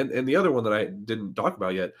mess. And the other one that I didn't talk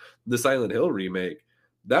about yet, the Silent Hill remake,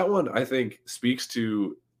 that one I think speaks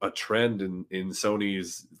to a trend in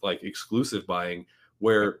Sony's exclusive buying,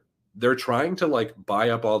 where they're trying to buy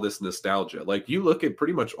up all this nostalgia. You look at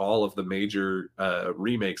pretty much all of the major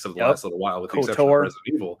remakes of the last little while, with the exception of Resident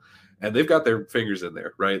Evil, and they've got their fingers in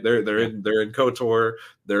there, right? They're in KOTOR,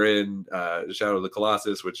 they're in Shadow of the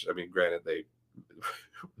Colossus, which granted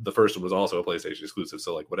the first one was also a PlayStation exclusive,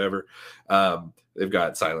 so whatever. They've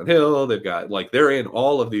got Silent Hill, they've got they're in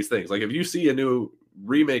all of these things. If you see a new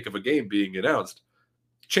remake of a game being announced,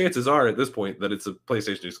 chances are at this point that it's a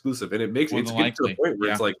PlayStation exclusive, and it makes it get to the point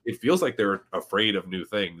where it's it feels like they're afraid of new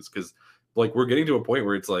things, because we're getting to a point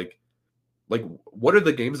where it's what are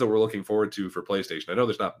the games that we're looking forward to for PlayStation? I know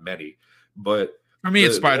there's not many, but for me,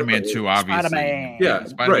 it's Spider-Man 2, obviously. Spider-Man. Yeah,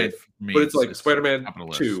 Spider-Man right. Me, but it's Spider-Man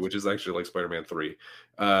 2, which is actually Spider-Man 3.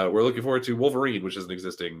 We're looking forward to Wolverine, which is an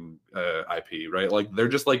existing IP, right?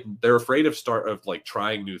 They're afraid of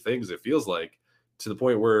trying new things. It feels like, to the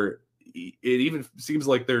point where it even seems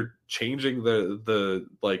like they're changing the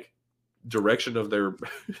direction of their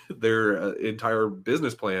their entire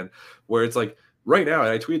business plan, where it's like right now, and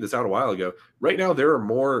I tweeted this out a while ago, right now there are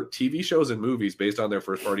more TV shows and movies based on their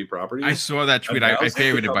first party properties. I saw that tweet. I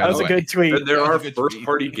favorited it, by That the was way. a good tweet. And there are That was a good first tweet.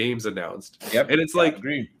 party games announced. Yep. And it's Yeah, like,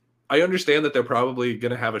 agree. I understand that they're probably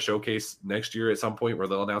going to have a showcase next year at some point where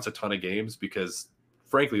they'll announce a ton of games because,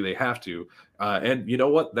 frankly, they have to. And you know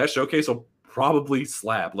what? That showcase will probably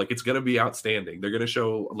slap. Like, it's going to be outstanding. They're going to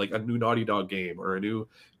show like a new Naughty Dog game or a new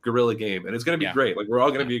Guerrilla game, and it's going to be great. Like, we're all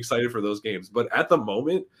going to be excited for those games. But at the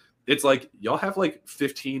moment, it's like y'all have like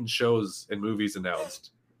 15 shows and movies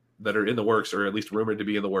announced that are in the works, or at least rumored to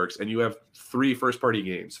be in the works, and you have 3 first-party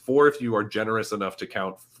games, 4 if you are generous enough to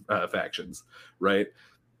count factions, right?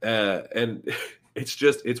 And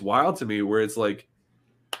it's wild to me where it's like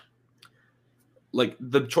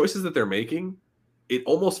the choices that they're making, it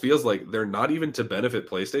almost feels like they're not even to benefit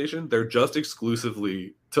PlayStation. They're just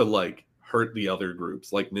exclusively to like hurt the other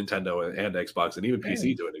groups like Nintendo and Xbox and even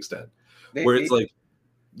PC to an extent, where it's like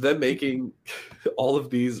them making all of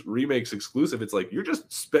these remakes exclusive. It's like you're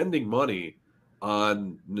just spending money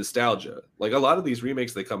on nostalgia. Like a lot of these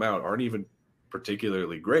remakes that come out aren't even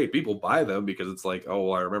particularly great. People buy them because it's like, oh,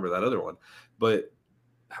 well, I remember that other one. But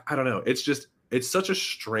I don't know. It's such a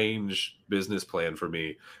strange business plan for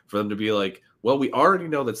me, for them to be like, well, we already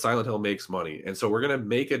know that Silent Hill makes money, and so we're gonna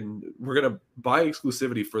buy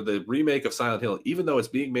exclusivity for the remake of Silent Hill, even though it's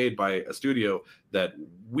being made by a studio that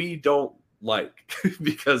we don't like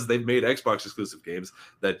because they've made Xbox exclusive games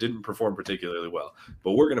that didn't perform particularly well.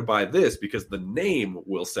 But we're gonna buy this because the name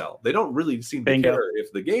will sell. They don't really seem to care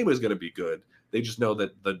if the game is gonna be good. They just know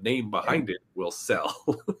that the name behind it will sell.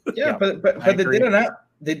 Yeah, but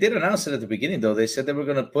they did announce it at the beginning, though. They said they were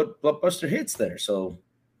going to put blockbuster hits there. So,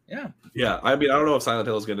 yeah. I mean, I don't know if Silent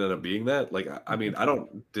Hill is going to end up being that. Like, I mean, I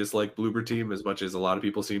don't dislike Bloober Team as much as a lot of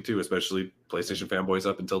people seem to, especially PlayStation fanboys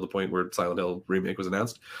up until the point where Silent Hill remake was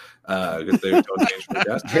announced. Because they don't change the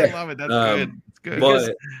cast. I love it. That's good. It's good.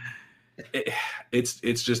 But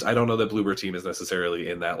it's just, I don't know that Bloober Team is necessarily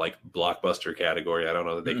in that like blockbuster category. I don't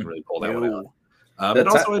know that they can really pull that one out. And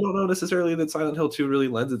also, I don't know necessarily that Silent Hill 2 really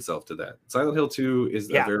lends itself to that. Silent Hill 2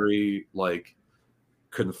 is a very like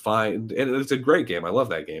confined, and it's a great game. I love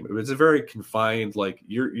that game. It's a very confined, like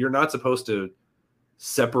you're not supposed to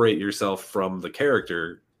separate yourself from the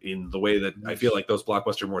character in the way that I feel like those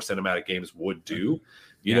blockbuster, more cinematic games would do.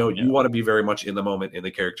 You know, you want to be very much in the moment, in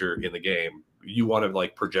the character, in the game. You want to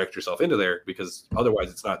like project yourself into there because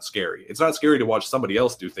otherwise it's not scary. It's not scary to watch somebody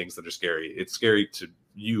else do things that are scary. It's scary to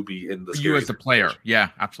you be in the you as the player. Yeah,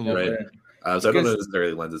 absolutely. Right? So I don't know if it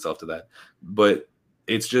necessarily lends itself to that, but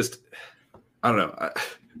it's just, I don't know.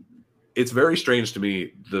 It's very strange to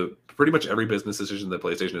me. Pretty much every business decision that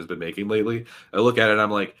PlayStation has been making lately, I look at it and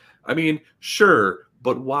I'm like, I mean, sure,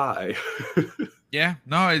 but why? Yeah,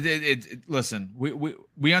 no. Listen,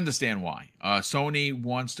 we understand why. Sony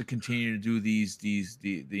wants to continue to do these this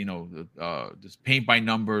paint by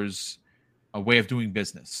numbers, a way of doing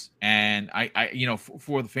business, and I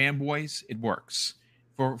for the fanboys it works.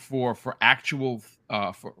 For actual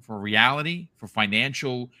for reality, for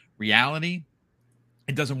financial reality,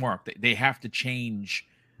 it doesn't work. They have to change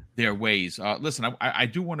their ways. Listen, I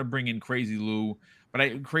do want to bring in Crazy Lou.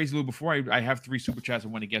 But Crazy Lou, before I have 3 super chats I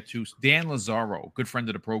want to get to. Dan Lazaro, good friend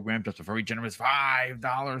of the program, just a very generous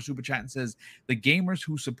 $5 super chat and says, the gamers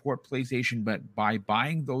who support PlayStation but by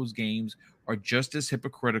buying those games are just as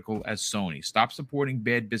hypocritical as Sony. Stop supporting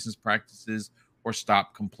bad business practices or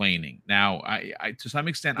stop complaining. Now, I to some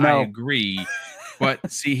extent, I agree. But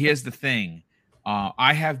see, here's the thing.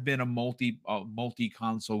 I have been a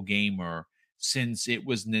multi-console gamer since it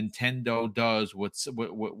was Nintendo does what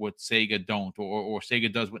Sega don't, or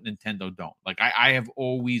Sega does what Nintendo don't. Like I have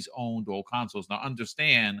always owned all consoles. Now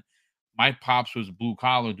understand, my pops was blue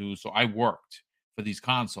collar dude, so I worked for these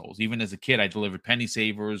consoles. Even as a kid, I delivered penny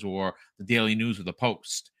savers or the Daily News or the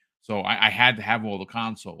Post. So I had to have all the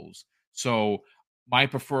consoles. So my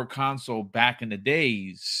preferred console back in the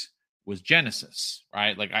days was Genesis,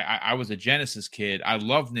 right? Like I was a Genesis kid. I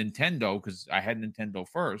loved Nintendo because I had Nintendo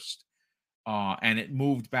first. And it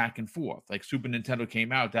moved back and forth. Like Super Nintendo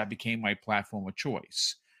came out, that became my platform of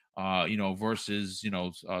choice. Versus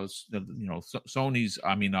Sony's.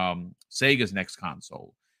 Sega's next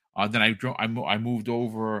console. Then I moved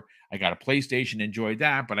over. I got a PlayStation, enjoyed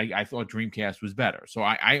that, but I thought Dreamcast was better. So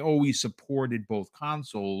I always supported both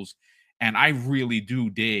consoles, and I really do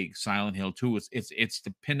dig Silent Hill 2. It's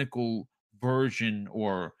the pinnacle version,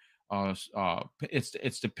 or it's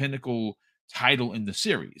the pinnacle title in the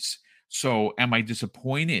series. So am I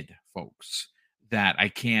disappointed, folks, that I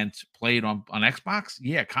can't play it on Xbox?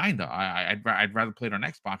 Yeah, kind of. I'd rather play it on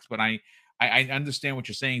Xbox, but I I understand what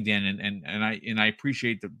you're saying, Dan, and I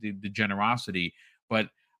appreciate the generosity, but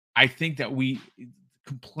I think that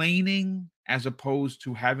complaining as opposed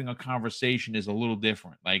to having a conversation is a little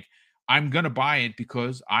different. Like, I'm gonna buy it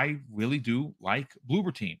because I really do like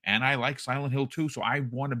Bloober Team and I like Silent Hill 2, so I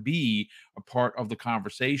want to be a part of the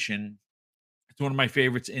conversation. It's one of my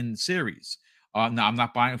favorites in the series. Now I'm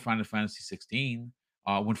not buying Final Fantasy 16.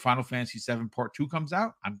 When Final Fantasy 7 Part 2 comes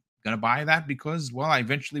out, I'm gonna buy that because, well, I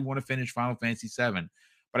eventually want to finish Final Fantasy 7.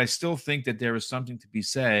 But I still think that there is something to be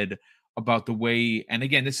said about the way, and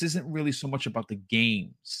again, this isn't really so much about the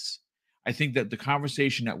games. I think that the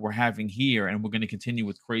conversation that we're having here, and we're going to continue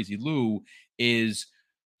with Crazy Lou, is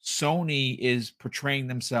Sony is portraying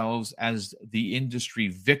themselves as the industry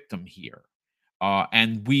victim here.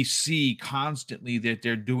 And we see constantly that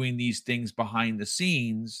they're doing these things behind the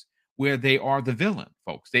scenes where they are the villain,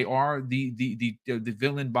 folks. They are the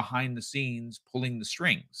villain behind the scenes pulling the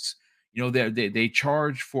strings. You know, they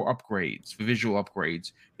charge for upgrades, for visual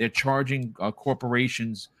upgrades. They're charging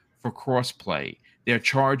corporations for crossplay. They're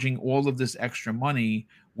charging all of this extra money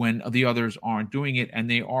when the others aren't doing it, and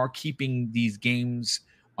they are keeping these games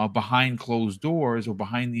behind closed doors or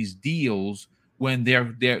behind these deals when they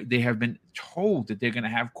have been told that they're going to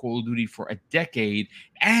have Call of Duty for a decade,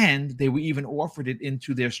 and they were even offered it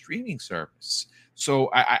into their streaming service.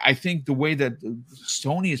 So I think the way that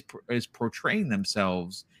Sony is portraying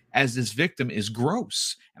themselves as this victim is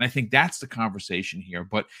gross. And I think that's the conversation here.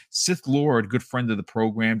 But Sith Lord, good friend of the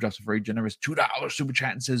program, just a very generous $2 super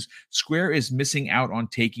chat and says, Square is missing out on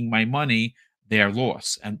taking my money. Their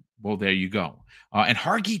loss. And well, there you go. And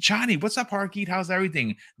Hargeet Chani, what's up, Hargeet? How's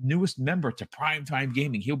everything? Newest member to Primetime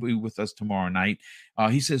Gaming. He'll be with us tomorrow night.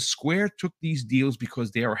 He says Square took these deals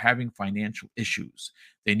because they are having financial issues.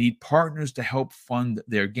 They need partners to help fund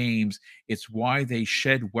their games. It's why they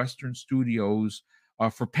shed Western studios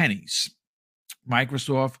for pennies.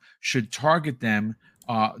 Microsoft should target them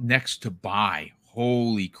next to buy.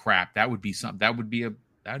 Holy crap. That would be something. That would be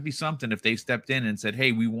something if they stepped in and said,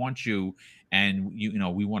 hey, we want you, and you know,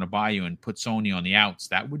 we want to buy you, and put Sony on the outs.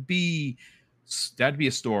 That'd be a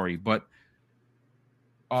story. But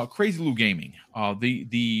Crazy Lou Gaming,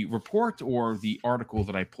 the report or the article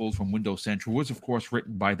that I pulled from Windows Central was, of course,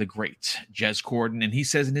 written by the great Jez Corden, and he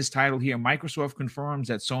says in his title here, Microsoft confirms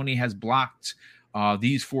that Sony has blocked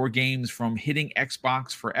these 4 games from hitting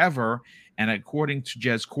Xbox forever. And according to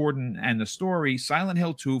Jez Corden and the story, Silent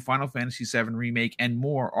Hill 2, Final Fantasy 7 Remake, and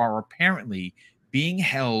more are apparently being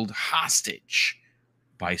held hostage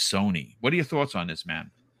by Sony. What are your thoughts on this,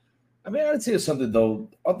 man? I mean, I'd say something, though.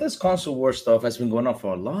 All this console war stuff has been going on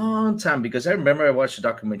for a long time, because I remember I watched a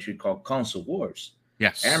documentary called Console Wars.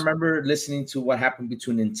 Yes. And I remember listening to what happened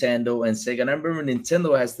between Nintendo and Sega. And I remember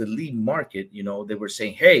Nintendo has the lead market. You know, they were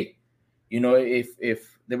saying, hey, you know, if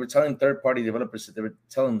they were telling third-party developers, that they were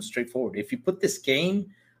telling them straightforward, if you put this game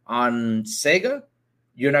on Sega,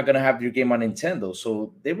 you're not going to have your game on Nintendo.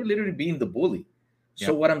 So they were literally being the bully. Yeah.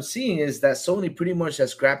 So what I'm seeing is that Sony pretty much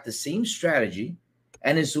has grabbed the same strategy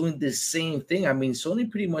and is doing the same thing. I mean, Sony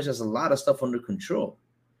pretty much has a lot of stuff under control.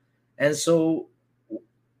 And so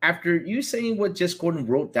after you saying what Jez Corden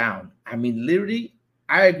wrote down, I mean, literally,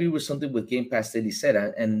 I agree with something with Game Pass that he said.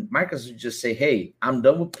 And Microsoft just say, hey, I'm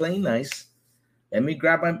done with playing nice. Let me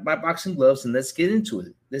grab my boxing gloves and let's get into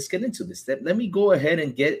it. Let's get into this. Let me go ahead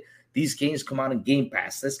and get these games come out in Game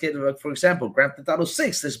Pass. Let's get, like, for example, Grand Theft Auto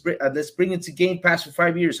 6. Let's bring it to Game Pass for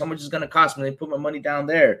 5 years. How much is it going to cost me? Let me put my money down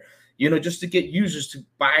there. You know, just to get users to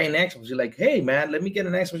buy an Xbox. You're like, hey, man, let me get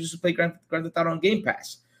an Xbox just to play Grand Theft Auto on Game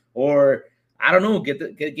Pass. Or, I don't know,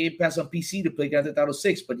 get Game Pass on PC to play Grand Theft Auto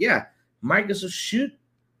 6. But, yeah, Microsoft should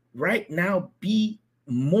right now be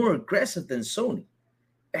more aggressive than Sony.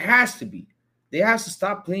 It has to be. They have to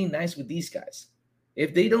stop playing nice with these guys.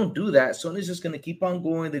 If they don't do that, Sony's just going to keep on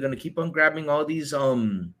going. They're going to keep on grabbing all these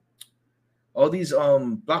blockbuster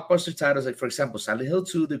titles, like, for example, Silent Hill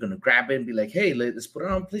 2. They're going to grab it and be like, hey, let's put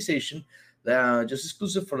it on PlayStation, just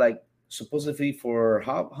exclusive for, like, supposedly for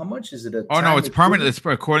how much is it? No, it's permanent. It's,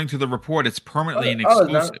 according to the report, it's permanently an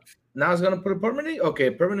exclusive. Now it's going to put it permanently? Okay,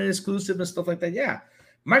 permanent exclusive and stuff like that. Yeah.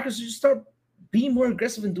 Microsoft should start being more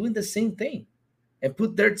aggressive and doing the same thing and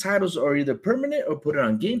put their titles or either permanent or put it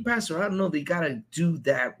on Game Pass, or I don't know. They got to do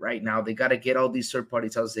that right now. They got to get all these third-party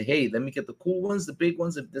titles, say, hey, let me get the cool ones, the big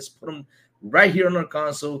ones, and just put them right here on our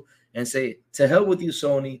console and say, to hell with you,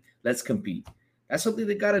 Sony, let's compete. That's something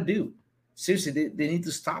they got to do. Seriously, they need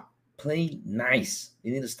to stop playing nice.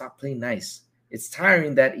 They need to stop playing nice. It's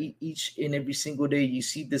tiring that each and every single day you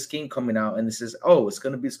see this game coming out and it says, oh, it's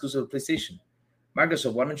going to be exclusive to PlayStation.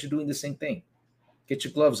 Microsoft, why aren't you doing the same thing? Get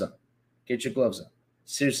your gloves on. Get your gloves on.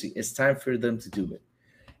 Seriously, it's time for them to do it.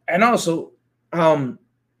 And also, on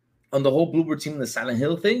the whole Bloober team, the Silent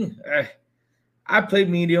Hill thing, I played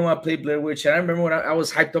Medium, I played Blair Witch, and I remember when I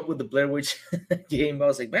was hyped up with the Blair Witch game, I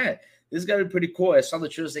was like, man, this is gotta be pretty cool. I saw the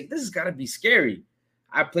trailer, like, this has gotta be scary.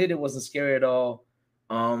 I played it, wasn't scary at all.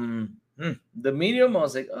 The Medium, I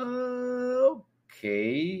was like,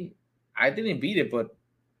 okay. I didn't beat it, but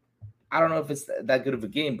I don't know if it's that good of a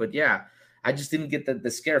game. But yeah, I just didn't get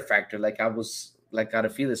the scare factor like I was like out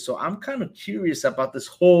of feel it. So I'm kind of curious about this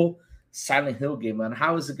whole Silent Hill game, and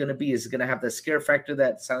how is it going to be? Is it going to have the scare factor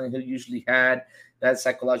that Silent Hill usually had, that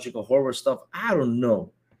psychological horror stuff? I don't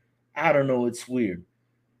know. It's weird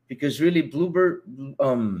because really Bloober,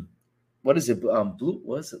 what is it?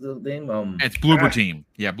 What's the name? It's Bloober Team.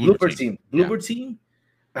 Yeah, Bloober Team. Bloober Team.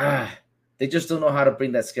 They just don't know how to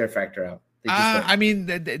bring that scare factor out. I mean,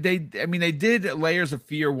 they did Layers of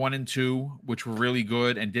Fear 1 and 2, which were really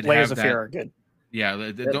good, and did Layers have of that. Fear are good. Yeah,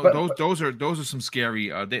 those are some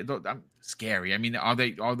scary. Scary. I mean, are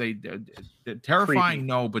they terrifying? Creepy.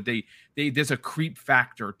 No, but they there's a creep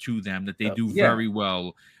factor to them that they do very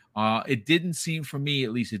well. It didn't seem, for me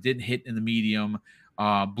at least, it didn't hit in the medium.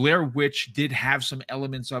 Blair Witch did have some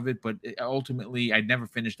elements of it, but ultimately, I never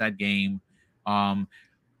finished that game.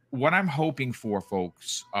 What I'm hoping for,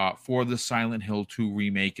 folks, for the Silent Hill 2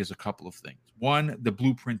 remake is a couple of things. One, the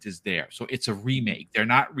blueprint is there. So it's a remake. They're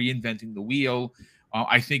not reinventing the wheel.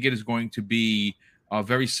 I think it is going to be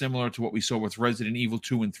very similar to what we saw with Resident Evil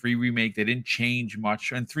 2 and 3 remake. They didn't change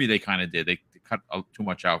much. And 3, they kind of did. They cut too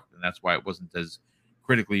much out, and that's why it wasn't as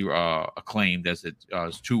critically acclaimed as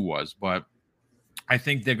 2 was. But I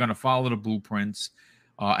think they're going to follow the blueprints.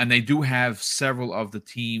 And they do have several of the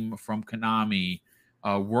team from Konami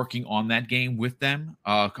working on that game with them.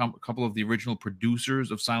 A couple of the original producers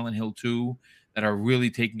of Silent Hill 2 that are really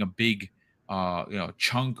taking a big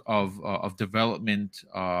chunk of development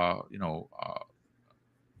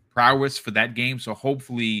prowess for that game. So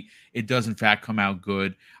hopefully it does in fact come out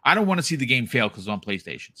good. I don't want to see the game fail because it's on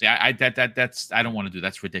PlayStation. See, I don't want to do.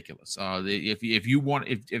 That's ridiculous.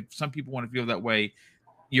 If some people want to feel that way,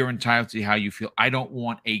 you're entitled to how you feel. I don't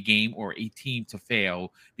want a game or a team to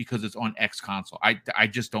fail because it's on X console. I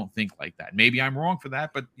just don't think like that. Maybe I'm wrong for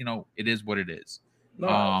that, but it is what it is.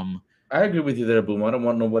 No, I agree with you there, Boom. I don't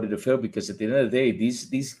want nobody to fail because at the end of the day,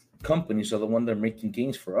 these companies are the ones that are making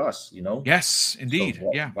games for us. Yes, indeed.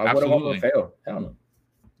 So, yeah, why absolutely. would I want to fail? Hell no.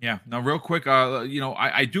 Yeah. Now, real quick,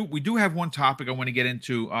 we do have one topic I want to get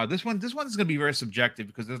into. This one is going to be very subjective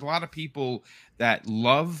because there's a lot of people that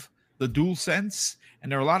love the DualSense,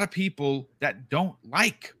 and there are a lot of people that don't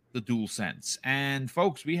like the DualSense. And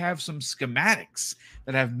folks, we have some schematics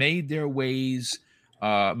that have made their way to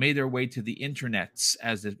the internets,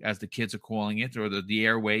 as the kids are calling it, or the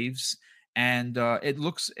airwaves. And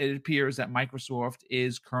it appears that Microsoft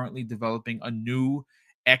is currently developing a new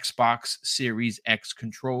Xbox Series X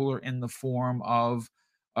controller in the form of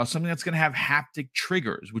something that's going to have haptic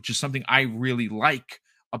triggers, which is something I really like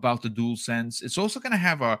about the DualSense. It's also going to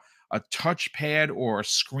have a touchpad or a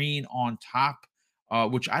screen on top,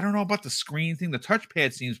 which I don't know about the screen thing. The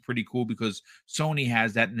touchpad seems pretty cool because Sony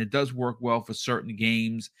has that, and it does work well for certain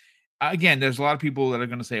games. Again, there's a lot of people that are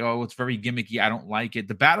going to say, oh, it's very gimmicky, I don't like it.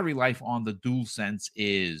 The battery life on the DualSense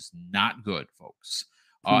is not good, folks.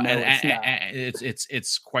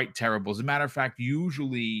 It's quite terrible. As a matter of fact,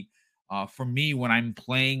 usually for me, when I'm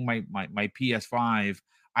playing my PS5,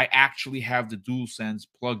 I actually have the DualSense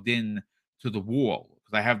plugged in to the wall.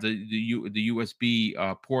 I have the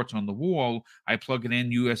USB ports on the wall. I plug it in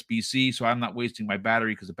USB-C, so I'm not wasting my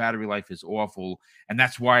battery because the battery life is awful. And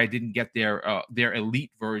that's why I didn't get their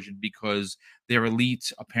Elite version, because their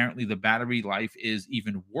Elite, apparently the battery life is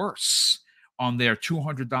even worse on their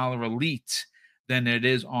 $200 Elite than it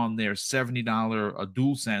is on their $70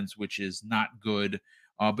 DualSense, which is not good.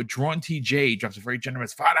 But Drawn TJ drops a very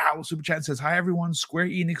generous $5 super chat and says, hi, everyone. Square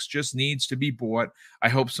Enix just needs to be bought. I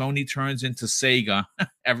hope Sony turns into Sega.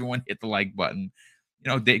 Everyone hit the like button.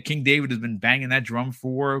 King David has been banging that drum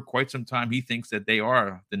for quite some time. He thinks that they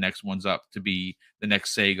are the next ones up to be the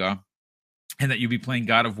next Sega, and that you'll be playing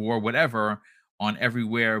God of War, whatever, on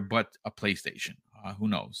everywhere but a PlayStation. Who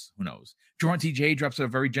knows? Drawn TJ drops a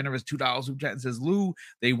very generous $2 super chat and says, Lou,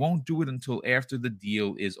 they won't do it until after the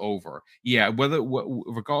deal is over. Yeah,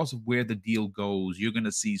 regardless of where the deal goes, you're going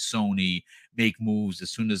to see Sony make moves as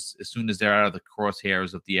soon as they're out of the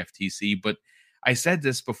crosshairs of the FTC. But I said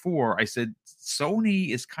this before. I said Sony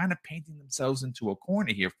is kind of painting themselves into a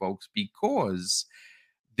corner here, folks, because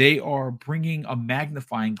they are bringing a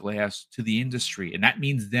magnifying glass to the industry, and that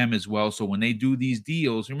means them as well. So when they do these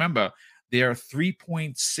deals, remember, their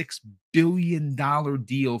 $3.6 billion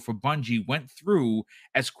deal for Bungie went through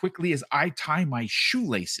as quickly as I tie my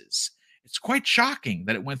shoelaces. It's quite shocking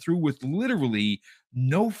that it went through with literally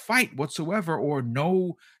no fight whatsoever or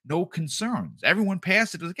no concerns. Everyone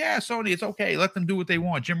passed it. It was like, yeah, Sony, it's okay. Let them do what they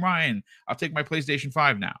want. Jim Ryan, I'll take my PlayStation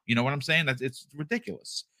 5 now. You know what I'm saying? It's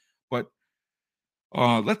ridiculous. But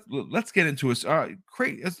let's get into it.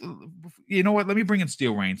 You know what? Let me bring in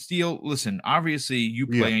Steel Rain. Steel, listen, obviously you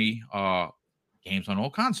play games on all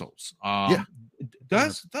consoles.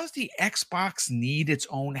 Does the Xbox need its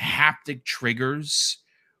own haptic triggers?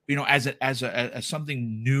 You know, as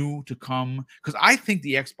something new to come? Because I think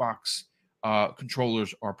the Xbox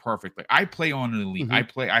controllers are perfect. Like I play on an Elite.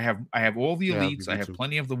 I have all the Elites. I have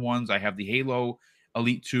plenty of the ones. I have the Halo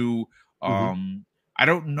Elite 2. I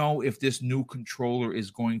don't know if this new controller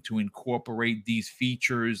is going to incorporate these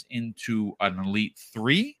features into an Elite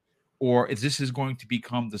 3 or if this is going to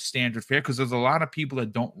become the standard fare, because there's a lot of people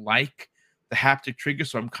that don't like the haptic trigger.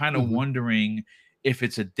 So I'm kind of wondering if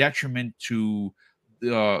it's a detriment to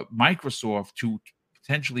Microsoft to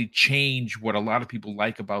potentially change what a lot of people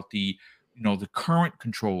like about the current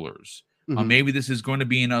controllers. Maybe this is going to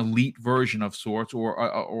be an elite version of sorts,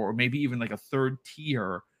 or maybe even like a third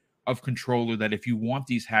tier of controller that if you want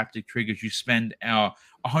these haptic triggers, you spend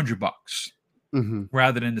 $100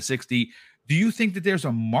 rather than the 60. Do you think that there's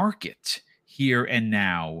a market here and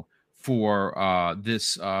now for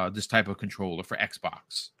this type of controller for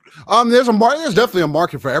Xbox? There's definitely a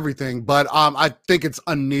market for everything, but I think it's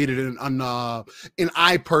unneeded and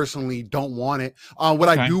I personally don't want it. What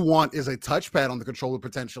I do want is a touchpad on the controller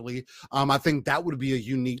potentially. I think that would be a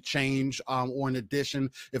unique change or an addition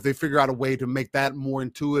if they figure out a way to make that more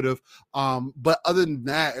intuitive. But other than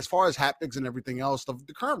that, as far as haptics and everything else, the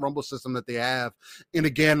current Rumble system that they have, and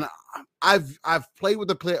again, I've played with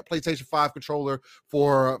the PlayStation 5 controller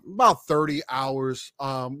for about 30 hours,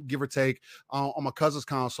 give or take, on my cousin's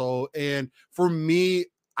console. And for me,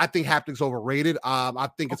 I think haptics overrated. I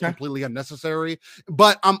think it's completely unnecessary,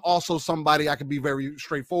 but I'm also somebody, I can be very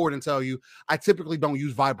straightforward and tell you, I typically don't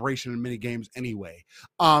use vibration in many games anyway.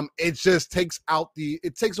 It just takes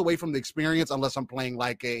away from the experience unless I'm playing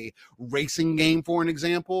like a racing game, for an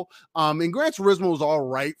example. And Gran Turismo is all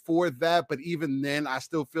right for that, but even then I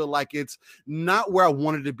still feel like it's not where I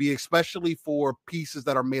wanted to be, especially for pieces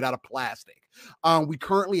that are made out of plastic. We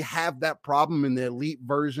currently have that problem in the Elite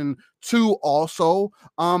version 2 also.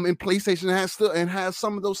 And PlayStation has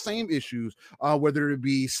some of those same issues, whether it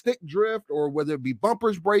be stick drift or whether it be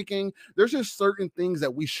bumpers breaking. There's just certain things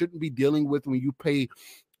that we shouldn't be dealing with when you pay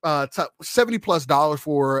 $70+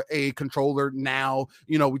 for a controller. Now,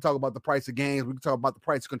 we talk about the price of games, we can talk about the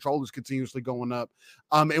price of controllers continuously going up,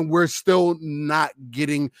 and we're still not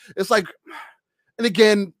getting. It's like, and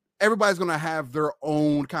again, everybody's going to have their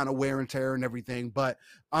own kind of wear and tear and everything, but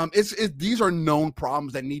these are known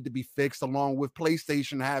problems that need to be fixed, along with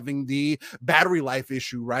PlayStation having the battery life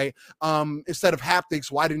issue, right? Instead of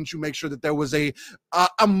haptics, why didn't you make sure that there was a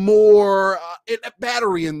more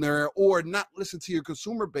battery in there, or not listen to your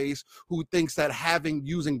consumer base who thinks that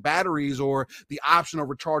using batteries or the option of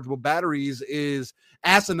rechargeable batteries is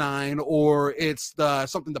asinine, or it's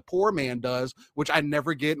something the poor man does, which I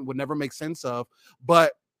never get and would never make sense of.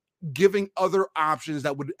 But giving other options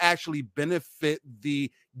that would actually benefit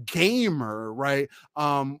the gamer, right?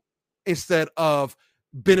 Instead of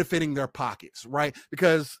benefiting their pockets, right?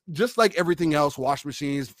 Because just like everything else, wash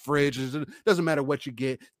machines, fridges, it doesn't matter what you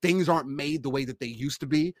get, things aren't made the way that they used to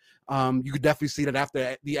be. You could definitely see that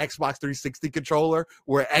after the Xbox 360 controller,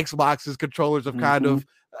 where Xbox's controllers have kind of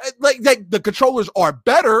like the controllers are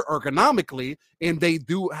better ergonomically, and they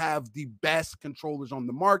do have the best controllers on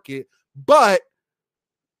the market, but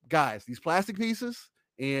guys, these plastic pieces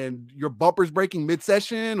and your bumpers breaking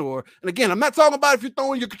mid-session, and again, I'm not talking about if you're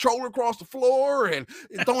throwing your controller across the floor and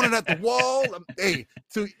throwing it at the wall. Hey,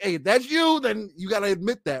 that's you, then you got to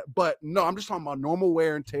admit that. But no, I'm just talking about normal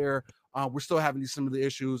wear and tear. We're still having some of the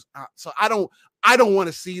issues. So I don't want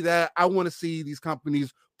to see that. I want to see these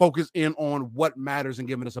companies focus in on what matters and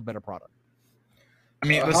giving us a better product. I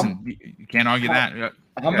mean, listen, you can't argue that.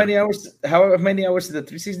 How many hours did the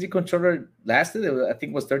 360 controller lasted? I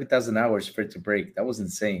think it was 30,000 hours for it to break. That was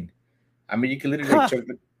insane. I mean, you can literally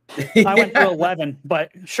I went through 11, but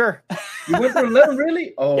sure. You went through 11,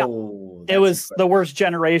 really? Oh, it was the worst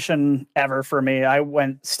generation ever for me. I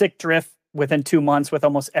went stick drift within 2 months with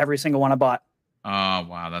almost every single one I bought. Oh,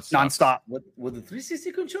 wow, that's nonstop. With the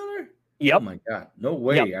 360 controller? Yep. Oh my God, no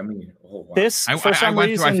way. Yep. I mean, oh wow. This for some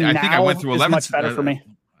reason I think I went through 11. Much better for me.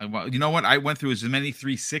 Well, you know what? I went through as many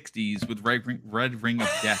 360s with Red Ring of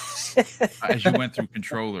Deaths as you went through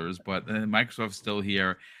controllers, but Microsoft's still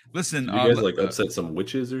here. Listen, Did you guys like upset some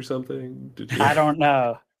witches or something? Did you I don't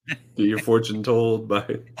know. get your fortune told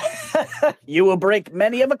by? You will break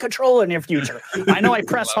many of a controller in your future. I know I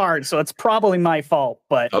press hard, so it's probably my fault.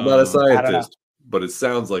 But I'm not a I don't know. scientist, but it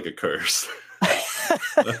sounds like a curse.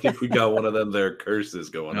 I think we got one of them there curses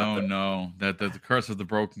going on. No, that the curse of the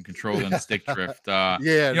broken controller and stick drift. Yeah,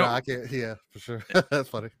 you know, I can't. Yeah, for sure. That's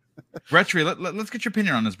funny. Retri, let's get your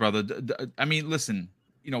opinion on this, brother. I mean, listen,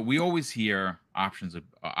 we always hear options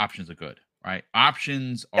are good, right?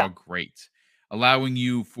 Options are great, allowing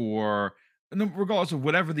you for regardless of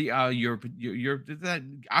whatever the your that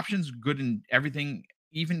options good in everything,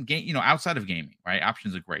 even game, outside of gaming, right?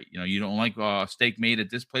 Options are great. You don't like steak made at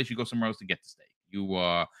this place, you go somewhere else to get the steak.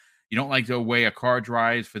 You don't like the way a car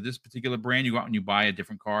drives for this particular brand, you go out and you buy a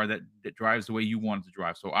different car that drives the way you want it to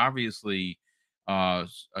drive. So obviously, a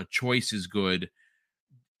choice is good.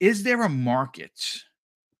 Is there a market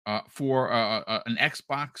for an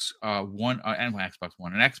Xbox One and Xbox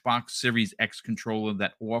One, an Xbox Series X controller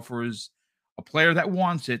that offers a player that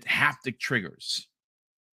wants it haptic triggers?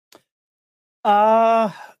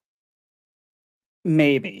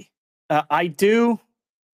 Maybe. I do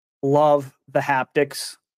love the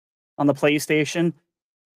haptics on the PlayStation.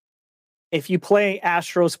 If you play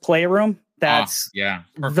Astro's Playroom, that's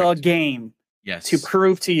the game to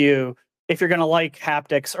prove to you if you're going to like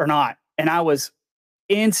haptics or not. And I was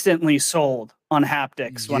instantly sold on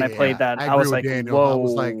haptics when I played that. I was like, Daniel. whoa. I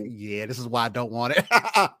was like, yeah, this is why I don't want it.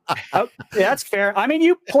 Yeah, that's fair. I mean,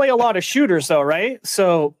 you play a lot of shooters though, right?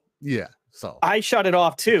 So yeah. So I shut it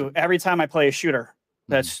off too every time I play a shooter.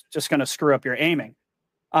 That's just going to screw up your aiming.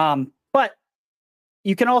 But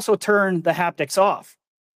you can also turn the haptics off,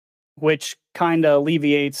 which kind of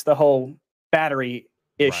alleviates the whole battery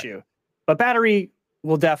issue. Right. But battery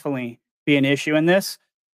will definitely be an issue in this.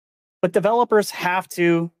 But developers have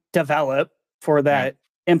to develop for that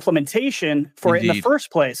implementation for it in the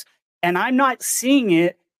first place. And I'm not seeing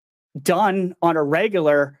it done on a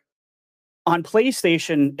regular on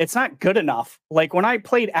PlayStation. It's not good enough. Like when I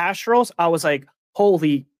played Astros, I was like,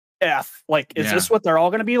 holy F, like, is this what they're all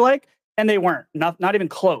going to be like? And they weren't, not even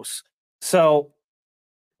close. So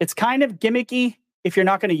it's kind of gimmicky if you're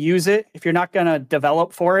not going to use it, if you're not going to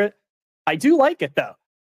develop for it. I do like it though,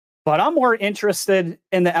 but I'm more interested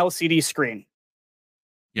in the LCD screen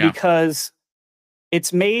because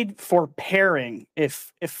it's made for pairing.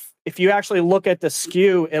 If you actually look at the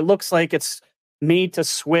SKU, it looks like it's made to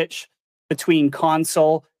switch between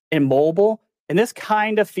console and mobile. And this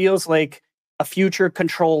kind of feels like a future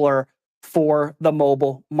controller for the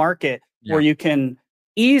mobile market where you can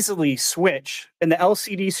easily switch and the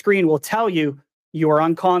LCD screen will tell you are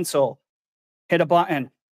on console, hit a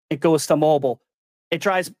button, it goes to mobile. It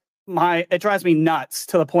drives me nuts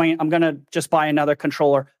to the point I'm going to just buy another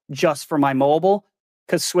controller just for my mobile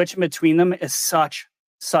because switching between them is such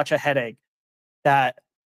a headache that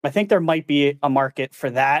I think there might be a market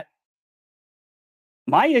for that.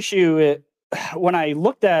 My issue, when I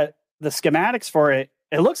looked at the schematics for it,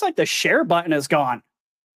 it looks like the share button is gone.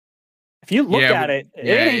 If you look at it, it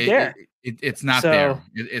ain't there. It's not there.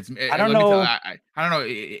 I don't know. I don't know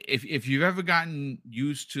if you've ever gotten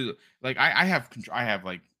used to, like, I have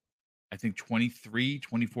like, I think 23,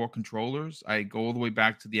 24 controllers. I go all the way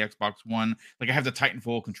back to the Xbox One. Like I have the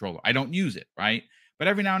Titanfall controller. I don't use it, right? But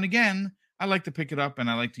every now and again, I like to pick it up and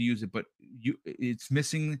I like to use it. But it's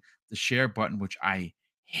missing the share button, which I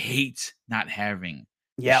hate not having.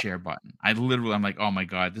 Share button. I'm like, oh my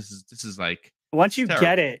god, this is like once you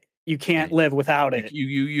get it, you can't live without it.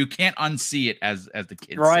 You can't unsee it as the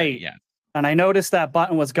kids right. say. Yeah. And I noticed that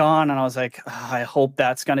button was gone, and I was like, I hope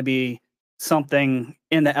that's going to be something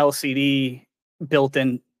in the LCD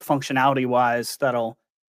built-in functionality wise that'll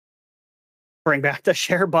bring back the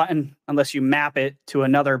share button, unless you map it to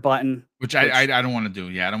another button, which I don't want to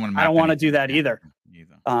do. Yeah, I don't want to. I don't want to do that either.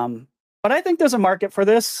 But I think there's a market for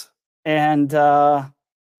this, and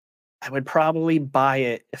I would probably buy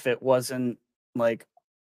it if it wasn't like,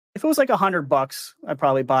 if it was like $100, I'd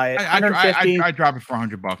probably buy it. I'd drop it for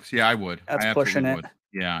 $100. Yeah, I would. That's pushing it. Would.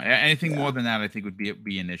 Yeah, anything more than that, I think would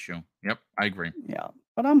be an issue. Yep, I agree. Yeah,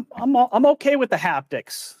 but I'm okay with the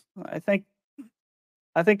haptics. I think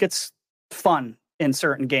it's fun in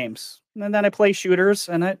certain games, and then I play shooters,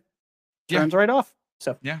 and it turns right off.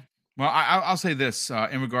 So yeah. Well, I'll say this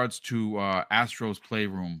in regards to Astro's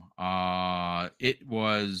Playroom. It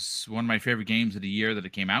was one of my favorite games of the year that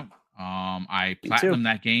it came out. I platinumed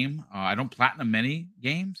that game. I don't platinum many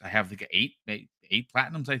games. I have like eight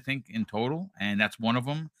platinums, I think, in total, and that's one of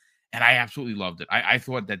them. and I absolutely loved it. I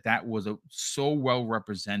thought that was so well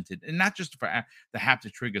represented, and not just for the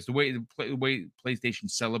haptic triggers, the way PlayStation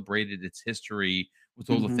celebrated its history with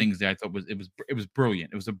all the things that I thought it was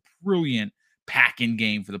brilliant. It was a brilliant pack-in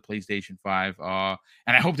game for the PlayStation 5.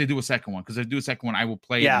 And I hope they do a second one, because if they do a second one, I will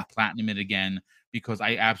play it and platinum it again, because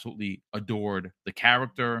I absolutely adored the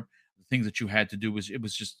character. The things that you had to do it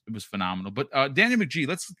was phenomenal. But Daniel McGee,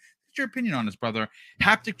 let's get your opinion on this, brother.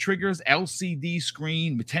 Haptic triggers, LCD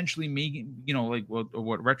screen, potentially making, like what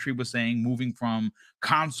Retri was saying, moving from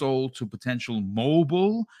console to potential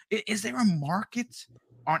mobile. Is there a market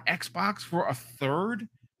on Xbox for a third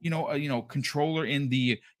controller in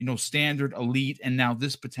the standard, elite, and now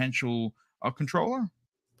this potential controller?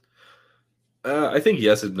 I think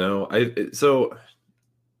yes and no. I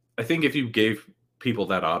think if you gave people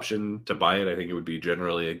that option to buy it, I think it would be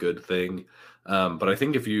generally a good thing. But I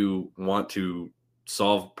think if you want to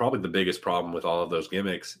solve probably the biggest problem with all of those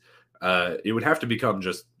gimmicks, it would have to become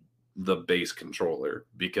just the base controller,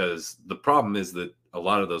 because the problem is that a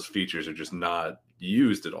lot of those features are just not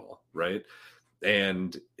used at all, right?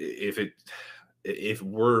 And if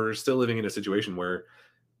we're still living in a situation where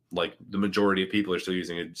like the majority of people are still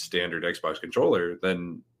using a standard Xbox controller,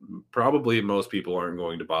 then probably most people aren't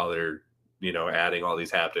going to bother, adding all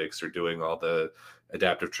these haptics or doing all the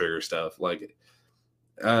adaptive trigger stuff. Like,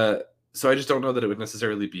 so I just don't know that it would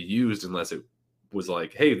necessarily be used unless it was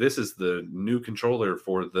like, hey, this is the new controller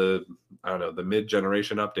for the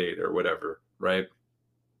mid-generation update or whatever, right?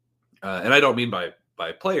 And I don't mean by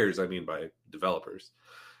players, I mean by developers.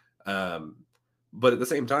 But at the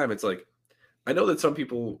same time, it's like, I know that some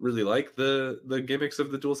people really like the gimmicks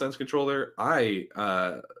of the DualSense controller. I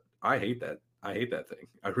hate that. I hate that thing.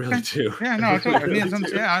 I really do. Yeah, no,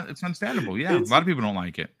 it's understandable. Yeah, a lot of people don't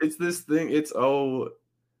like it. It's this thing. It's how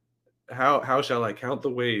shall I count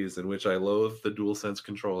the ways in which I loathe the DualSense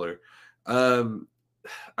controller?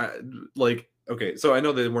 Okay, so I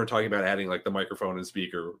know they weren't talking about adding like the microphone and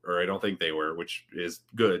speaker, or I don't think they were, which is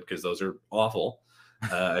good because those are awful.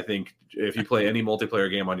 I think if you play any multiplayer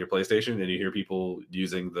game on your PlayStation and you hear people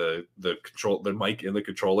using the mic in the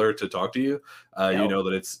controller to talk to you, you know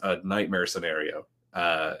that it's a nightmare scenario.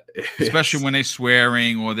 Especially when they're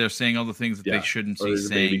swearing or they're saying other things that they shouldn't be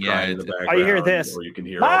saying. In the background, I hear this. Or you can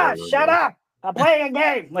hear, Ma, shut up! I'm playing a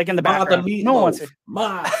game. Like in the background. No one wants it.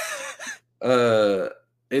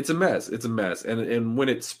 It's a mess. It's a mess. And when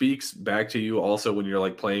it speaks back to you also when you're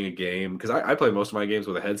like playing a game, because I play most of my games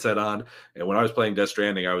with a headset on. And when I was playing Death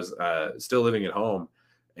Stranding, I was still living at home.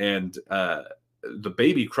 And the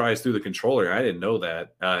baby cries through the controller. I didn't know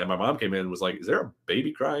that. And my mom came in and was like, is there a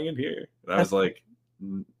baby crying in here? And I was like,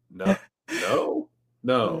 no.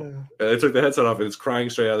 And I took the headset off and it's crying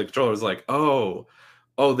straight out of the controller. I was like, oh,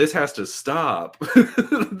 this has to stop.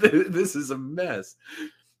 This is a mess.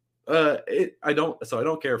 I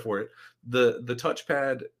don't care for it. The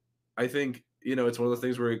touchpad, I think, it's one of those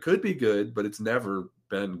things where it could be good, but it's never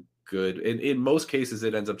been good. In most cases,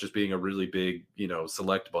 it ends up just being a really big,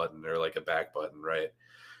 select button or like a back button, right?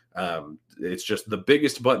 It's just the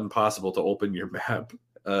biggest button possible to open your map.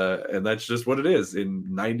 And that's just what it is in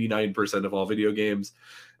 99% of all video games.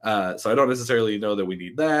 So I don't necessarily know that we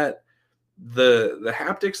need that. The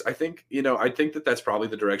haptics, I think, I think that's probably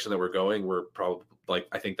the direction that we're going. We're probably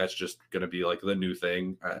I think that's just going to be like the new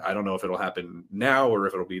thing. I don't know if it'll happen now or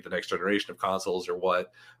if it'll be the next generation of consoles or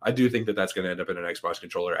what. I do think that's going to end up in an Xbox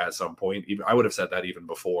controller at some point. Even I would have said that even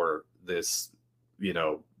before this,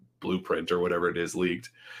 blueprint or whatever it is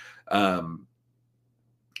leaked.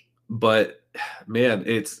 But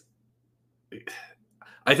man,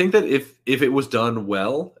 I think that if it was done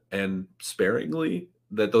well and sparingly,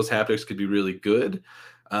 that those haptics could be really good.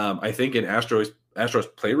 I think in Astro's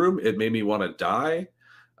Playroom, it made me want to die.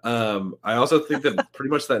 I also think that pretty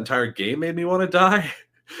much that entire game made me want to die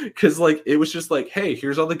because it was just like, hey,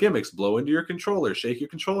 here's all the gimmicks. Blow into your controller, shake your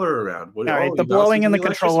controller around. All right, the blowing in the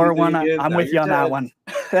controller one, I'm with you on that one.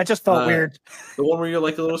 That just felt weird. The one where you're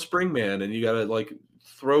like the little spring man and you got to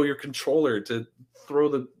throw your controller to throw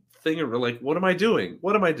the thing. Or what am I doing?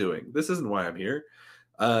 What am I doing? This isn't why I'm here.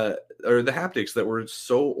 Or the haptics that were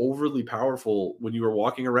so overly powerful when you were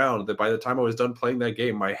walking around that by the time I was done playing that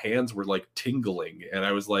game, my hands were tingling. And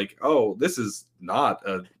I was like, oh, this is not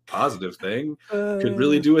a positive thing. Could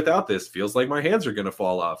really do without this. Feels like my hands are going to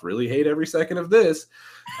fall off. Really hate every second of this.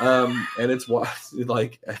 And it's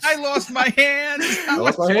I lost my hands. I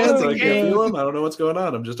lost my hands. I can't feel them. I don't know what's going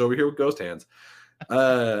on. I'm just over here with ghost hands.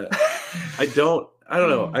 I don't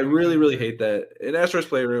know. I really, really hate that. In Astro's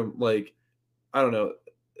Playroom, I don't know.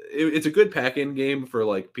 It's a good pack-in game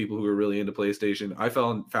for people who are really into PlayStation. I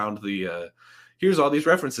found the here's all these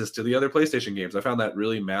references to the other PlayStation games. I found that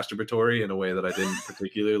really masturbatory in a way that I didn't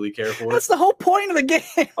particularly care for. That's the whole point of the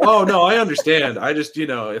game. Oh no, I understand. I just,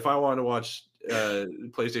 if I want to watch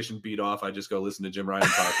PlayStation beat off, I just go listen to Jim Ryan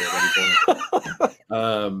talk at any point.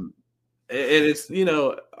 And it's,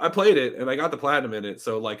 I played it and I got the platinum in it,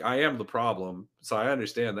 so like I am the problem, so I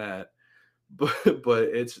understand that. But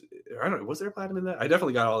it's, I don't know, was there a platinum in that? I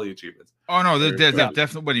definitely got all the achievements. Oh no, there's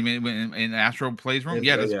definitely. What do you mean in Astro Playroom?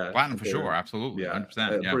 Yeah, there's platinum for sure, absolutely, yeah,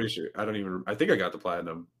 100%. I'm pretty sure. I think I got the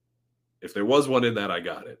platinum. If there was one in that, I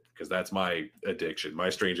got it, because that's my addiction, my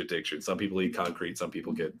strange addiction. Some people eat concrete, some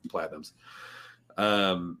people get platinums.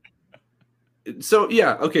 So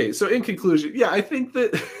yeah, okay. So in conclusion, yeah, I think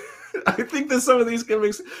that some of these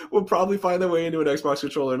gimmicks will probably find their way into an Xbox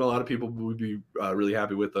controller, and a lot of people would be really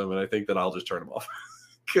happy with them. And I think that I'll just turn them off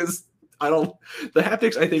because the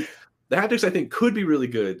haptics I think could be really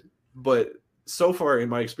good, but so far in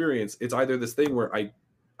my experience, it's either this thing where I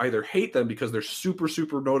either hate them because they're super,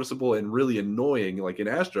 super noticeable and really annoying, like in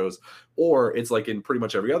Astros, or it's like in pretty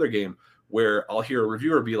much every other game where I'll hear a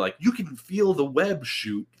reviewer be like, you can feel the web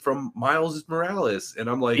shoot from Miles Morales. And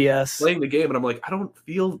I'm like, playing the game, and I'm like, I don't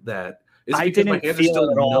feel that. Is it because my hands are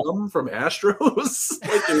still numb from Astros?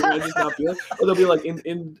 Like, I just not feel it? Or they'll be like,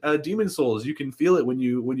 in Demon Souls, you can feel it when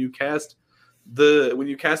you cast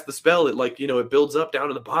the spell, it like, it builds up down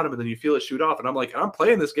to the bottom, and then you feel it shoot off. And I'm like, I'm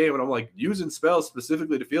playing this game and I'm like using spells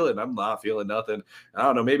specifically to feel it, and I'm not feeling nothing. I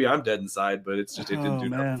don't know, maybe I'm dead inside, but it's just, it didn't do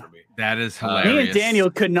nothing for me. That is hilarious. Me and Daniel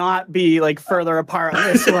could not be like further apart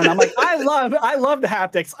on this one. I'm like, I love the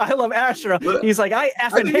haptics. I love Astro. He's like, I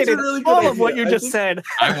effing hated really all of what you just said.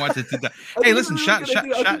 I wanted to. Hey, listen, shout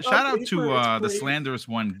out to the slanderous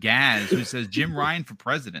one, Gaz, who says Jim Ryan for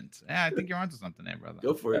president. Yeah, I think you're onto something there, brother.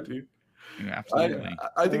 Go for it, dude. Yeah, absolutely.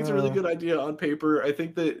 I think it's a really good idea on paper. I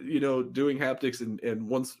think that, doing haptics and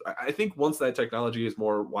once that technology is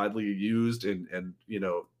more widely used and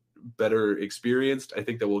better experienced, I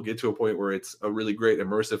think that we'll get to a point where it's a really great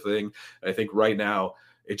immersive thing. And I think right now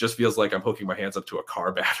it just feels like I'm hooking my hands up to a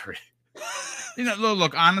car battery.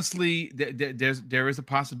 Look, honestly, there is a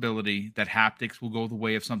possibility that haptics will go the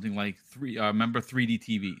way of something like 3D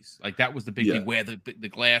TVs. Like that was the big thing, where the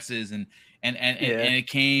glasses and it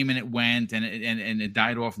came and it went and it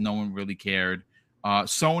died off. No one really cared.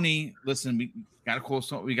 Sony, listen, we got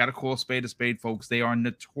to call a spade, folks. They are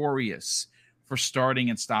notorious for starting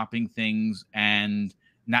and stopping things and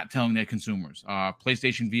not telling their consumers.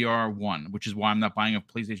 PlayStation VR 1, which is why I'm not buying a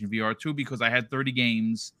PlayStation VR 2, because I had 30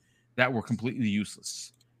 games that were completely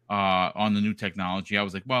useless on the new technology. I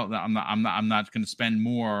was like, well, I'm not going to spend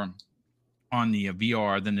more on the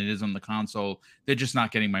VR than it is on the console. They're just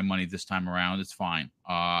not getting my money this time around. It's fine.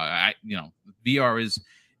 VR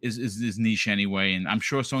is niche anyway, and I'm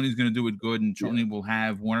sure Sony's going to do it good, and Sony will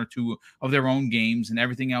have one or two of their own games, and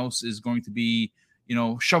everything else is going to be,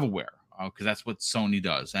 shovelware, because that's what Sony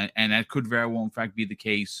does, and that could very well, in fact, be the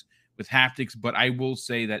case with haptics. But I will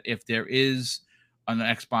say that if there is an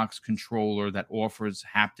Xbox controller that offers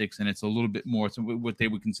haptics and it's a little bit more to what they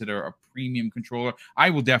would consider a premium controller,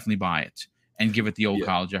 I will definitely buy it and give it the old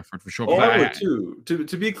college effort for sure. Oh, I would too.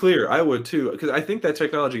 To be clear, I would too, because I think that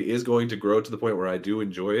technology is going to grow to the point where I do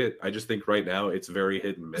enjoy it. I just think right now it's very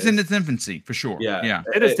hit and miss. It's in its infancy for sure. Yeah.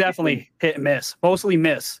 It is definitely hit and miss, mostly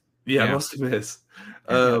miss. Yeah, mostly miss.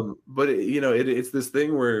 But it's this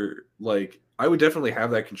thing where like I would definitely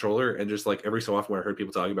have that controller, and just like every so often when I heard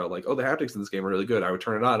people talking about like, oh, the haptics in this game are really good, I would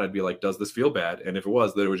turn it on. I'd be like, does this feel bad? And if it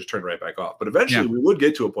was, then it would just turn right back off. But eventually we would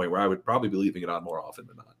get to a point where I would probably be leaving it on more often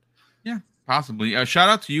than not. Yeah, possibly. Shout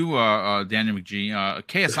out to you, Daniel McGee.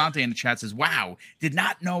 Kay Asante in the chat says, wow, did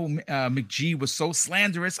not know McGee was so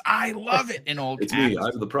slanderous. I love it. In all it's me.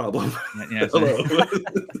 I'm the problem.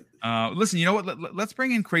 Listen, you know what? Let's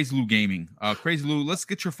bring in Crazy Lou Gaming. Crazy Lou, let's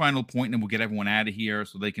get your final point, and we'll get everyone out of here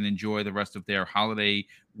so they can enjoy the rest of their holiday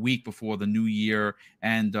week before the new year.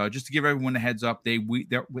 And just to give everyone a heads up,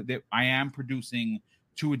 I am producing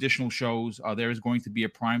 2 additional shows. There is going to be a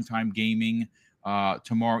primetime gaming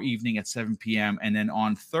tomorrow evening at 7 p.m. And then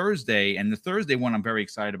on Thursday, and the Thursday one I'm very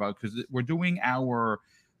excited about because we're doing our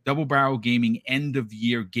Double Barrel Gaming end of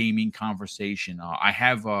year gaming conversation. I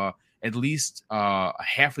have at least a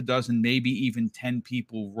half a dozen, maybe even 10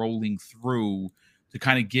 people rolling through to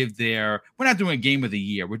kind of give we're not doing a game of the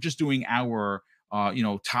year. We're just doing our,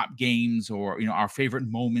 top games or, our favorite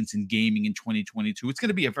moments in gaming in 2022. It's going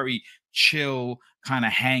to be a very chill kind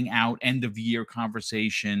of hangout end of year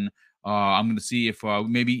conversation. I'm going to see if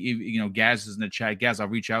maybe Gaz is in the chat. Gaz, I'll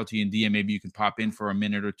reach out to you in DM. Maybe you can pop in for a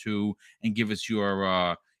minute or two and give us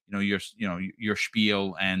your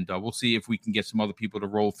spiel, and we'll see if we can get some other people to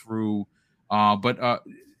roll through. But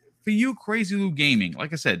for you, Crazy Lou Gaming,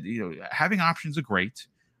 like I said, having options are great.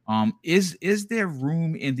 Is there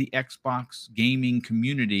room in the Xbox gaming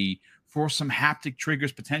community for some haptic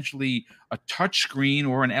triggers, potentially a touch screen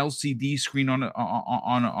or an LCD screen on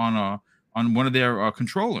one of their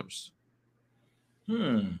controllers?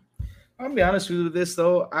 I'll be honest with you with this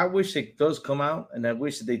though. I wish it does come out, and I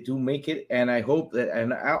wish that they do make it. And I hope that.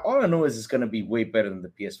 All I know is it's going to be way better than the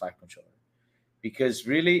PS5 controller, because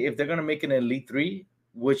really, if they're going to make an Elite 3,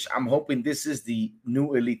 which I'm hoping this is the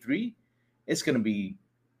new Elite 3, it's going to be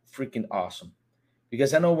freaking awesome.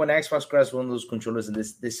 Because I know when Xbox grabs one of those controllers and they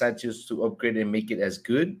decide just to upgrade it and make it as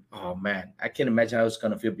good, oh man, I can't imagine how it's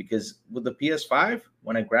going to feel. Because with the PS5,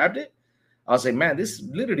 when I grabbed it, I was like, man, this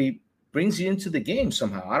literally brings you into the game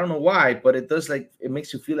somehow. I don't know why, but it does. Like, it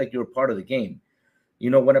makes you feel like you're a part of the game.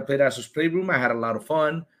 When I played Astro's Playroom, I had a lot of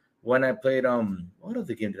fun. When I played what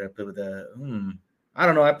other game did I play with that? I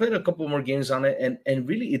don't know. I played a couple more games on it, and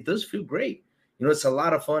really it does feel great. It's a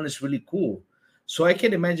lot of fun. It's really cool. So I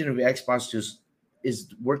can't imagine if Xbox just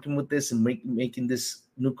is working with this and making this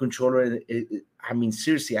new controller. I mean,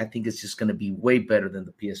 seriously, I think it's just going to be way better than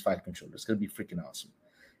the PS5 controller. It's going to be freaking awesome.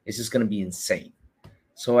 It's just going to be insane.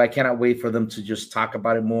 So I cannot wait for them to just talk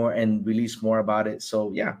about it more and release more about it.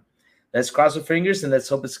 So yeah, let's cross our fingers and let's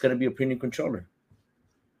hope it's going to be a premium controller.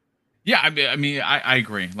 Yeah, I mean, I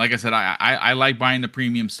agree. Like I said, I like buying the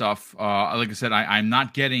premium stuff. Like I said, I'm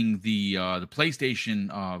not getting the PlayStation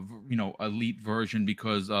Elite version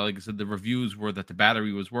because, like I said, the reviews were that the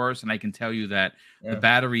battery was worse, and I can tell you that the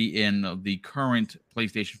battery in the current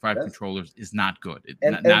PlayStation 5 controllers is not good.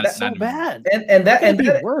 That's so bad. And that be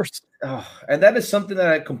worse. And that is something that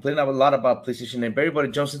I complain a lot about PlayStation. And everybody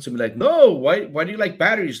jumps into me like, no, why do you like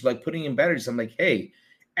batteries? Like putting in batteries? I'm like, hey.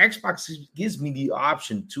 Xbox gives me the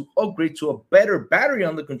option to upgrade to a better battery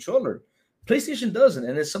on the controller. PlayStation doesn't,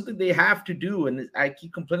 and it's something they have to do. And I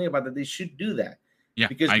keep complaining about that. They should do that. Yeah,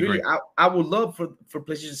 because I really, agree. I would love for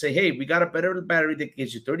PlayStation to say, "Hey, we got a better battery that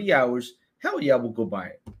gives you 30 hours." Hell yeah, we'll go buy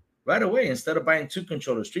it right away instead of buying 2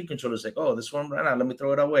 controllers, 3 controllers. Like, oh, this one ran out. Let me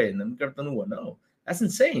throw it away and then get the new one. No, that's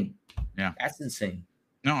insane. Yeah, that's insane.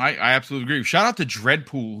 No, I absolutely agree. Shout out to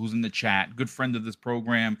Dreadpool, who's in the chat. Good friend of this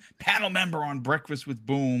program. Panel member on Breakfast with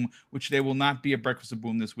Boom, which there will not be a Breakfast with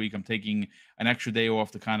Boom this week. I'm taking an extra day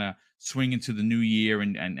off to kind of swing into the new year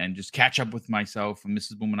and just catch up with myself. And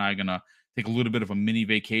Mrs. Boom and I are going to take a little bit of a mini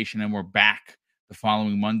vacation, and we're back the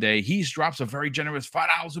following Monday. He drops a very generous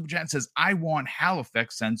 $5 super chat and says, I want HAL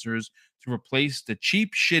effect sensors to replace the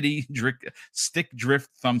cheap, shitty stick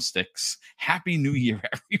drift thumbsticks. Happy New Year,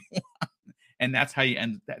 everyone. And that's how you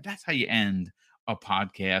end. That's how you end a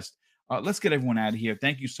podcast. Let's get everyone out of here.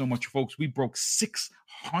 Thank you so much, folks. We broke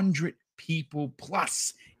 600 people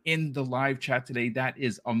plus in the live chat today. That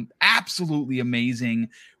is absolutely amazing.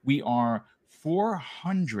 We are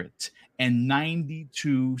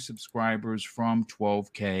 492 subscribers from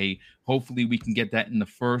 12K. Hopefully, we can get that in the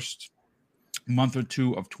first month or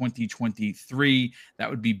two of 2023.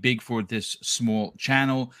 That would be big for this small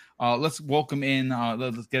channel. Let's welcome in.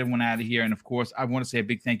 Let's get everyone out of here. And of course, I want to say a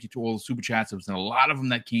big thank you to all the super chats. There was a lot of them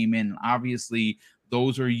that came in. Obviously,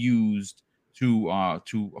 those are used to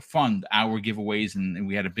fund our giveaways, and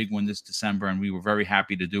we had a big one this December, and we were very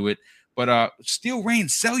happy to do it. But Steel Rain,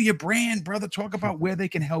 sell your brand, brother. Talk about where they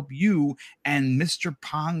can help you and Mr.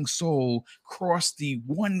 Pong Soul cross the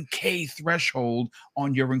 1K threshold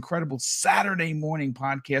on your incredible Saturday morning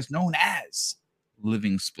podcast known as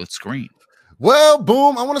Living Split Screen. Well,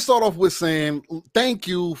 Boom, I want to start off with saying thank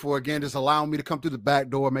you for, again, just allowing me to come through the back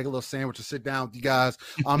door, make a little sandwich and sit down with you guys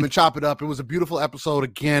and chop it up. It was a beautiful episode.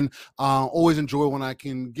 Again, always enjoy when I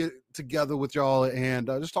can get together with y'all and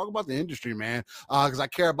just talk about the industry, man, because I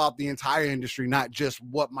care about the entire industry, not just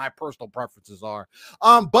what my personal preferences are.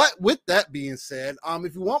 But with that being said,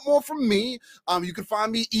 if you want more from me, you can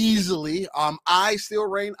find me easily. I Steel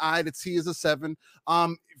Rain, the T is a 7.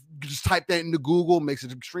 Just type that into Google, makes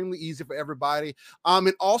it extremely easy for everybody.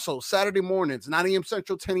 And also Saturday mornings, 9 a.m.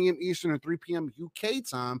 Central, 10 a.m. Eastern, and 3 p.m. UK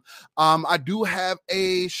time. I do have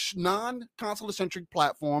a non-console centric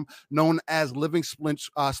platform known as Living Split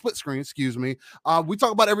Screen. Excuse me. We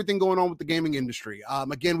talk about everything going on with the gaming industry.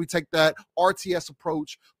 Again, we take that RTS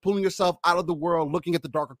approach, pulling yourself out of the world, looking at the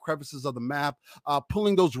darker crevices of the map,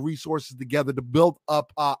 pulling those resources together to build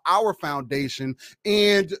up our foundation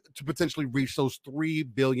and to potentially reach those 3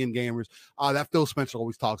 billion gamers that Phil Spencer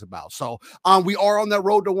always talks about. So we are on that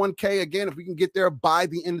road to 1K. Again, if we can get there by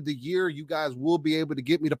the end of the year, you guys will be able to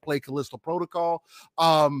get me to play Callisto Protocol.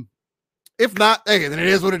 If not, hey, then it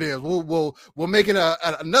is what it is. We'll make it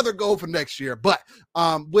another goal for next year. But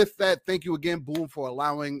with that, thank you again, Boom, for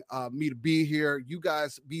allowing me to be here. You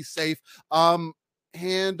guys be safe.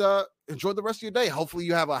 and enjoy the rest of your day. Hopefully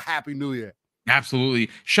you have a happy new year. Absolutely.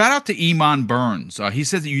 Shout out to Iman Burns. He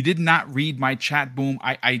says that you did not read my chat, Boom.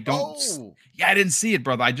 I don't. Yeah, I didn't see it,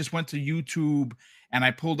 brother. I just went to YouTube and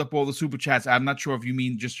I pulled up all the super chats. I'm not sure if you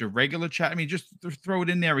mean just your regular chat. I mean, just throw it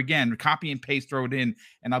in there again, copy and paste, throw it in,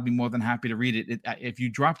 and I'll be more than happy to read it. If you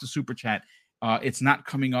drop the super chat, it's not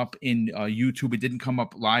coming up in YouTube. It didn't come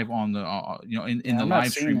up live on the in the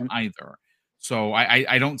live stream either. So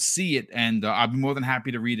I don't see it, and I'll be more than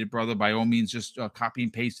happy to read it, brother. By all means, just copy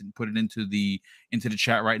and paste it and put it into the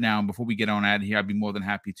chat right now. And before we get on out of here, I'd be more than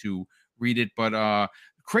happy to read it. But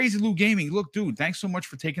Crazy Lou Gaming, look, dude, thanks so much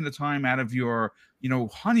for taking the time out of your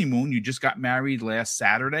honeymoon. You just got married last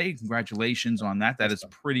Saturday. Congratulations on that. That is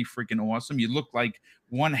pretty freaking awesome. You look like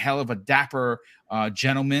one hell of a dapper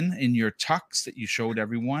gentleman in your tux that you showed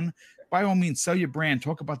everyone. By all means, sell your brand.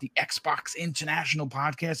 Talk about the Xbox International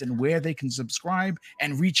Podcast and where they can subscribe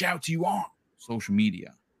and reach out to you on social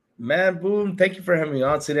media. Man, Boom, thank you for having me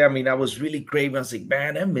on today. I mean, I was really craving. I was like,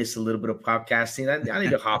 man, I miss a little bit of podcasting. I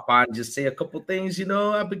need to hop on and just say a couple things.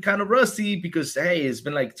 I've been kind of rusty because, hey, it's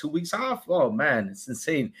been like 2 weeks off. Oh, man, it's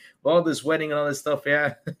insane. All this wedding and all this stuff,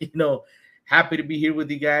 yeah. Happy to be here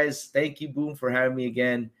with you guys. Thank you, Boom, for having me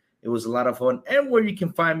again. It was a lot of fun. And where you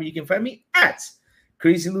can find me at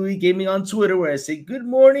Crazy Louie Gaming on Twitter, where I say good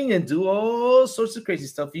morning and do all sorts of crazy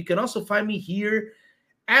stuff. You can also find me here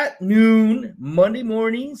at noon, Monday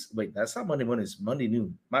mornings. Wait, that's not Monday mornings, Monday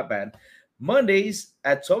noon. My bad. Mondays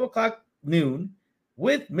at 12 o'clock noon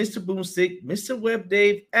with Mr. Boomstick, Mr. Web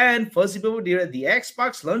Dave, and Fuzzy Belvedere at the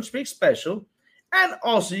Xbox Lunch Break Special. And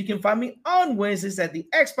also, you can find me on Wednesdays at the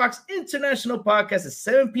Xbox International Podcast at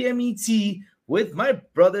 7 p.m. ET with my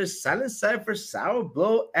brothers Silent Cypher, Sour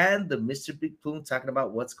Blow, and the Mr. Big Plume talking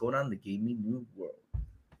about what's going on in the gaming new world.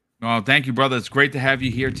 Oh, thank you, brother. It's great to have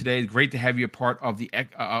you here today. Great to have you a part of the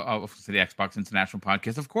Xbox International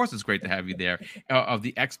Podcast. Of course, it's great to have you there. Of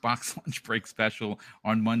the Xbox Lunch Break Special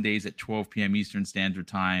on Mondays at 12 p.m. Eastern Standard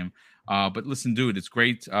Time. But listen, dude, it's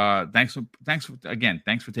great. Thanks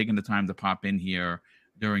for taking the time to pop in here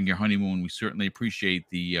during your honeymoon. We certainly appreciate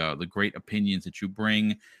the great opinions that you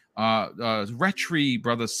bring. Retri,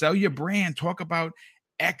 brother, sell your brand. Talk about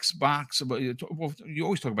Xbox. Well, you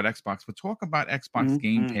always talk about Xbox, but talk about Xbox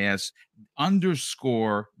Game Pass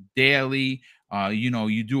 _daily.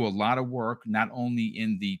 You do a lot of work, not only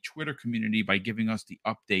in the Twitter community by giving us the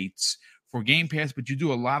updates for Game Pass, but you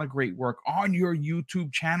do a lot of great work on your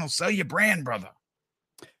YouTube channel. Sell your brand, brother.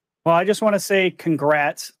 Well, I just want to say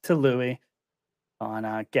congrats to Louie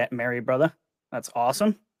on getting married, brother. That's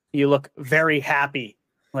awesome. You look very happy.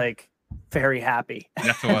 Like, very happy.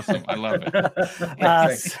 That's awesome. I love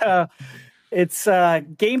it. So it's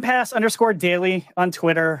Game Pass _daily on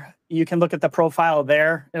Twitter. You can look at the profile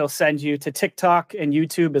there. It'll send you to TikTok and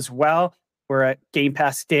YouTube as well. We're at Game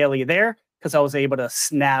Pass Daily there because I was able to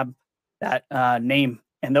snab that name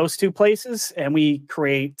in those two places. And we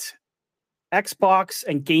create Xbox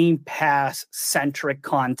and Game Pass centric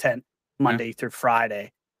content Monday through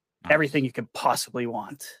Friday. Nice. Everything you could possibly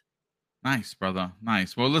want. Nice, brother.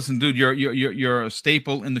 Nice. Well, listen, dude, you're a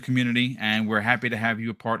staple in the community, and we're happy to have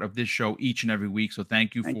you a part of this show each and every week. So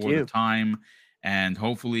thank you for the time, and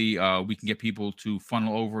hopefully we can get people to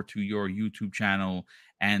funnel over to your YouTube channel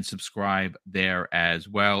and subscribe there as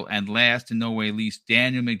well. And last and no way least,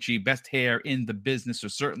 Daniel McGee, best hair in the business, or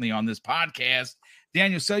certainly on this podcast.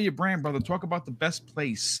 Daniel, sell your brand, brother. Talk about the best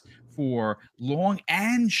place for long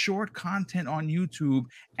and short content on YouTube,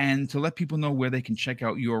 and to let people know where they can check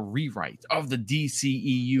out your rewrite of the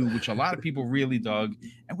DCEU, which a lot of people really dug.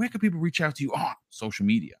 And where can people reach out to you on social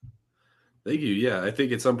media? Thank you. Yeah, I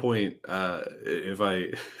think at some point, if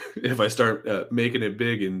I start making it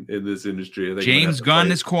big in this industry, I think James Gunn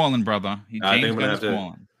is calling, brother. I think I'm gonna have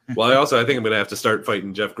to. Well, I think I'm gonna have to start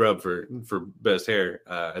fighting Jeff Grubb for best hair.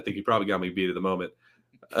 I think he probably got me beat at the moment.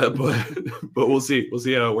 But we'll see. We'll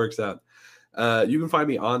see how it works out. You can find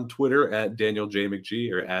me on Twitter at Daniel J. McGee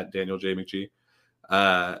or at Daniel J. McGee.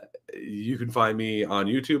 You can find me on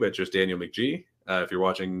YouTube at just Daniel McGee. If you're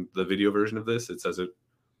watching the video version of this, it says it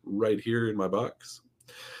right here in my box.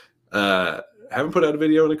 Haven't put out a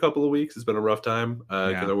video in a couple of weeks. It's been a rough time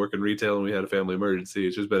because I work in retail and we had a family emergency.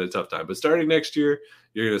 It's just been a tough time. But starting next year,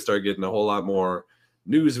 you're going to start getting a whole lot more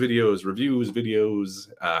news videos, reviews videos.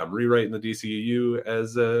 I'm rewriting the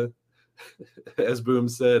DCEU as Boom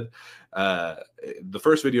said. The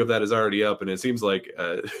first video of that is already up, and it seems like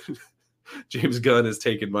James Gunn has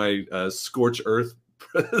taken my Scorch Earth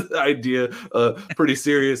idea pretty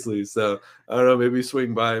seriously. So I don't know, maybe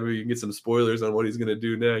swing by, maybe you can get some spoilers on what he's going to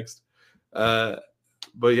do next.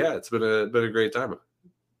 But yeah, it's been a great time.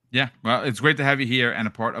 Yeah, well, it's great to have you here and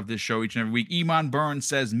a part of this show each and every week. Iman Burns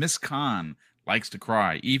says Miss Khan likes to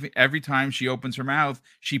cry. Even every time she opens her mouth,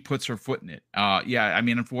 she puts her foot in it. Yeah, I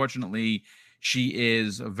mean, unfortunately, she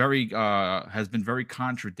is has been very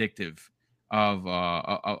contradictive of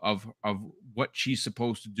what she's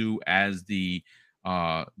supposed to do as the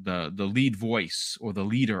lead voice or the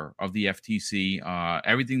leader of the FTC.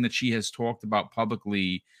 Everything that she has talked about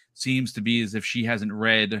publicly seems to be as if she hasn't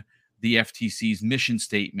read the FTC's mission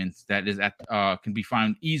statement that is can be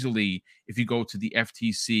found easily if you go to the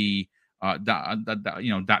FTC .gov.com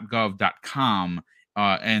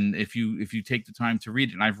and if you take the time to read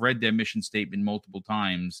it, and I've read their mission statement multiple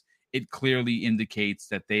times, it clearly indicates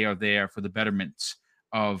that they are there for the betterment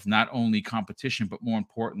of not only competition but more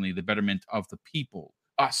importantly the betterment of the people,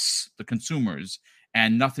 us, the consumers,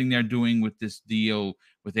 and nothing they're doing with this deal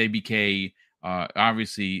with ABK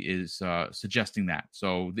obviously is suggesting that.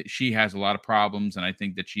 So she has a lot of problems, and I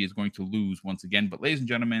think that she is going to lose once again. But ladies and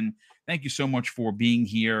gentlemen, thank you so much for being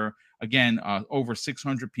here. Again, over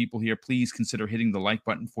 600 people here. Please consider hitting the like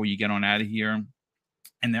button before you get on out of here.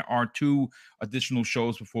 And there are 2 additional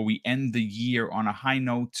shows before we end the year on a high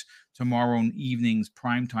note. Tomorrow evening's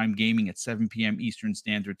primetime gaming at 7 p.m. Eastern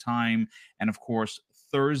Standard Time. And of course,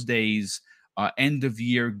 Thursdays, end of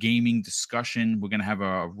year gaming discussion. We're going to have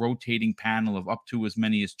a rotating panel of up to as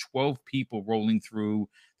many as 12 people rolling through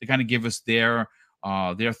to kind of give us their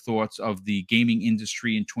thoughts of the gaming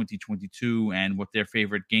industry in 2022 and what their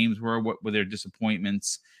favorite games were, what were their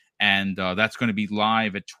disappointments. And that's going to be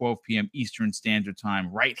live at 12 p.m. Eastern Standard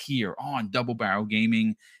Time right here on Double Barrel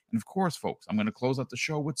Gaming. And of course, folks, I'm going to close out the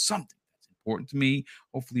show with something that's important to me.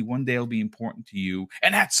 Hopefully one day it'll be important to you.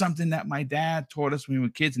 And that's something that my dad taught us when we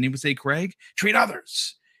were kids. And he would say, Craig, treat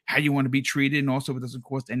others how you want to be treated. And also, it doesn't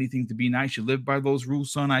cost anything to be nice. You live by those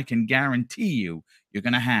rules, son. I can guarantee you're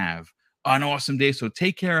going to have an awesome day. So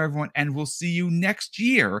take care, everyone. And we'll see you next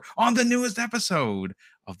year on the newest episode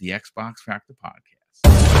of the Xbox Factor Podcast.